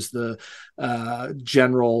 who was the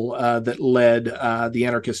general that led the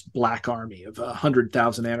anarchist Black Army of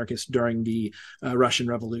 100,000 anarchists during the Russian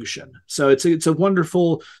Revolution. So it's a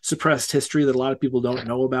wonderful suppressed history that a lot of people don't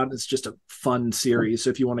know about. It's just a fun series.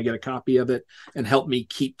 So if you want to get a copy of it and help me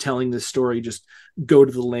keep telling this story, just go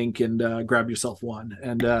to the link and grab yourself one,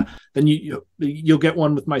 and then you'll get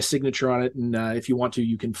one with my signature on it. And if you want to,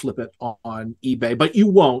 you can flip it on eBay, but you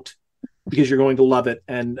won't, because you're going to love it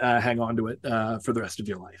and hang on to it for the rest of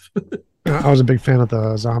your life. I was a big fan of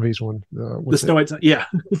the zombies one. The Snow White, yeah.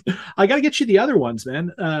 I got to get you the other ones,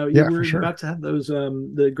 man. Yeah, we're for sure. about to have those.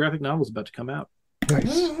 The graphic novel's about to come out.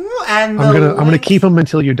 Nice. And I'm gonna keep them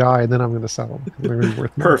until you die, and then I'm gonna sell them. They're gonna be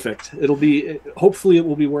worth more. Perfect. Hopefully it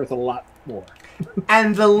will be worth a lot more.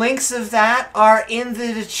 And the links of that are in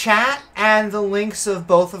the chat, and the links of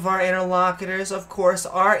both of our interlocutors, of course,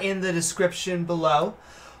 are in the description below.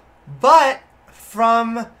 But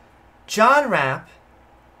from John Rapp,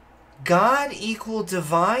 God equal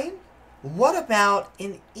divine? What about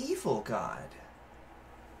an evil God?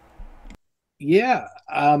 Yeah.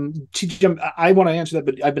 I want to answer that,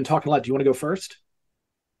 but I've been talking a lot. Do you want to go first?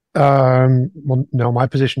 Well, no, my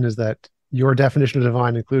position is that your definition of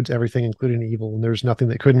divine includes everything, including evil, and there's nothing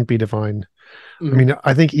that couldn't be divine. Mm-hmm. I mean,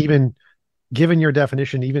 I think even given your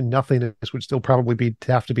definition, even nothingness would still probably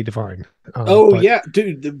have to be divine. Yeah,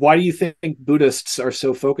 dude. Why do you think Buddhists are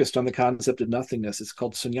so focused on the concept of nothingness? It's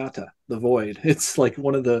called sunyata, the void. It's like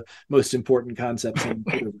one of the most important concepts in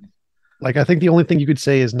Buddhism. Like, I think the only thing you could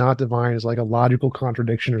say is not divine is like a logical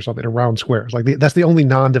contradiction or something around squares. Like that's the only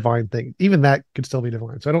non-divine thing. Even that could still be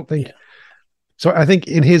divine. So I don't think. Yeah. So I think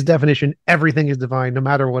in his definition, everything is divine, no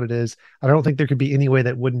matter what it is. I don't think there could be any way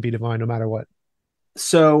that wouldn't be divine, no matter what.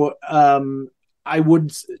 So I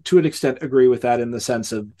would, to an extent, agree with that in the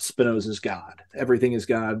sense of Spinoza's God. Everything is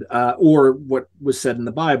God, or what was said in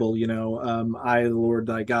the Bible. I, the Lord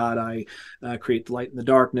thy God, I create the light and the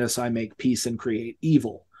darkness. I make peace and create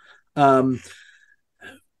evil.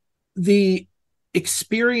 The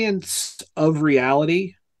experience of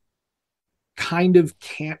reality kind of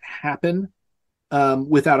can't happen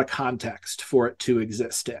without a context for it to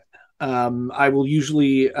exist in. I will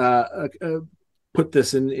usually put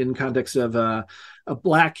this in context of a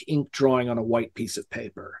black ink drawing on a white piece of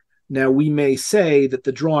paper. Now, we may say that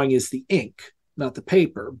the drawing is the ink, not the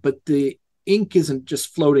paper, but the ink isn't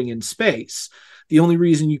just floating in space. The only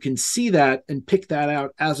reason you can see that and pick that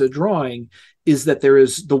out as a drawing is that there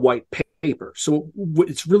is the white paper. So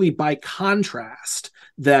it's really by contrast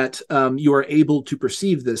that you are able to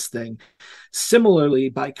perceive this thing. Similarly,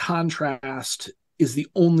 by contrast is the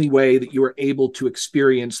only way that you are able to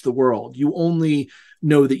experience the world. You only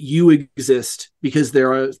know that you exist because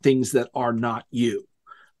there are things that are not you.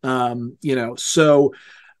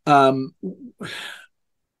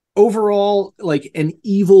 Overall, like an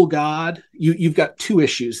evil God, you've got 2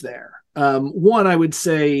 issues there. One, I would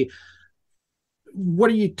say,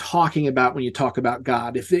 what are you talking about when you talk about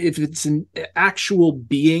God? If it's an actual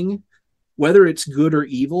being, whether it's good or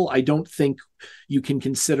evil, I don't think you can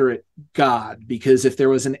consider it God, because if there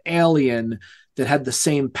was an alien that had the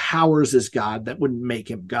same powers as God, that wouldn't make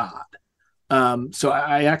him God. So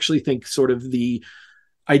I actually think sort of the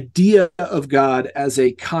idea of God as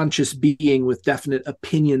a conscious being with definite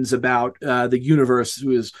opinions about the universe,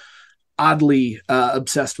 who is oddly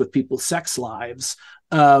obsessed with people's sex lives,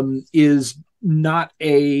 is not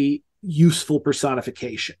a useful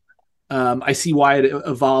personification. I see why it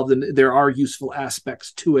evolved, and there are useful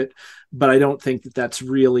aspects to it, but I don't think that that's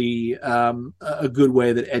really a good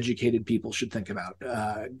way that educated people should think about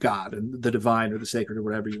God and the divine or the sacred or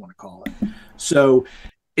whatever you want to call it. So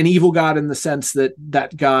an evil God in the sense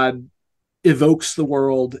that God evokes the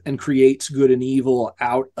world and creates good and evil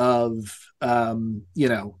out of,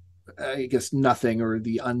 I guess, nothing or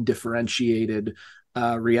the undifferentiated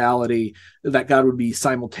reality, that God would be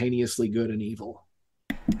simultaneously good and evil.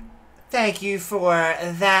 Thank you for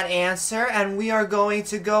that answer, and we are going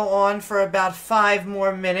to go on for about 5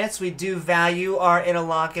 more minutes. We do value our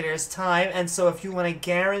interlocutor's time, and so if you want to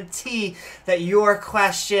guarantee that your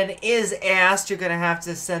question is asked, you're going to have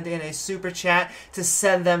to send in a super chat to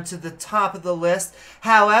send them to the top of the list.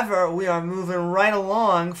 However, we are moving right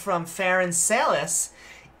along from Farron Salis.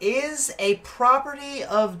 Is a property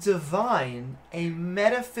of divine a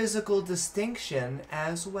metaphysical distinction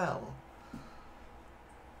as well?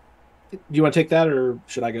 Do you want to take that, or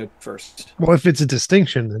should I go first? Well, if it's a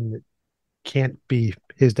distinction, then it can't be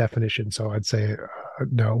his definition. So I'd say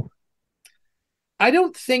no. I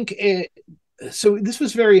don't think it. So this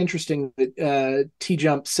was very interesting that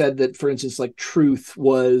T-Jump said that, for instance, like truth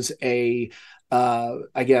was a,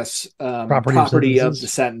 I guess, property of the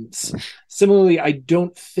sentence. Similarly, I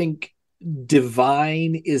don't think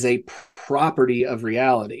divine is a property of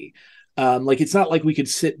reality. Like, it's not like we could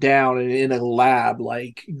sit down and in a lab,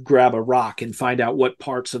 like, grab a rock and find out what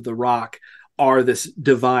parts of the rock are this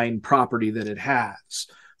divine property that it has.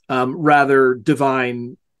 Rather,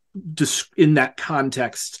 divine, in that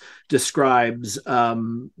context, describes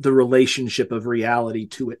the relationship of reality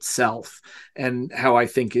to itself, and how I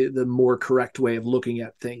think the more correct way of looking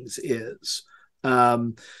at things is.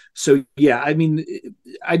 So, yeah, I mean,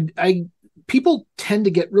 I people tend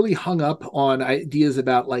to get really hung up on ideas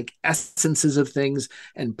about like essences of things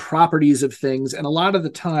and properties of things. And a lot of the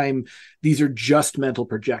time, these are just mental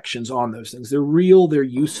projections on those things. They're real, they're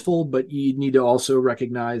useful, but you need to also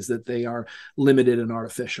recognize that they are limited and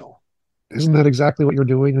artificial. Isn't that exactly what you're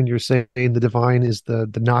doing when you're saying the divine is the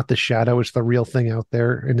not the shadow, it's the real thing out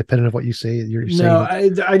there, independent of what you say? You're saying no,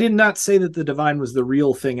 I did not say that the divine was the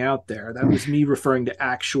real thing out there. That was me referring to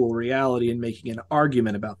actual reality and making an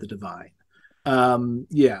argument about the divine.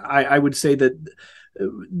 I would say that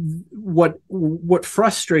what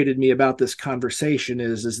frustrated me about this conversation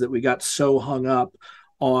is that we got so hung up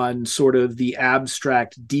on sort of the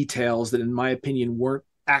abstract details that, in my opinion, weren't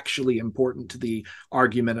actually important to the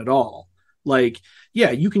argument at all. Like,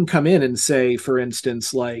 yeah, you can come in and say, for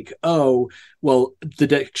instance, like, oh, well, the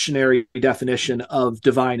dictionary definition of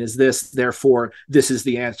divine is this, therefore this is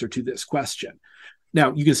the answer to this question.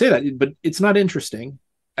 Now, you can say that, but it's not interesting.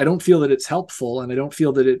 I don't feel that it's helpful, and I don't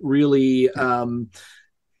feel that it really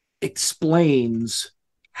explains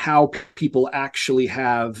how people actually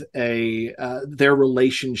have their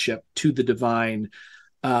relationship to the divine,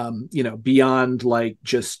 beyond like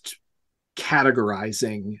just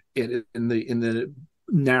categorizing it in the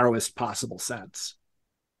narrowest possible sense.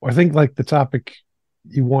 I think like the topic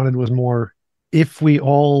you wanted was more, if we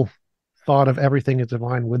all thought of everything as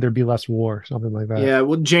divine, would there be less war? Something like that. Yeah,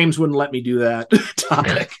 well, James wouldn't let me do that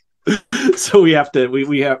topic. So we have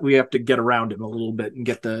to get around him a little bit and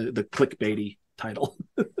get the clickbaity title.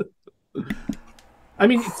 I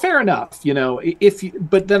mean, fair enough,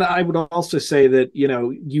 but then I would also say that,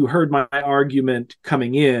 you heard my argument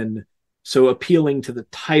coming in, so appealing to the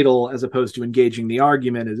title as opposed to engaging the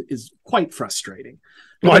argument is quite frustrating.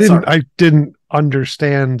 Well, I didn't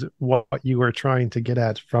understand what you were trying to get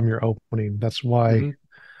at from your opening. That's why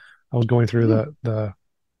I was going through the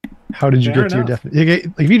how did you get to your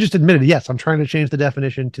definition? If you just admitted, yes, I'm trying to change the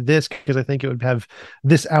definition to this because I think it would have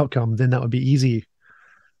this outcome, then that would be easy.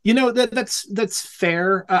 That's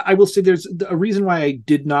fair. I will say there's a reason why I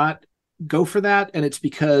did not go for that, and it's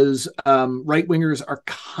because right-wingers are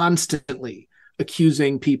constantly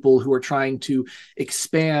accusing people who are trying to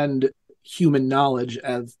expand human knowledge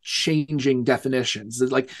of changing definitions.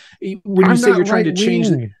 Like, when you say you're trying to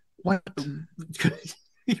change what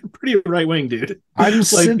you're pretty right-wing, dude. I'm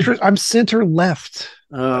center left.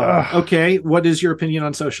 Okay, what is your opinion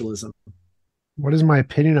on socialism? What is my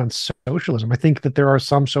opinion on socialism? I think that there are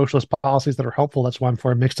some socialist policies that are helpful. That's why I'm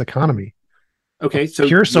for a mixed economy. Okay, so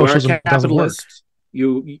pure socialism doesn't work.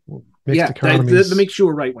 That makes you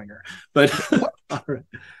a right winger. But all right.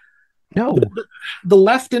 No, the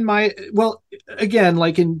left again,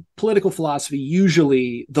 like in political philosophy,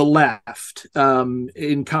 usually the left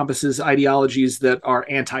encompasses ideologies that are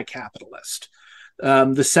anti-capitalist.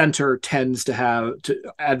 The center tends to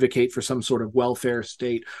advocate for some sort of welfare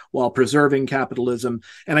state while preserving capitalism.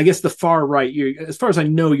 And I guess the far right, as far as I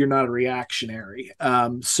know, you're not a reactionary.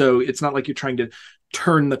 So it's not like you're trying to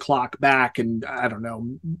turn the clock back and, I don't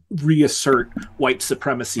know, reassert white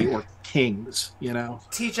supremacy or kings,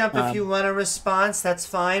 T-Jump, if you want a response, that's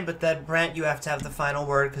fine. But then, Brent, you have to have the final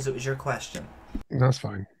word because it was your question. That's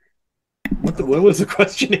fine. What was the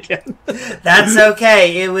question again? That's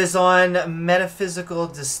okay. It was on metaphysical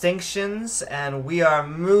distinctions, and we are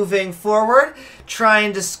moving forward,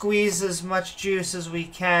 trying to squeeze as much juice as we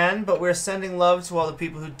can, but we're sending love to all the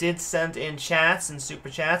people who did send in chats and super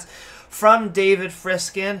chats. From David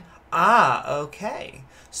Friskin, okay.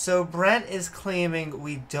 So Brent is claiming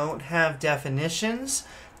we don't have definitions.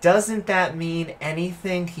 Doesn't that mean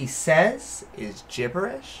anything he says is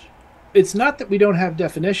gibberish? It's not that we don't have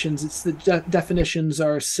definitions. It's that definitions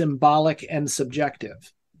are symbolic and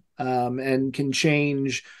subjective, and can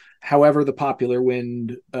change however the popular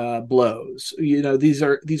wind blows. These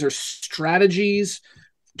are strategies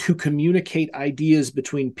to communicate ideas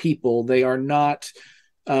between people. They are not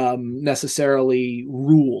necessarily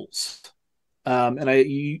rules. And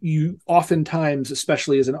you oftentimes,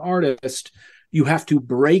 especially as an artist, you have to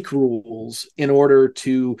break rules in order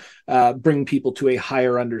to bring people to a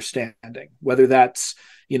higher understanding, whether that's,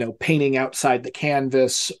 painting outside the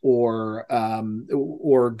canvas or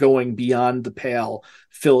going beyond the pale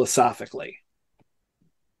philosophically.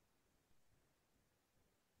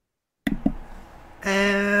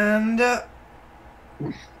 And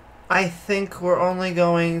I think we're only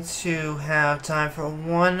going to have time for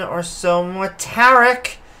one or so more.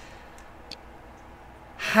 Tarek,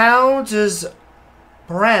 how does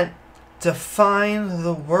Brent define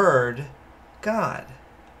the word God?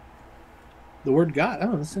 The word God?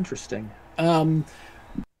 Oh, that's interesting.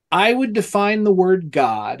 I would define the word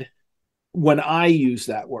God when I use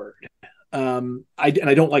that word. I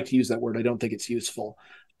don't like to use that word. I don't think it's useful.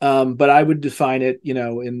 But I would define it,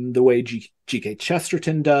 in the way G.K.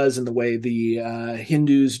 Chesterton does, and the way the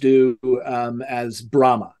Hindus do, as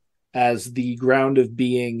Brahma, as the ground of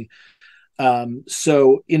being.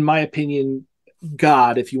 So in my opinion,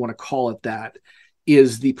 God, if you want to call it that,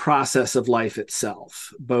 is the process of life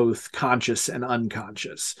itself, both conscious and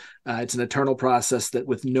unconscious. It's an eternal process that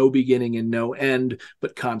with no beginning and no end,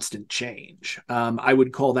 but constant change. I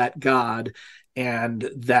would call that God. And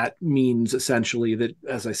that means essentially that,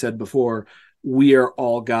 as I said before, we are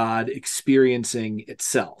all God experiencing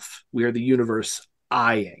itself. We are the universe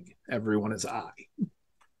eyeing. Everyone is I.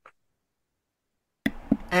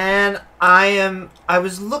 And I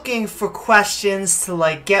was looking for questions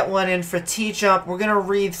to get one in for T-Jump. We're gonna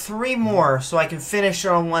read 3 more so I can finish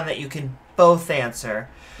on one that you can both answer.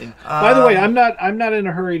 Yeah. By the way, I'm not in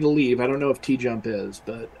a hurry to leave. I don't know if T-Jump is,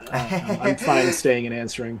 but I'm fine staying and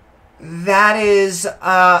answering. That is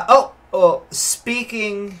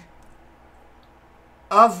speaking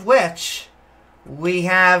of which, we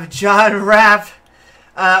have John Rapp.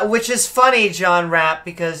 Which is funny, John Rapp,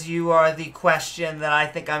 because you are the question that I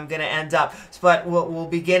think I'm going to end up. But we'll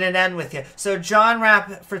begin and end with you. So John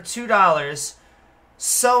Rapp for $2.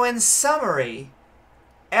 So in summary,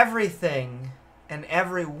 everything and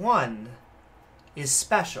everyone is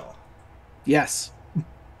special. Yes.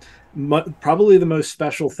 Probably the most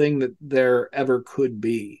special thing that there ever could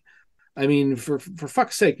be. I mean, for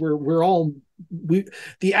fuck's sake,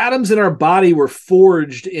 the atoms in our body were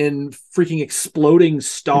forged in freaking exploding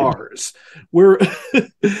stars. We're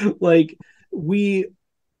we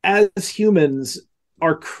as humans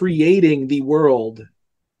are creating the world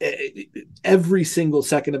every single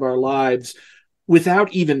second of our lives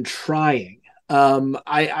without even trying. And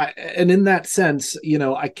in that sense,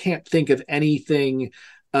 I can't think of anything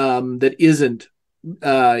that isn't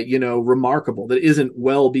remarkable, that isn't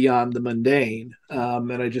well beyond the mundane.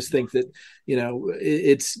 And I just think that,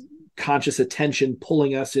 it's conscious attention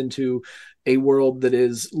pulling us into a world that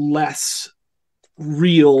is less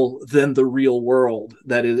real than the real world.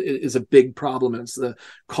 That is a big problem. And it's the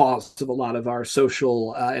cause of a lot of our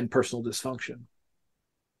social and personal dysfunction.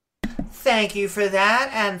 Thank you for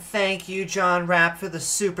that. And thank you, John Rapp, for the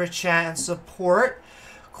super chat and support.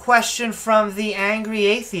 Question from the Angry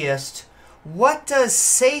Atheist. What does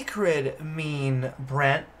sacred mean,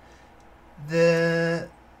 Brent?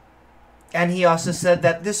 And he also said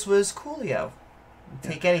that this was Coolio.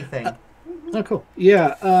 Take anything. Oh, cool.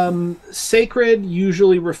 Yeah. Sacred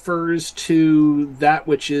usually refers to that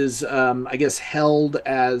which is, I guess, held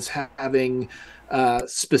as having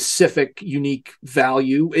specific, unique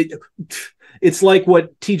value. It's like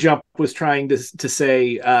what T-Jump was trying to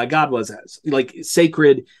say God was as. Like,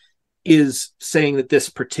 sacred is saying that this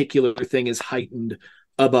particular thing is heightened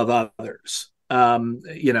above others.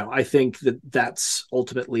 I think that that's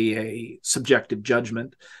ultimately a subjective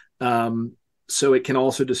judgment. So it can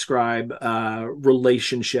also describe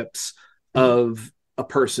relationships of a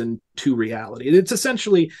person to reality. It's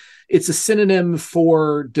a synonym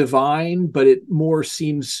for divine, but it's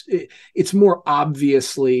more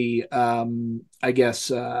obviously,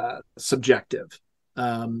 subjective.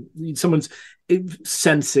 Someone's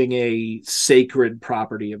sensing a sacred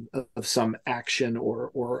property of some action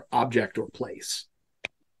or object or place.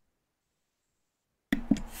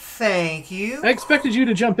 Thank you. I expected you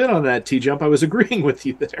to jump in on that, T-Jump. I was agreeing with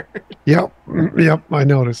you there. Yep, I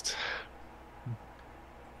noticed.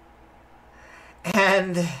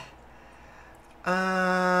 And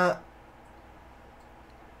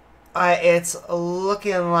it's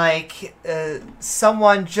looking like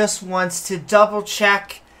someone just wants to double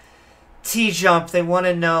check T-Jump. They want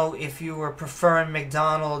to know if you were preferring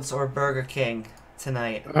McDonald's or Burger King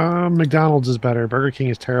tonight. McDonald's is better. Burger King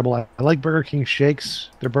is terrible. I like Burger King shakes.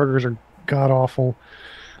 Their burgers are god awful.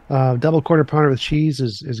 Double quarter pounder with cheese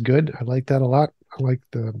is good. I like that a lot. I like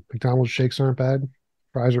the McDonald's shakes aren't bad.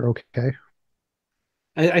 Fries are okay.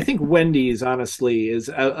 I think Wendy's, honestly, is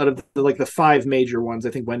out of the five major ones.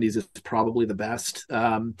 I think Wendy's is probably the best.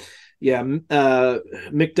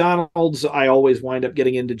 McDonald's, I always wind up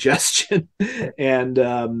getting indigestion, and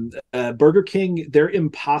Burger King, their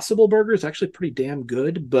Impossible Burger is actually pretty damn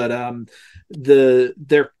good, but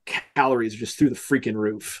their calories are just through the freaking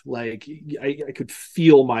roof. Like I could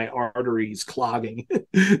feel my arteries clogging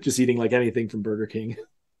just eating like anything from Burger King.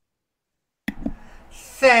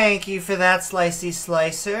 Thank you for that, Slicey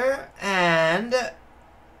Slicer. And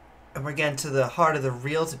we're getting to the heart of the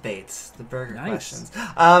real debates, the burger questions.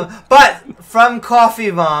 But from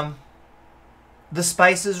Coffee Bomb, the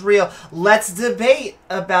spice is real. Let's debate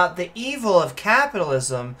about the evil of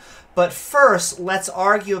capitalism. But first, let's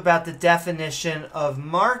argue about the definition of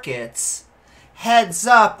markets. Heads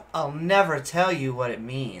up, I'll never tell you what it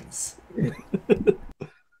means.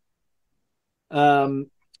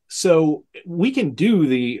 So we can do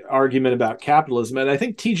the argument about capitalism. And I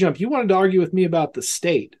think, T-Jump, you wanted to argue with me about the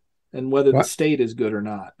state and whether the state is good or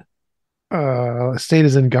not. State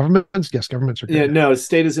is in governments? Yes, governments are good. Yeah, no,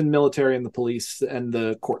 state is in military and the police and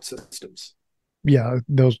the court systems. Yeah,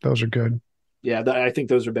 those are good. Yeah, I think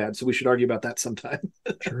those are bad. So we should argue about that sometime.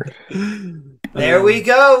 Sure. There we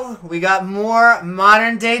go. We got more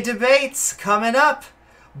modern day debates coming up.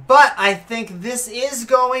 But I think this is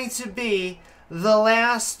going to be the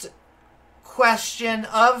last question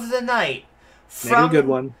of the night from a good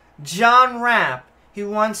one. John Rapp. He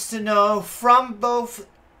wants to know from both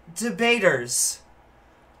debaters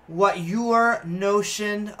what your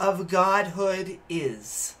notion of godhood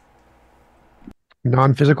is.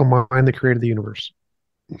 Non-physical mind that created the universe.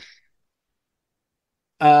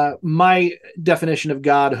 My definition of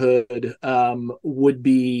godhood would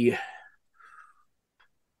be,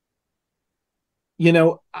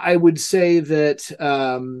 I would say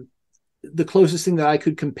that the closest thing that I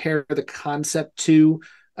could compare the concept to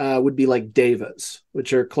would be like devas,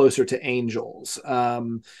 which are closer to angels.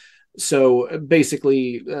 So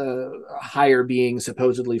basically, higher beings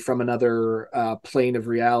supposedly from another plane of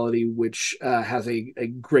reality, which has a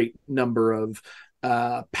great number of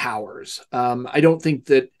powers. I don't think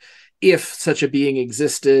that if such a being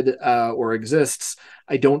existed or exists,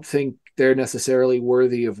 I don't think they're necessarily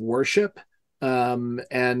worthy of worship. And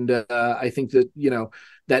I think that,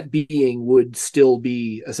 that being would still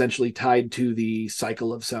be essentially tied to the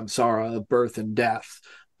cycle of samsara, of birth and death,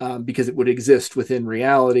 because it would exist within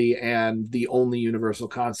reality, and the only universal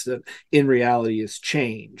constant in reality is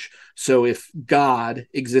change. So if God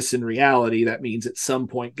exists in reality, that means at some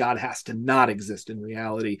point God has to not exist in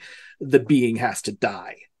reality. The being has to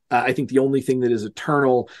die. I think the only thing that is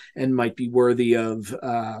eternal and might be worthy of,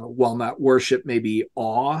 while not worship, maybe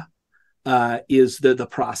awe, is the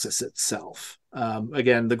process itself.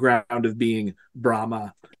 Again, the ground of being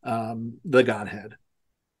Brahma, the Godhead.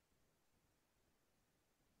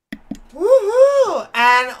 Woohoo!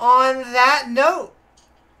 And on that note,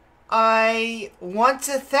 I want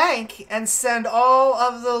to thank and send all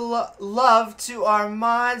of the love to our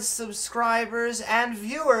mods, subscribers, and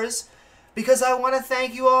viewers, because I want to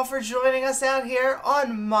thank you all for joining us out here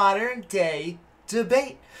on Modern Day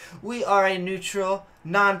Debate. We are a neutral,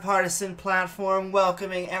 nonpartisan platform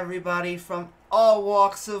welcoming everybody from all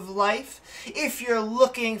walks of life. If you're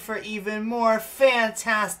looking for even more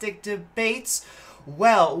fantastic debates,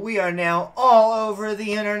 well, we are now all over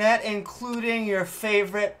the internet, including your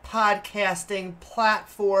favorite podcasting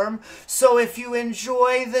platform. So if you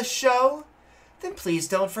enjoy the show, then please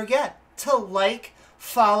don't forget to like,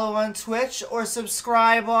 follow on Twitch, or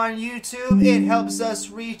subscribe on YouTube. It helps us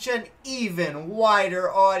reach an even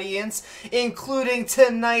wider audience, including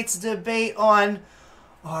tonight's debate on,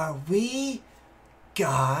 are we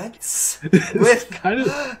gods? With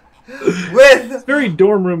with very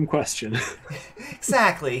dorm room question.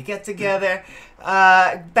 Exactly. Get together,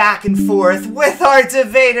 back and forth with our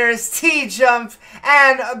debaters, T-Jump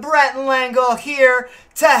and Brent Langle, here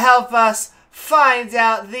to help us find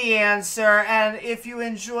out the answer. And if you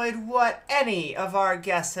enjoyed what any of our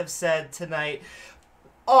guests have said tonight,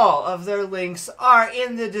 all of their links are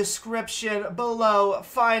in the description below.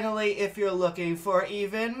 Finally, if you're looking for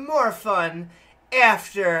even more fun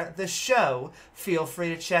after the show, feel free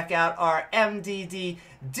to check out our MDD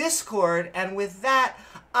Discord. And with that,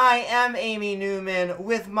 I am Amy Newman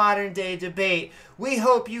with Modern Day Debate. We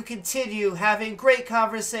hope you continue having great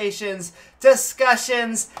conversations,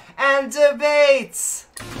 discussions, and debates.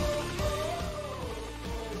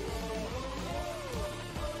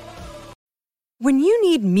 When you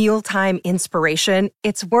need mealtime inspiration,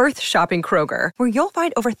 it's worth shopping Kroger, where you'll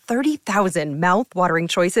find over 30,000 mouth-watering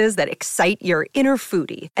choices that excite your inner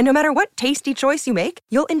foodie. And no matter what tasty choice you make,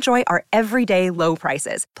 you'll enjoy our everyday low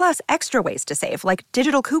prices, plus extra ways to save, like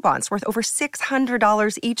digital coupons worth over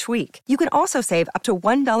 $600 each week. You can also save up to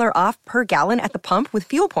 $1 off per gallon at the pump with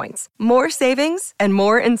fuel points. More savings and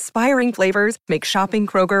more inspiring flavors make shopping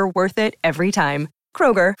Kroger worth it every time.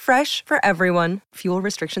 Kroger, fresh for everyone. Fuel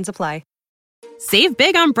restrictions apply. Save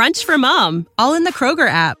big on brunch for mom, all in the Kroger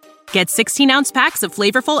app. Get 16-ounce packs of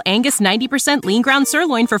flavorful Angus 90% lean ground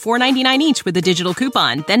sirloin for $4.99 each with a digital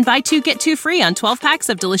coupon. Then buy 2, get 2 free on 12 packs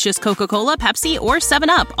of delicious Coca-Cola, Pepsi, or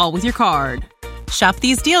 7-Up, all with your card. Shop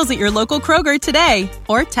these deals at your local Kroger today,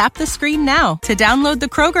 or tap the screen now to download the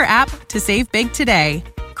Kroger app to save big today.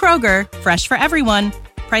 Kroger, fresh for everyone.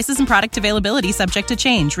 Prices and product availability subject to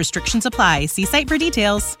change. Restrictions apply. See site for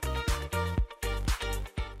details.